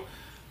there you go.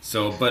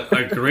 So, but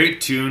a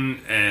great tune.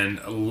 And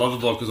I love the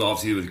vocals,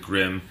 obviously, with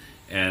Grimm.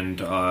 And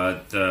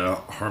the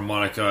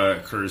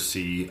harmonica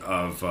courtesy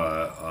of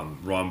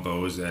Ron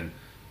Bowes. And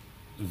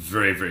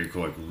very, very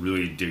cool. I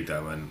really dig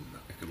that one.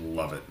 I could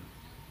love it.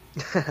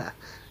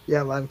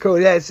 Yeah, man, cool.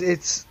 Yeah,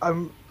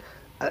 I'm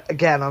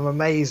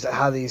amazed at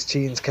how these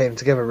tunes came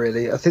together.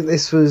 Really, I think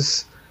this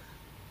was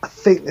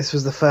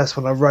the first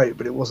one I wrote,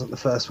 but it wasn't the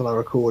first one I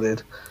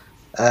recorded.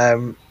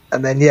 And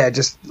then, yeah,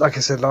 just like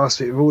I said last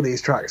week, with all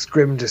these tracks,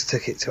 Grimm just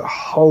took it to a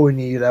whole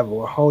new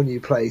level, a whole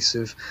new place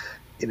of,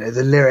 you know,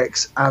 the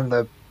lyrics and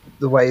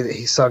the way that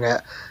he sung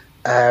it.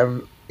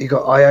 You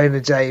got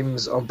Iona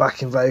James on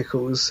backing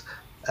vocals,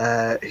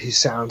 who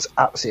sounds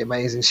absolutely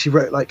amazing. She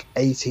wrote like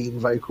 18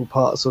 vocal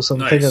parts or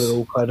something, Nice. and they're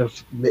all kind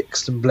of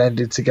mixed and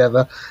blended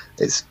together.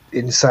 It's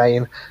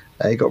insane.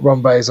 You got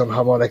Ron Bowes on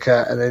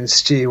harmonica, and then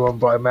Stu on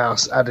by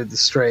Mouse added the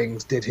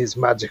strings, did his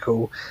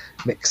magical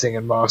mixing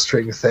and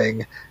mastering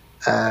thing,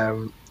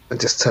 and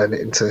just turned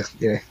it into,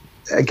 you know,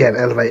 again,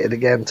 elevated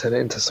again, turned it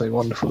into something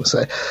wonderful.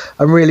 So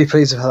I'm really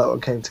pleased with how that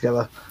one came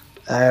together.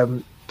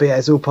 But yeah,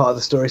 it's all part of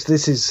the story. So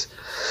this is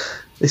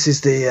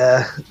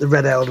the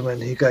Red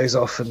Elderman who goes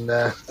off and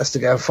has to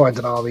go and find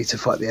an army to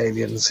fight the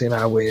aliens. You know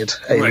how weird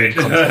alien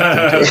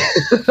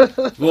concept can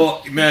be.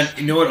 Well, man,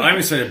 you know what I'm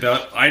excited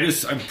about?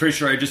 I'm pretty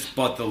sure I just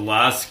bought the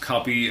last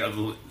copy of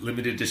the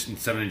limited edition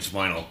 7-inch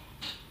vinyl.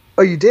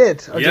 Oh, you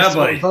did? I Yeah, just saw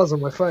buddy. the buzz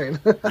on my phone.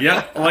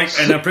 Yeah,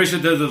 and I'm pretty sure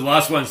they're the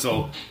last one.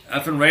 So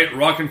effing right,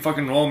 rock and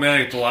fucking roll, man.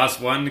 I get the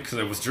last one because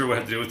I wasn't sure what I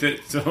had to do with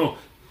it. So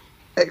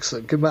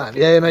Excellent, good man.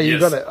 Yeah, no, you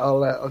Yes. got it.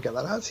 I'll get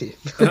that out to you.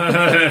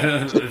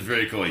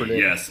 very cool. Brilliant.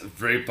 Yes,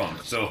 very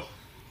pumped. So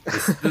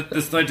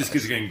this night just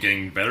keeps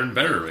getting better and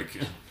better. Like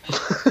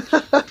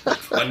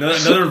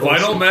another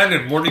vinyl, man,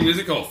 and more new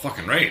music. Oh,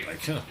 fucking right.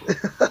 Like,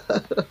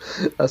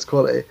 That's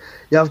quality.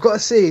 Yeah, I've got to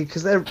see,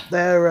 because they're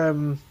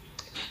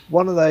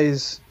one of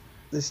those.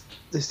 There's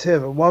two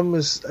of them. One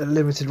was a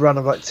limited run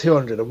of like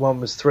 200, and one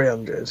was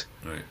 300.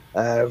 right.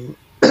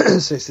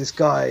 So it's this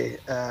guy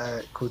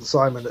called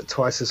Simon at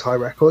Twice as High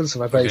Records,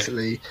 and I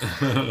basically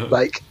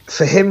like,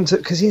 for him to,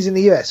 because he's in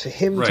the US, for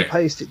him to Right.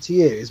 post it to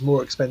you is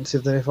more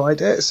expensive than if I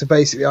do it. So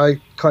basically,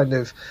 I kind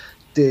of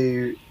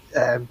do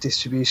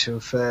distribution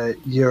for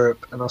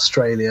Europe and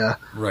Australia,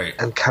 Right.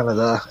 and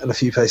Canada and a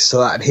few places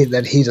like that, and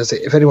then he does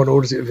it. If anyone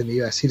orders it within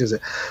the US, he does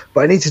it.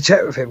 But I need to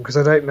check with him because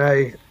I don't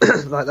know.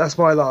 Like, that's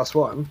my last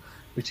one,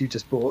 which you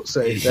just bought. So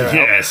they're out.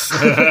 Yes.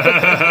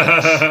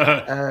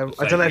 I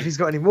don't know if he's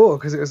got any more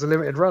because it was a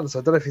limited run, so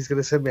I don't know if he's going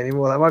to send me any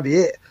more. That might be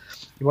it.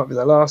 He might be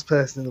the last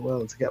person in the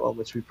world to get one,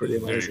 which would be pretty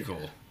Very amazing.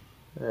 cool.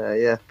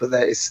 Yeah, but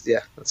that is,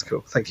 yeah, that's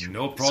cool. Thank you.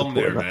 No for problem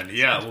there, supporting that. man.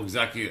 Yeah, well,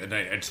 exactly. And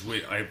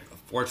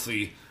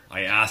fortunately,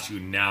 I asked you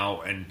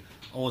now, and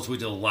I almost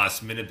waited till the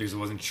last minute because I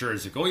wasn't sure.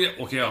 It's like, oh yeah,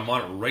 okay, I'm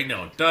on it right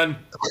now. Done.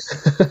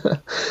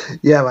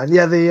 Yeah, man.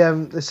 Yeah,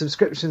 the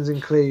subscriptions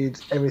include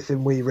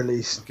everything we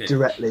release Okay.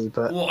 directly.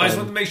 But Well, I just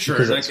wanted to make sure.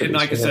 because Like, that's and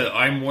what like I it's said,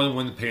 I'm more than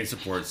willing to pay and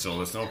support, so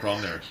there's no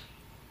problem there.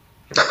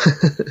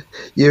 for.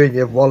 You and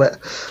your wallet.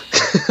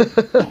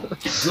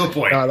 Good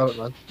point. No, I love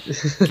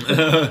it,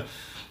 man.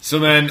 So,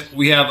 man,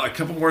 we have a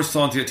couple more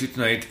songs to get to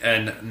tonight,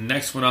 and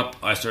next one up,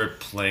 I started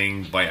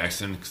playing by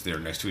accident because they're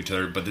next to each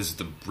other, but this is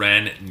the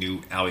brand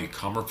new Ali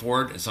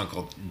Comerford, a song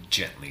called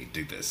Gently.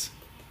 Dig this.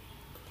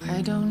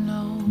 I don't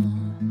know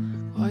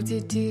what to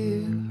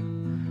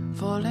do.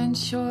 Falling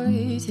short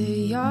a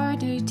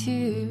yard or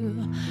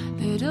two.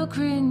 Little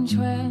cringe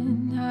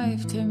when I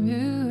have to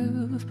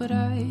move, but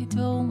I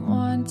don't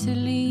want to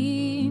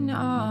lean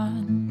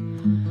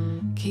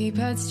on. Keep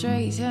head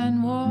straight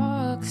and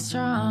walk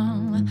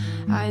strong.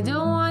 I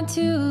don't want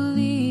to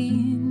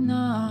lean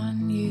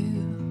on you.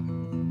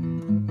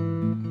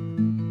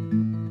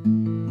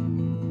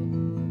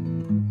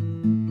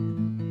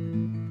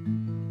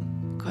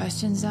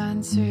 Questions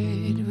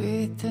answered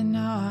with a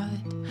nod.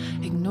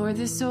 Ignore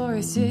the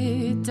source,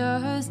 it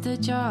does the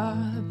job.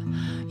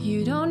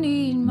 You don't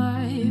need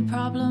my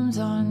problems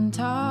on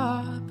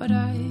top, but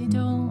I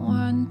don't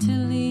want to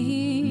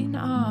lean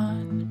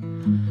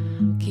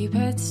on. Keep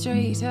head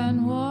straight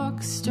and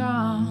walk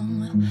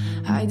strong.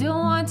 I don't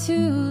want to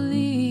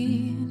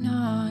lean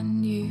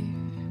on you.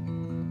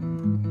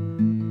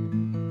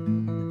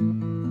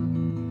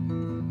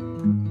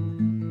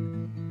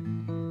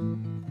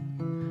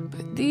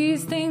 But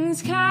these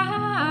things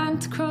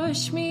can't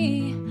crush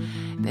me.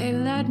 They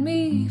let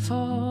me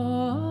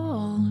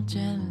fall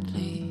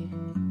gently,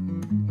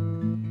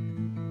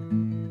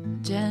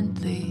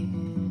 gently,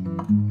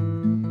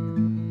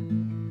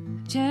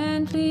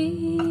 gently.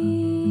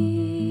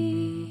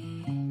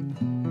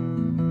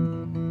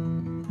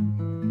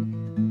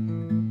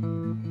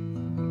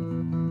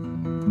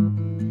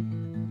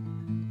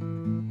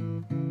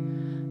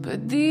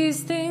 But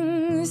these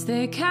things,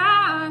 they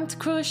can't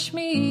crush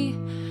me.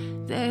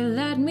 They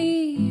let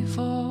me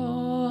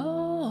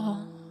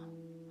fall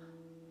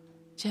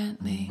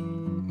gently.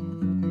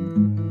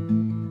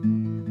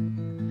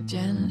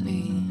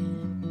 gently,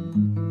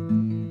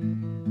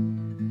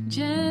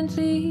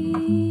 gently.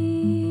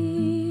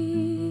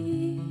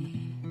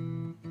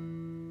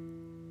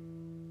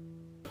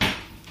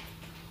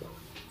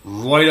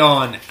 Right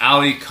on,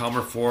 Ali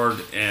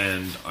Comerford,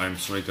 and I'm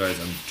sorry guys,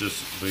 I'm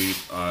just really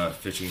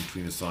fishing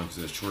between the songs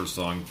because it's a shorter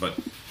song, but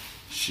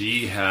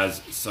she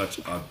has such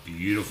a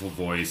beautiful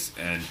voice,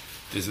 and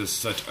this is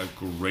such a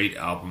great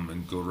album,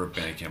 and go to her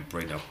Bandcamp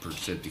right now,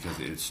 purchase it because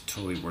it's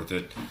totally worth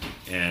it,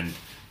 and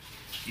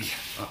yeah,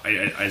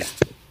 I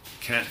just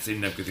can't say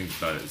enough good things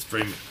about it. It's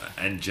very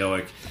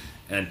angelic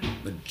and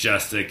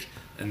majestic,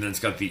 and then it's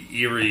got the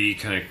eerie,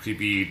 kind of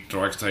creepy,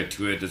 dark side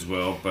to it as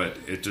well. But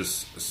it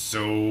just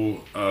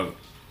so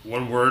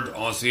one word,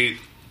 honestly,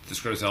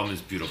 describes this album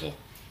is beautiful,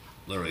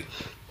 literally.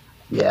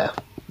 Yeah,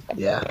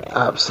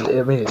 absolutely.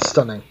 I mean, it's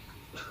stunning.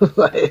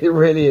 Like, it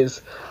really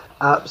is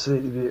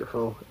absolutely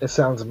beautiful. It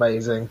sounds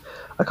amazing.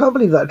 I can't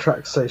believe that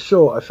track's so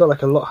short. I feel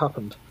like a lot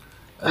happened.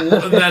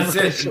 Well, and that's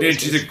it. And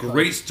she's a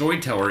great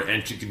storyteller,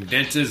 and she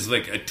condenses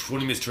like a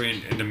 20-minute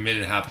story in a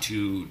minute and a half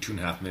to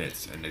 2.5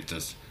 minutes, and it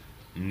just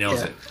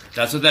nails it.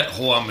 That's what that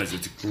whole album is.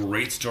 It's a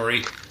great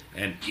story,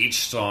 and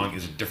each song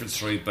is a different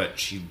story, but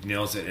she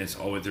nails it, and it's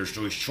always their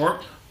story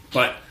short,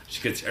 but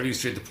she gets everything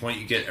straight to the point.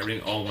 You get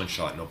everything all in one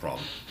shot, no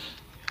problem.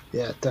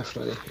 Yeah,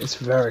 definitely. It's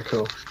very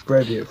cool.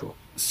 Very beautiful.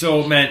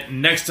 So,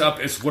 man, next up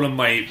is one of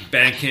my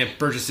Bandcamp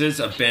purchases,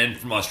 a band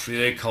from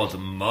Australia called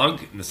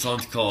Mug, and the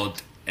song's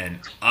called An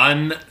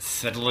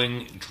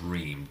Unsettling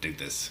Dream. Dig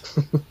this.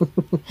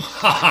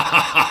 Ha ha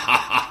ha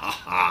ha ha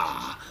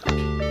ha.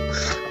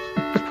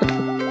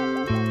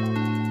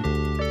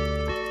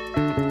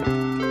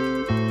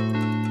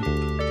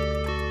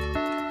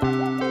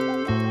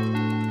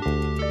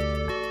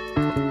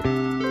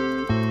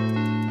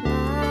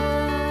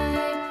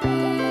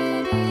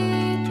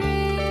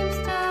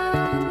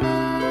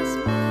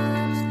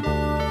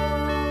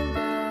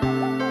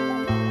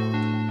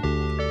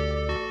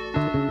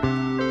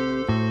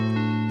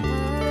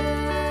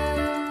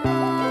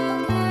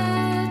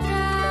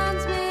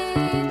 Transmit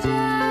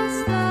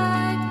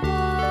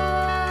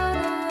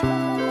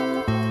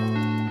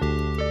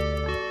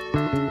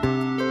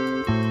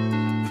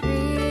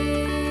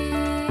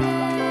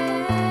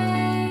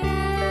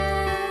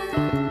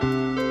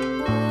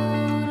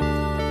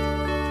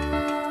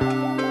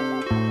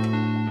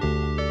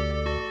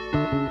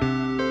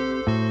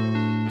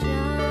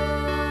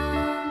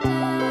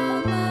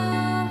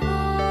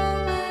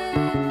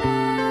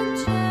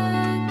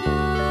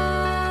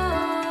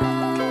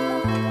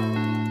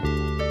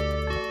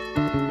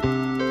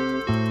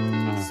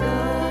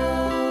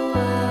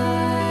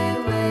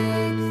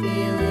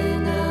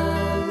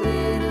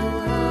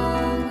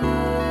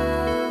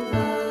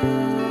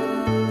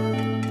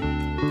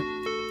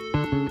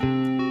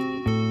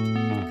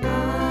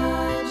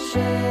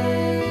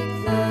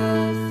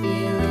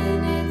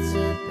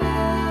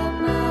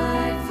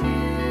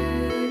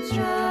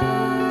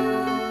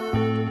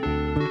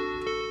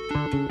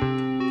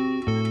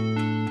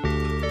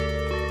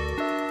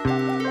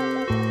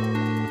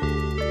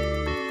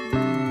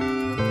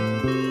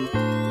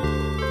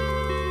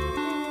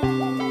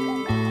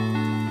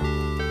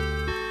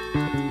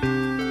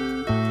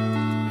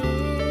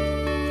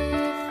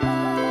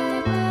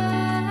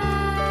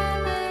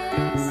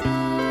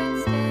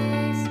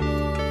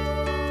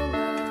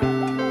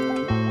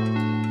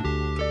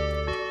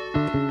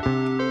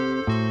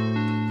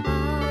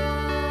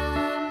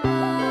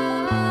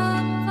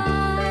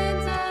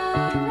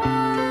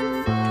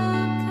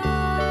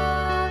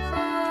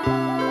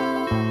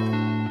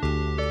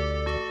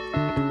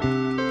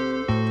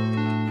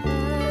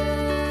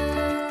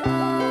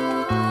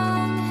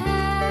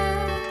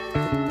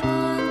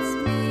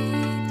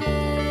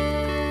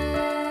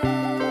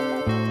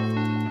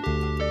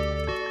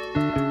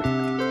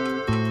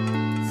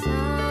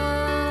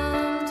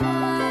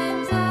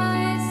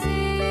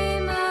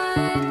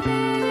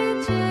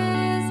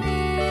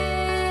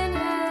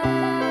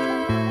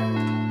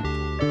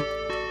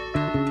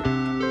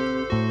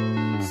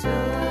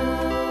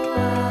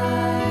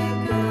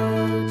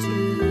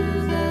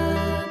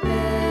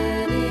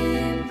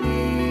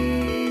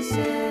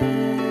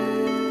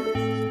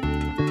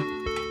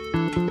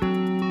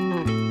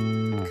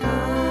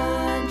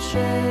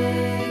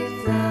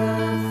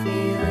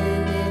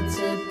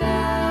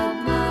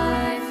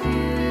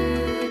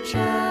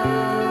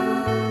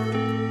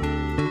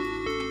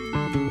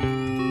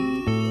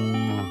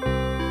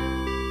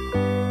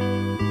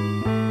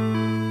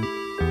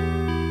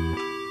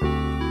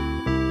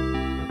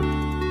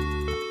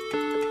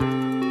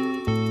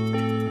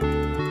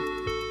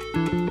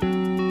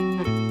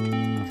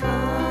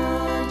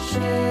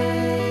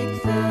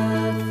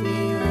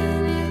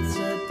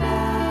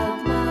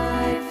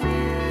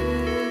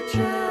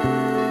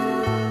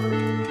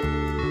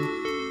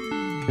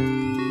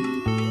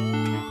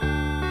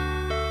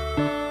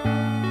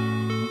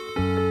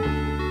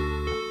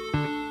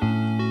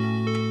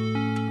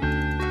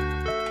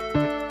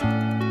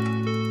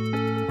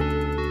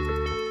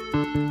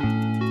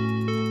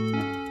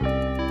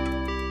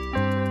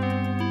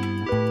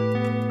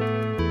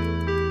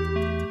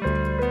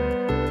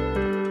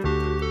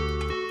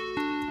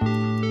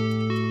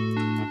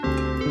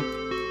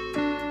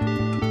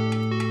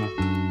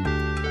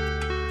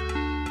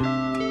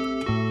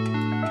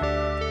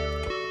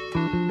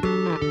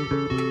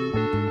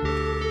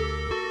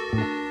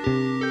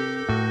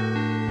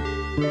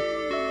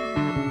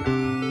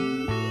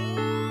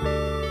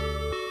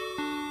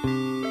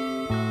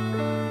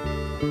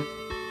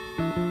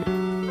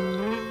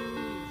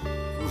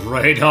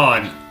Right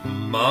on.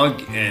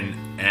 Mug and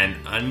An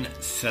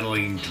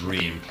Unsettling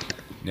Dream.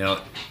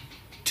 Now,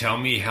 tell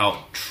me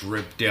how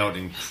tripped out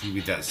and creepy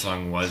that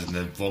song was, and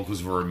the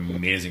vocals were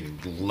amazing.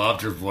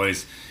 Loved her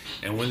voice.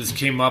 And when this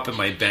came up in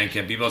my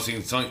Bandcamp, people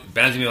singing song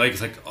bands me like,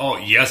 it's like, oh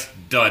yes,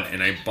 done.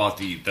 And I bought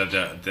the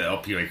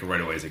LP like right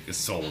away. It's like, it's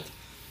sold.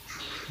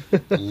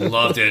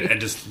 Loved it,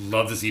 and just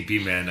love this EP,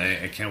 man.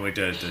 I can't wait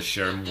to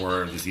share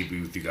more of this EP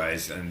with you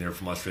guys. And they're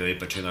from Australia,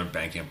 but check out our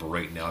Bandcamp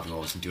right now if you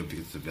want to listen to it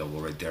because it's available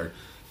right there.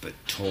 But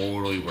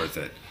totally worth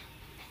it.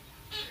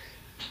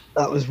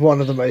 That was one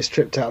of the most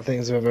tripped out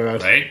things I've ever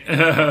heard. Right?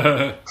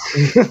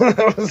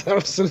 That was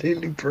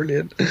absolutely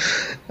brilliant.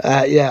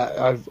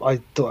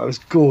 I thought it was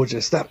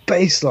gorgeous. That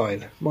bass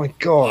line, my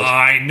God.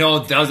 I know,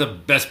 that was the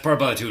best part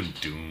about it too.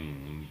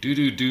 Doom, doo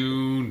doo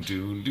doom,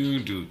 doom,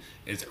 doom, doom.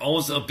 It's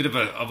almost a bit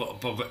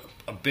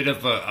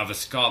of a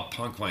ska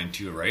punk line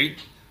too, right?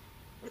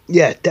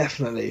 Yeah,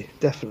 definitely,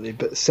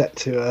 but set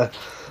to a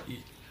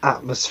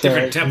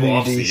atmospheric, different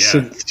tempo, moody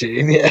synth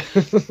tune. Yeah,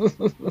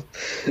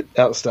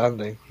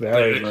 outstanding.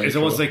 Very, very it's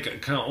cool. almost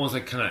like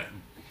kind of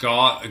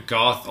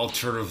goth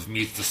alternative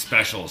meets the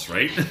Specials,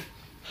 right?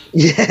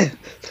 Yeah,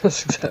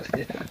 that's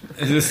exactly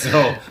it.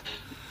 So,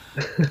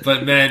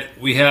 but man,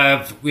 we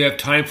have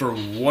time for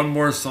one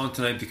more song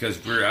tonight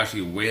because we're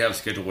actually way out of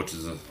schedule, which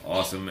is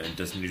awesome and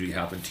doesn't usually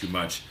happen too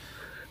much.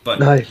 But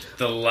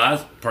the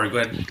last part, go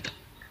ahead.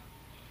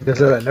 Because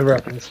that never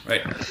happens.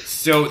 Right.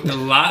 So the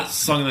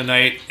last song of the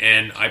night,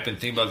 and I've been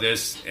thinking about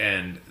this,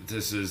 and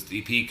this is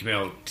the EP came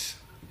out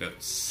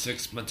about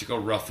 6 months ago,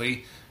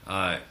 roughly,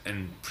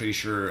 and pretty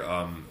sure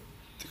the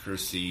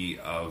courtesy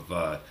of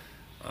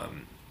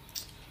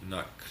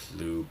not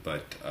Clue,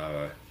 but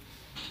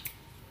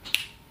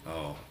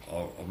I'll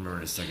remember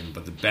in a second.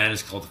 But the band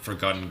is called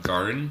Forgotten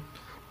Garden,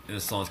 and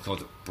the song is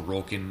called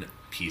Broken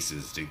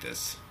Pieces. Dig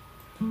this.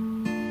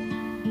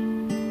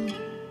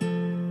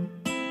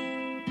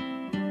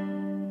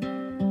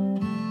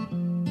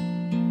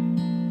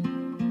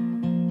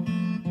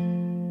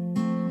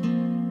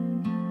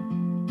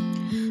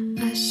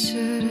 I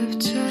should have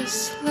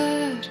just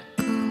let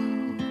go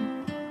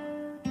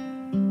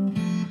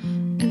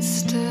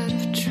instead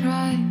of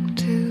trying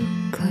to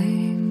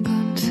cling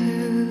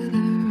onto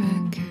the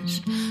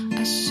wreckage.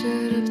 I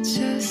should have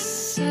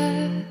just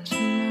said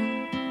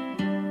no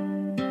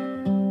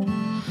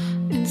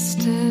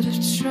instead of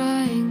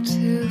trying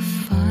to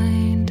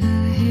find a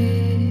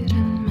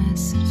hidden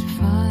message.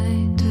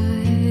 Find a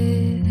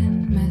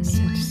hidden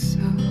message. So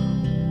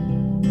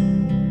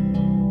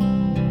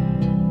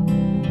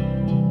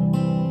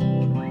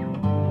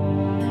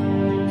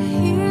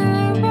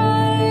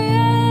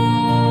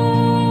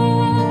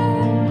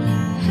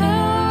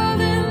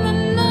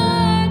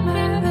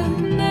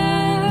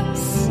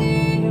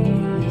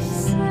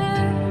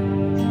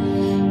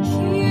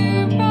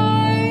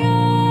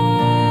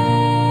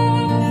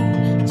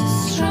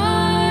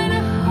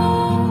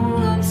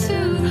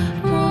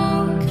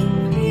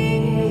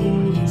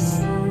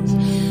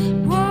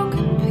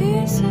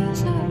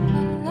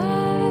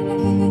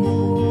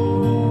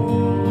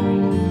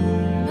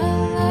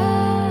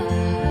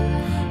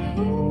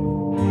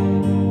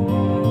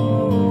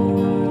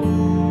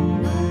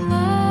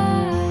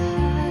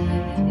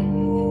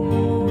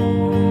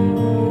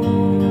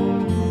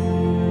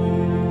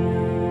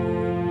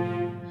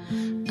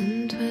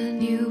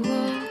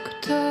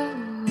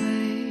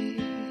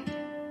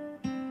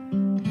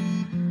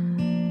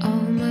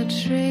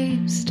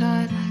dreams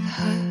died like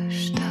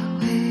hushed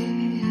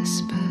away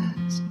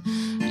whispers.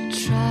 I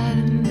try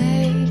to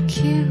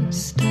make you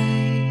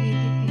stay,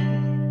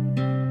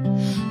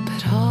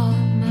 but all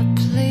my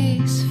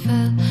pleas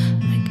felt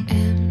like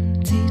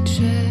empty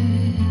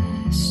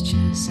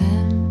gestures,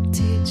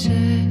 empty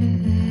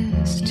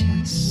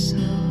gestures. So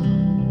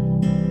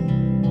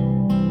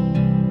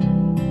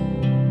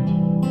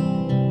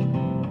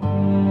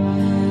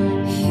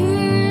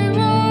here I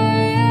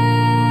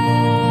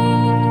am,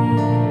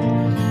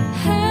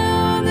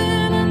 held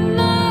in a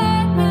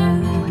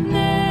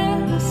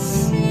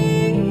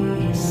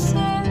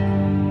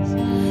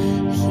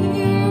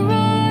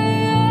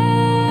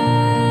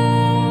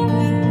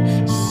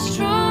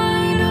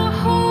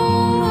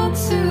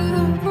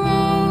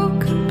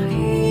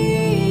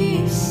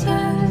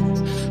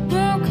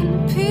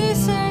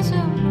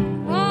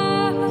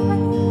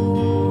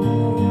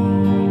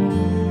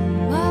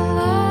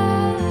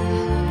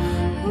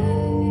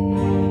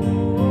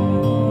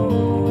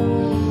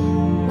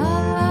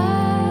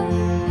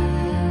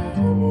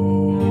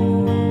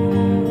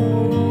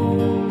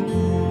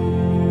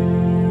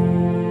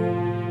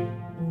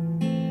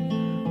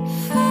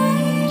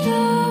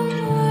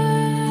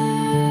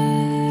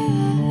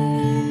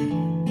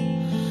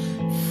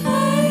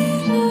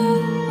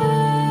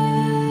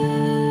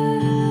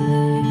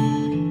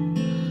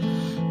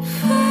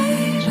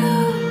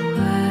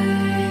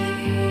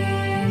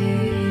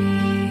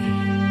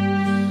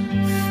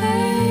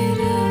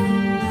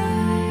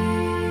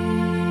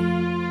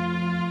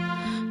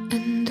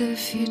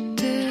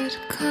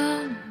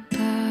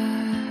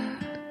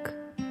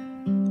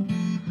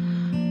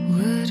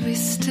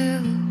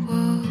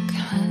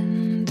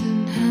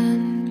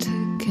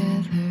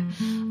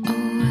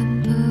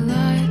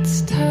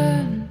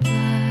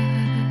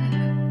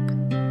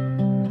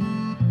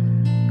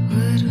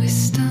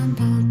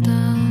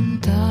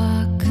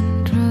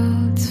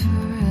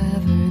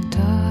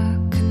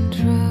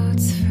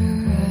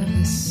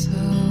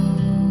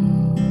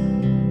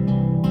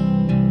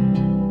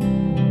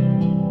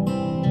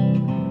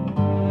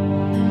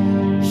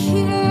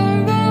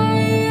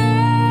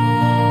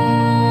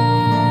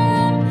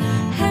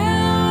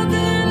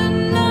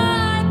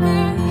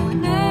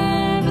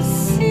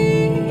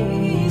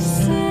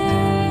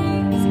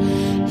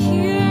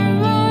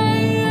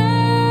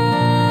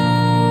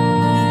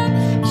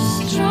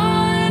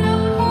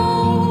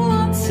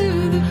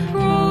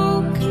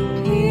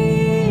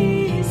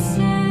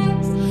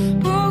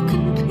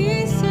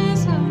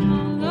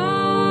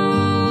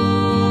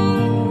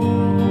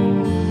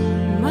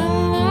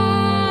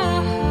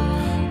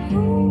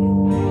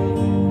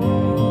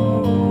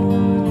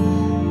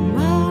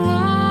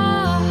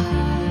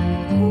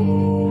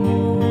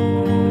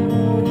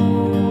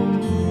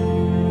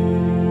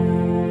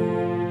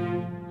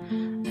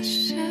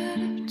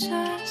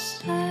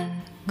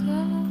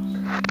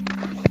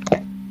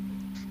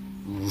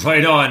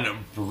Right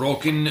on.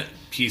 Broken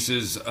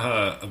Pieces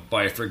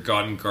by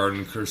Forgotten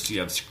Garden, courtesy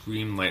of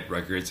Screamlight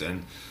Records.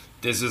 And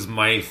this is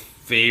my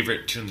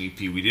favorite tune EP.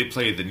 We did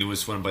play the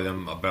newest one by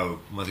them about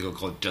a month ago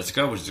called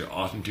Jessica, which is an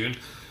awesome tune.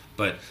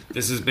 But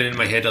this has been in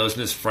my head. I listened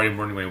to this Friday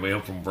morning on my way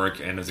home from work,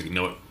 and I was like, you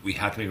know what? We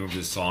have to make room for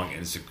this song,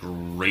 and it's a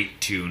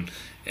great tune.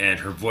 And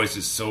her voice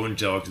is so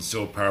angelic and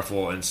so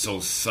powerful and so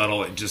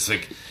subtle. It just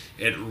like,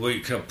 it really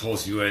kind of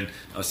pulls you in.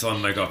 I was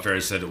telling Mike off air, I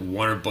said,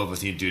 one or both of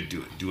us need to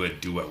do a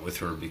duet with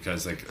her,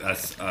 because like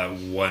that's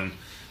one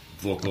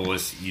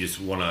vocalist you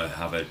just want to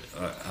have a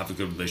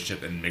good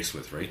relationship and mix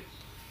with, right?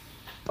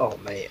 Oh,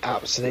 mate,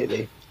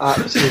 absolutely.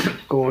 Absolutely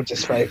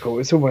gorgeous vocal.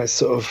 It's almost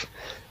sort of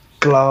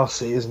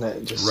glassy, isn't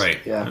it? Just, right.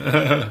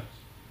 Yeah.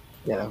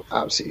 Yeah,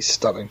 absolutely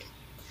stunning.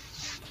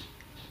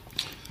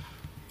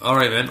 All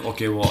right, man.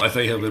 Okay, well, I thought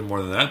you had a bit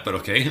more than that, but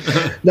okay.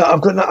 No,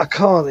 I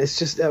can't. It's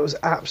just, that was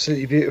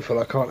absolutely beautiful.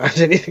 I can't add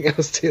anything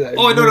else to that.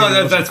 Oh, no,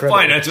 Really that's incredible.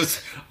 fine. I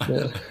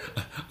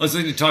was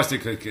listening to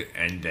Toxic,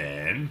 and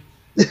then...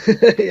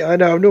 Yeah, I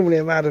know, I'm normally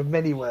a man of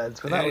many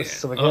words, but that was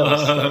something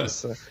else. That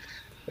was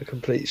a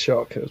complete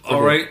shock. It was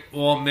all right,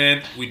 well,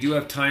 man, we do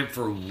have time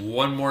for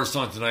one more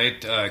song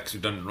tonight, because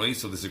we've done it early,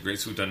 so this is great.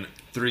 So we've done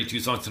 32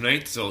 songs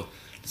tonight, so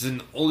this is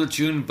an older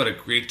tune, but a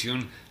great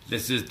tune.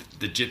 This is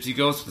the Gypsy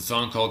Ghost, with a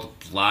song called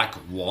Black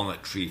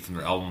Walnut Tree from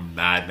their album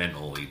Mad Men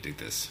Only. Dig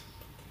this.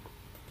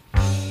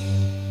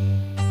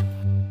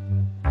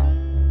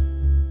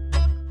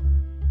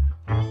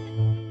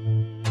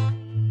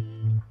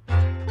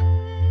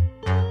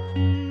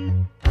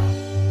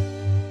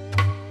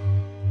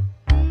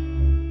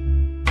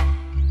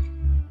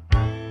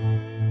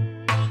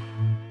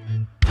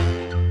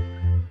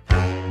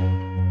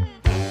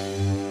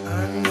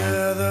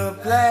 Under the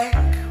black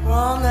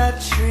walnut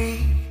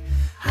tree,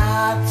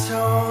 I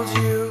told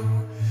you,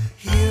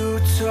 you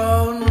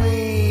told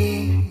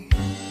me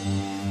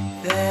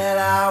that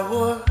I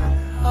would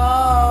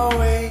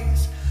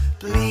always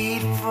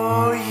bleed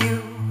for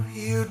you,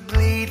 you'd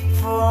bleed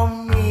for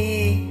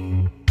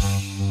me.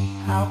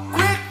 How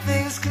quick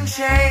things can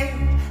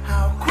change,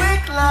 how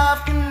quick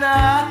love can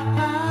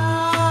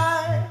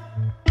die.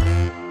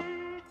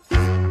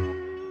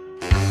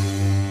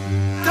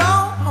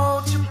 Don't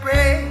hold your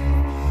breath,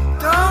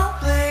 don't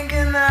blink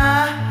an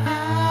eye.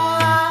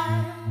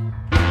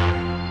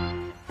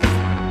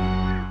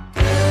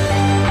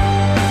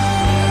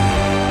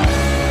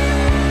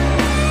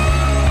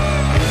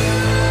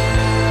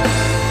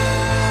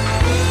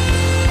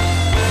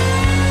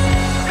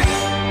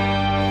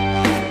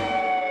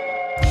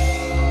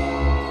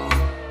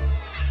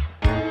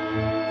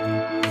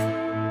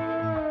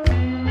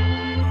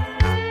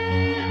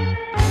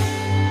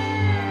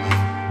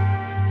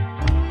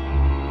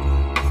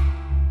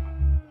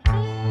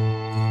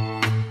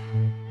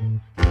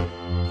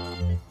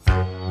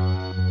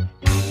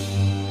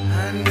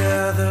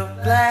 Under the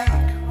black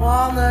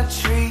walnut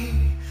tree,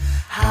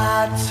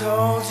 I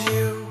told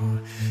you,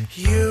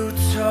 you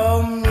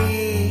told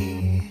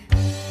me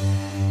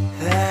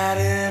that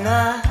in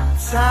a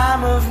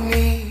time of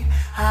need,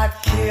 I'd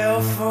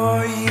kill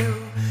for you,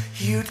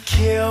 you'd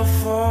kill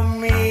for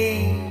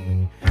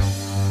me.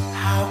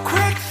 How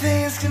quick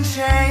things can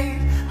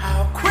change,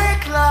 how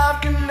quick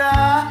love can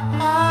die.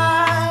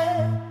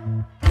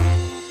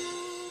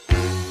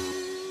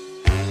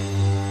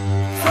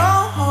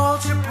 Don't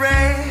hold your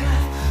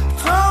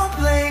breath, don't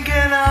blink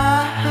an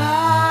eye.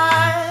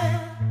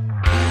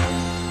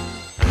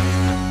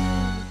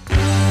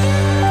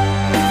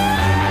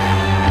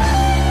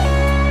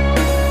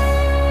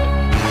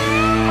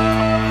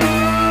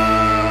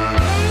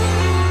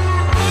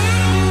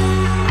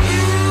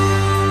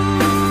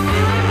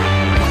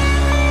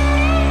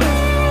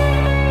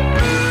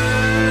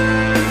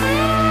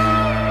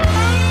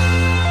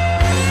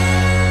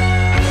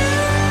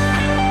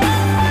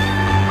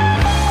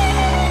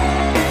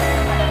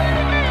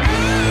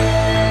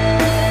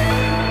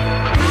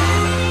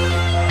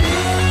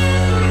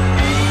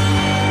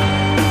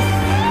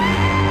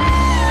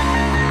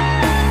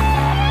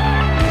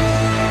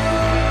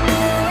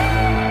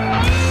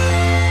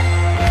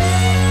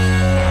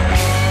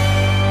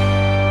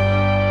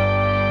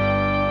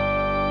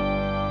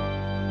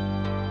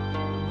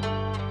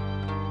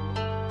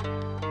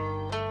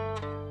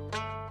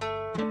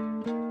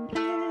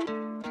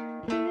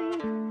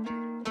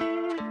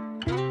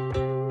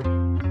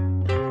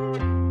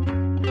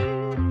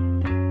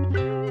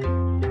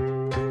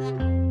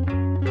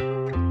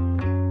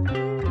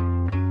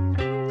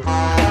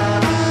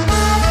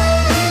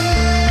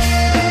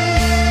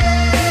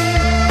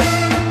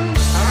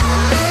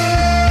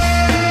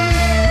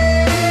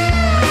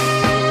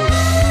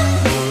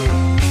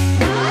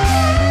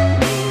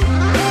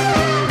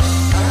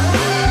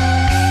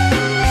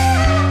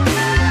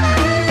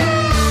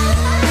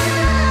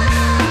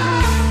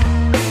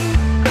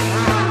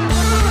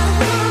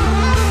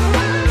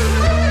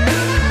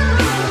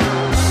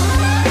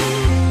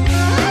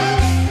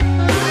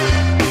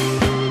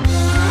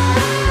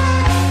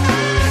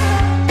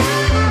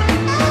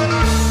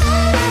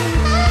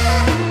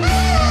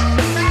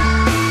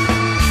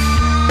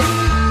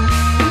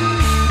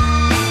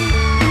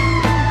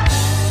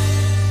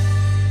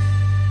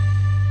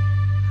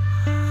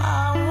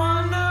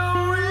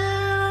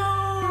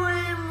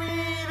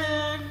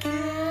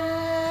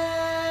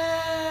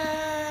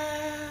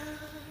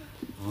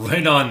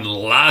 And on the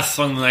last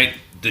song of the night,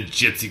 the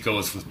Gypsy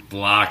Ghost with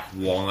Black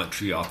Walnut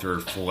Tree off their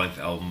full-length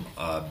album,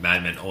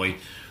 Madman Oi,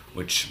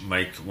 which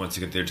Mike, once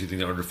you get their 2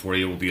 things order for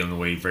you, will be on the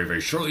way very,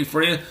 very shortly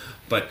for you.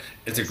 But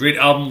it's a great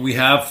album.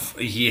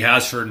 He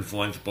has heard in full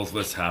length. Both of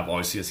us have.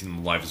 Obviously, I've seen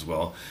him live as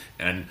well.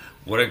 And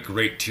what a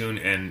great tune.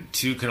 And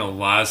 2 kind of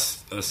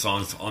last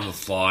songs on the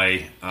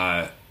fly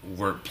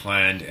weren't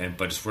planned,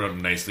 but just worked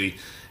out nicely.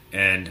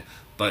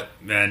 But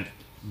man,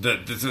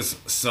 this is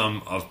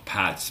some of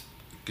Pat's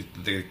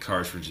the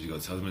guitars for Gypsy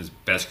Ghost. Some of his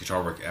best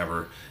guitar work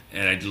ever.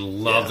 And I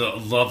love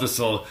the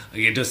solo.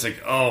 Like, just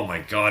like, oh my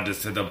god,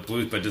 just the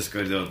blues, but just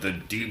got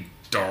the deep,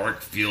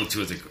 dark feel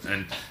to it.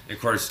 And of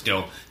course,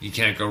 you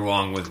can't go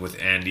wrong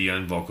with Andy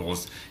on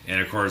vocals,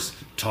 and of course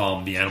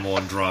Tom the Animal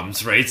on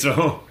drums, right?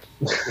 So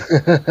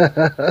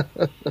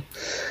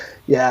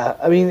yeah,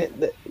 I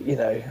mean,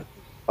 I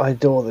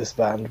adore this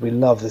band. We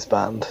love this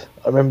band.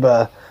 I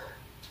remember,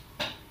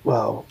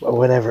 well,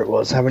 whenever it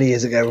was, how many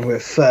years ago when we were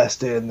first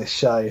doing this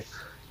show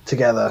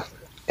together,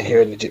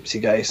 hearing the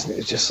Gypsy Ghost, and it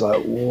was just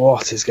like,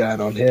 what is going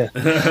on here?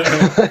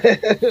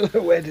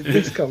 Where did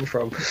this come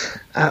from?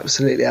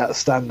 Absolutely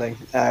outstanding.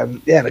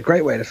 And a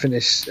great way to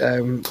finish.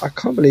 I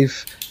can't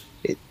believe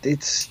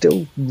it's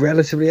still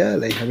relatively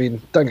early. I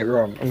mean, don't get me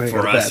wrong, I'm going to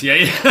go to bed.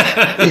 Yeah.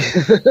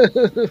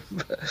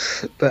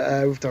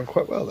 but we've done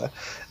quite well there.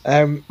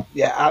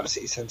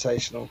 Absolutely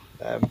sensational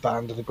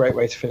band, and a great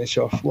way to finish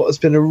off what has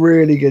been a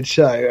really good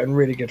show and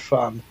really good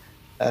fun.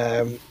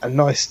 And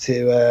nice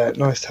to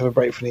have a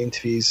break from the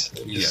interviews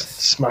and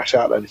just smash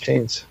out a load of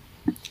tunes.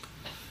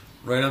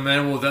 Right on,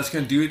 man. Well, that's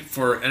going to do it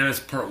for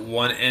NMS Part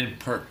 1 and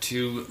Part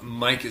 2.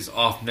 Mike is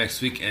off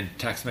next week, and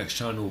Tex-Mex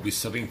Sean will be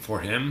subbing for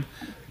him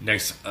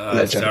next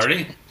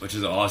Saturday, which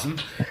is awesome.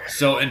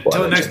 So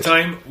until next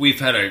time,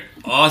 we've had an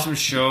awesome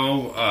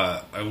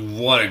show.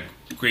 What a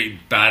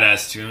great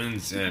badass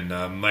tunes, and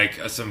Mike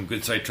has some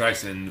good side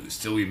tracks, and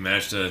still we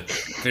managed to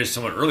finish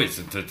somewhat early. It's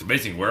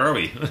amazing. Where are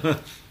we?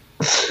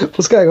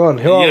 What's going on?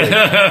 Who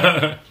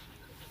are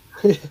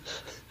we?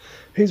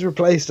 Who's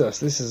replaced us?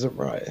 This isn't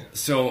right.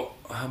 So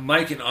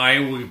Mike and I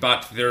will be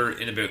back there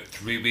in about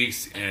 3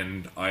 weeks,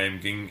 and I am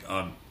getting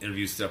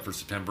interviews set for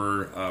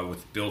September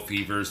with Bill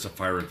Fever,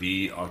 Sapphira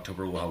V.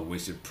 October we'll have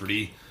Wasted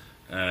Pretty,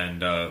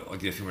 and I'll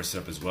get a few more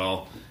set up as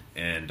well,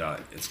 and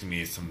it's going to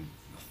be some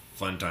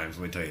fun times,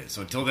 let me tell you.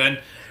 So until then,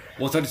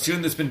 we'll talk to you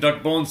soon. This has been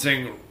Duck Bones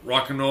saying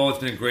rock and roll. It's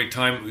been a great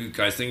time. You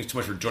guys, thank you so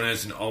much for joining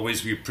us, and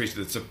always we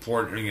appreciate the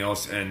support and everything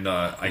else, and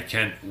I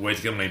can't wait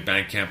to get my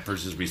Bandcamp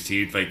purchases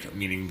received, like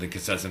meaning the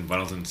cassettes and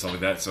vinyls and stuff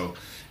like that. So,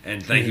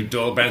 and thank you to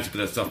all bands who put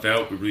that stuff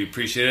out. We really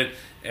appreciate it.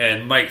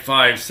 And Mike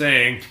 5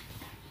 saying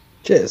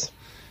cheers.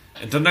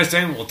 Until next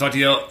time, we'll talk to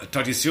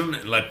you soon,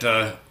 and let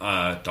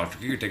Dr.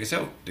 Krieger take us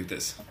out. Dig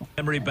this.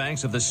 Memory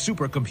banks of the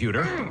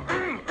supercomputer.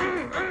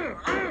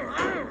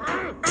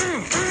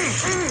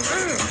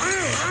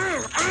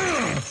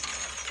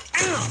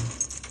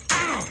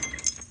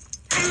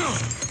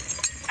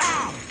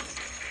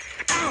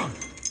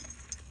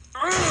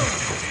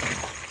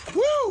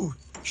 Woo!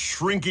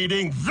 Shrink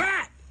eating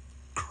that!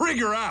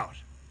 Krieger out!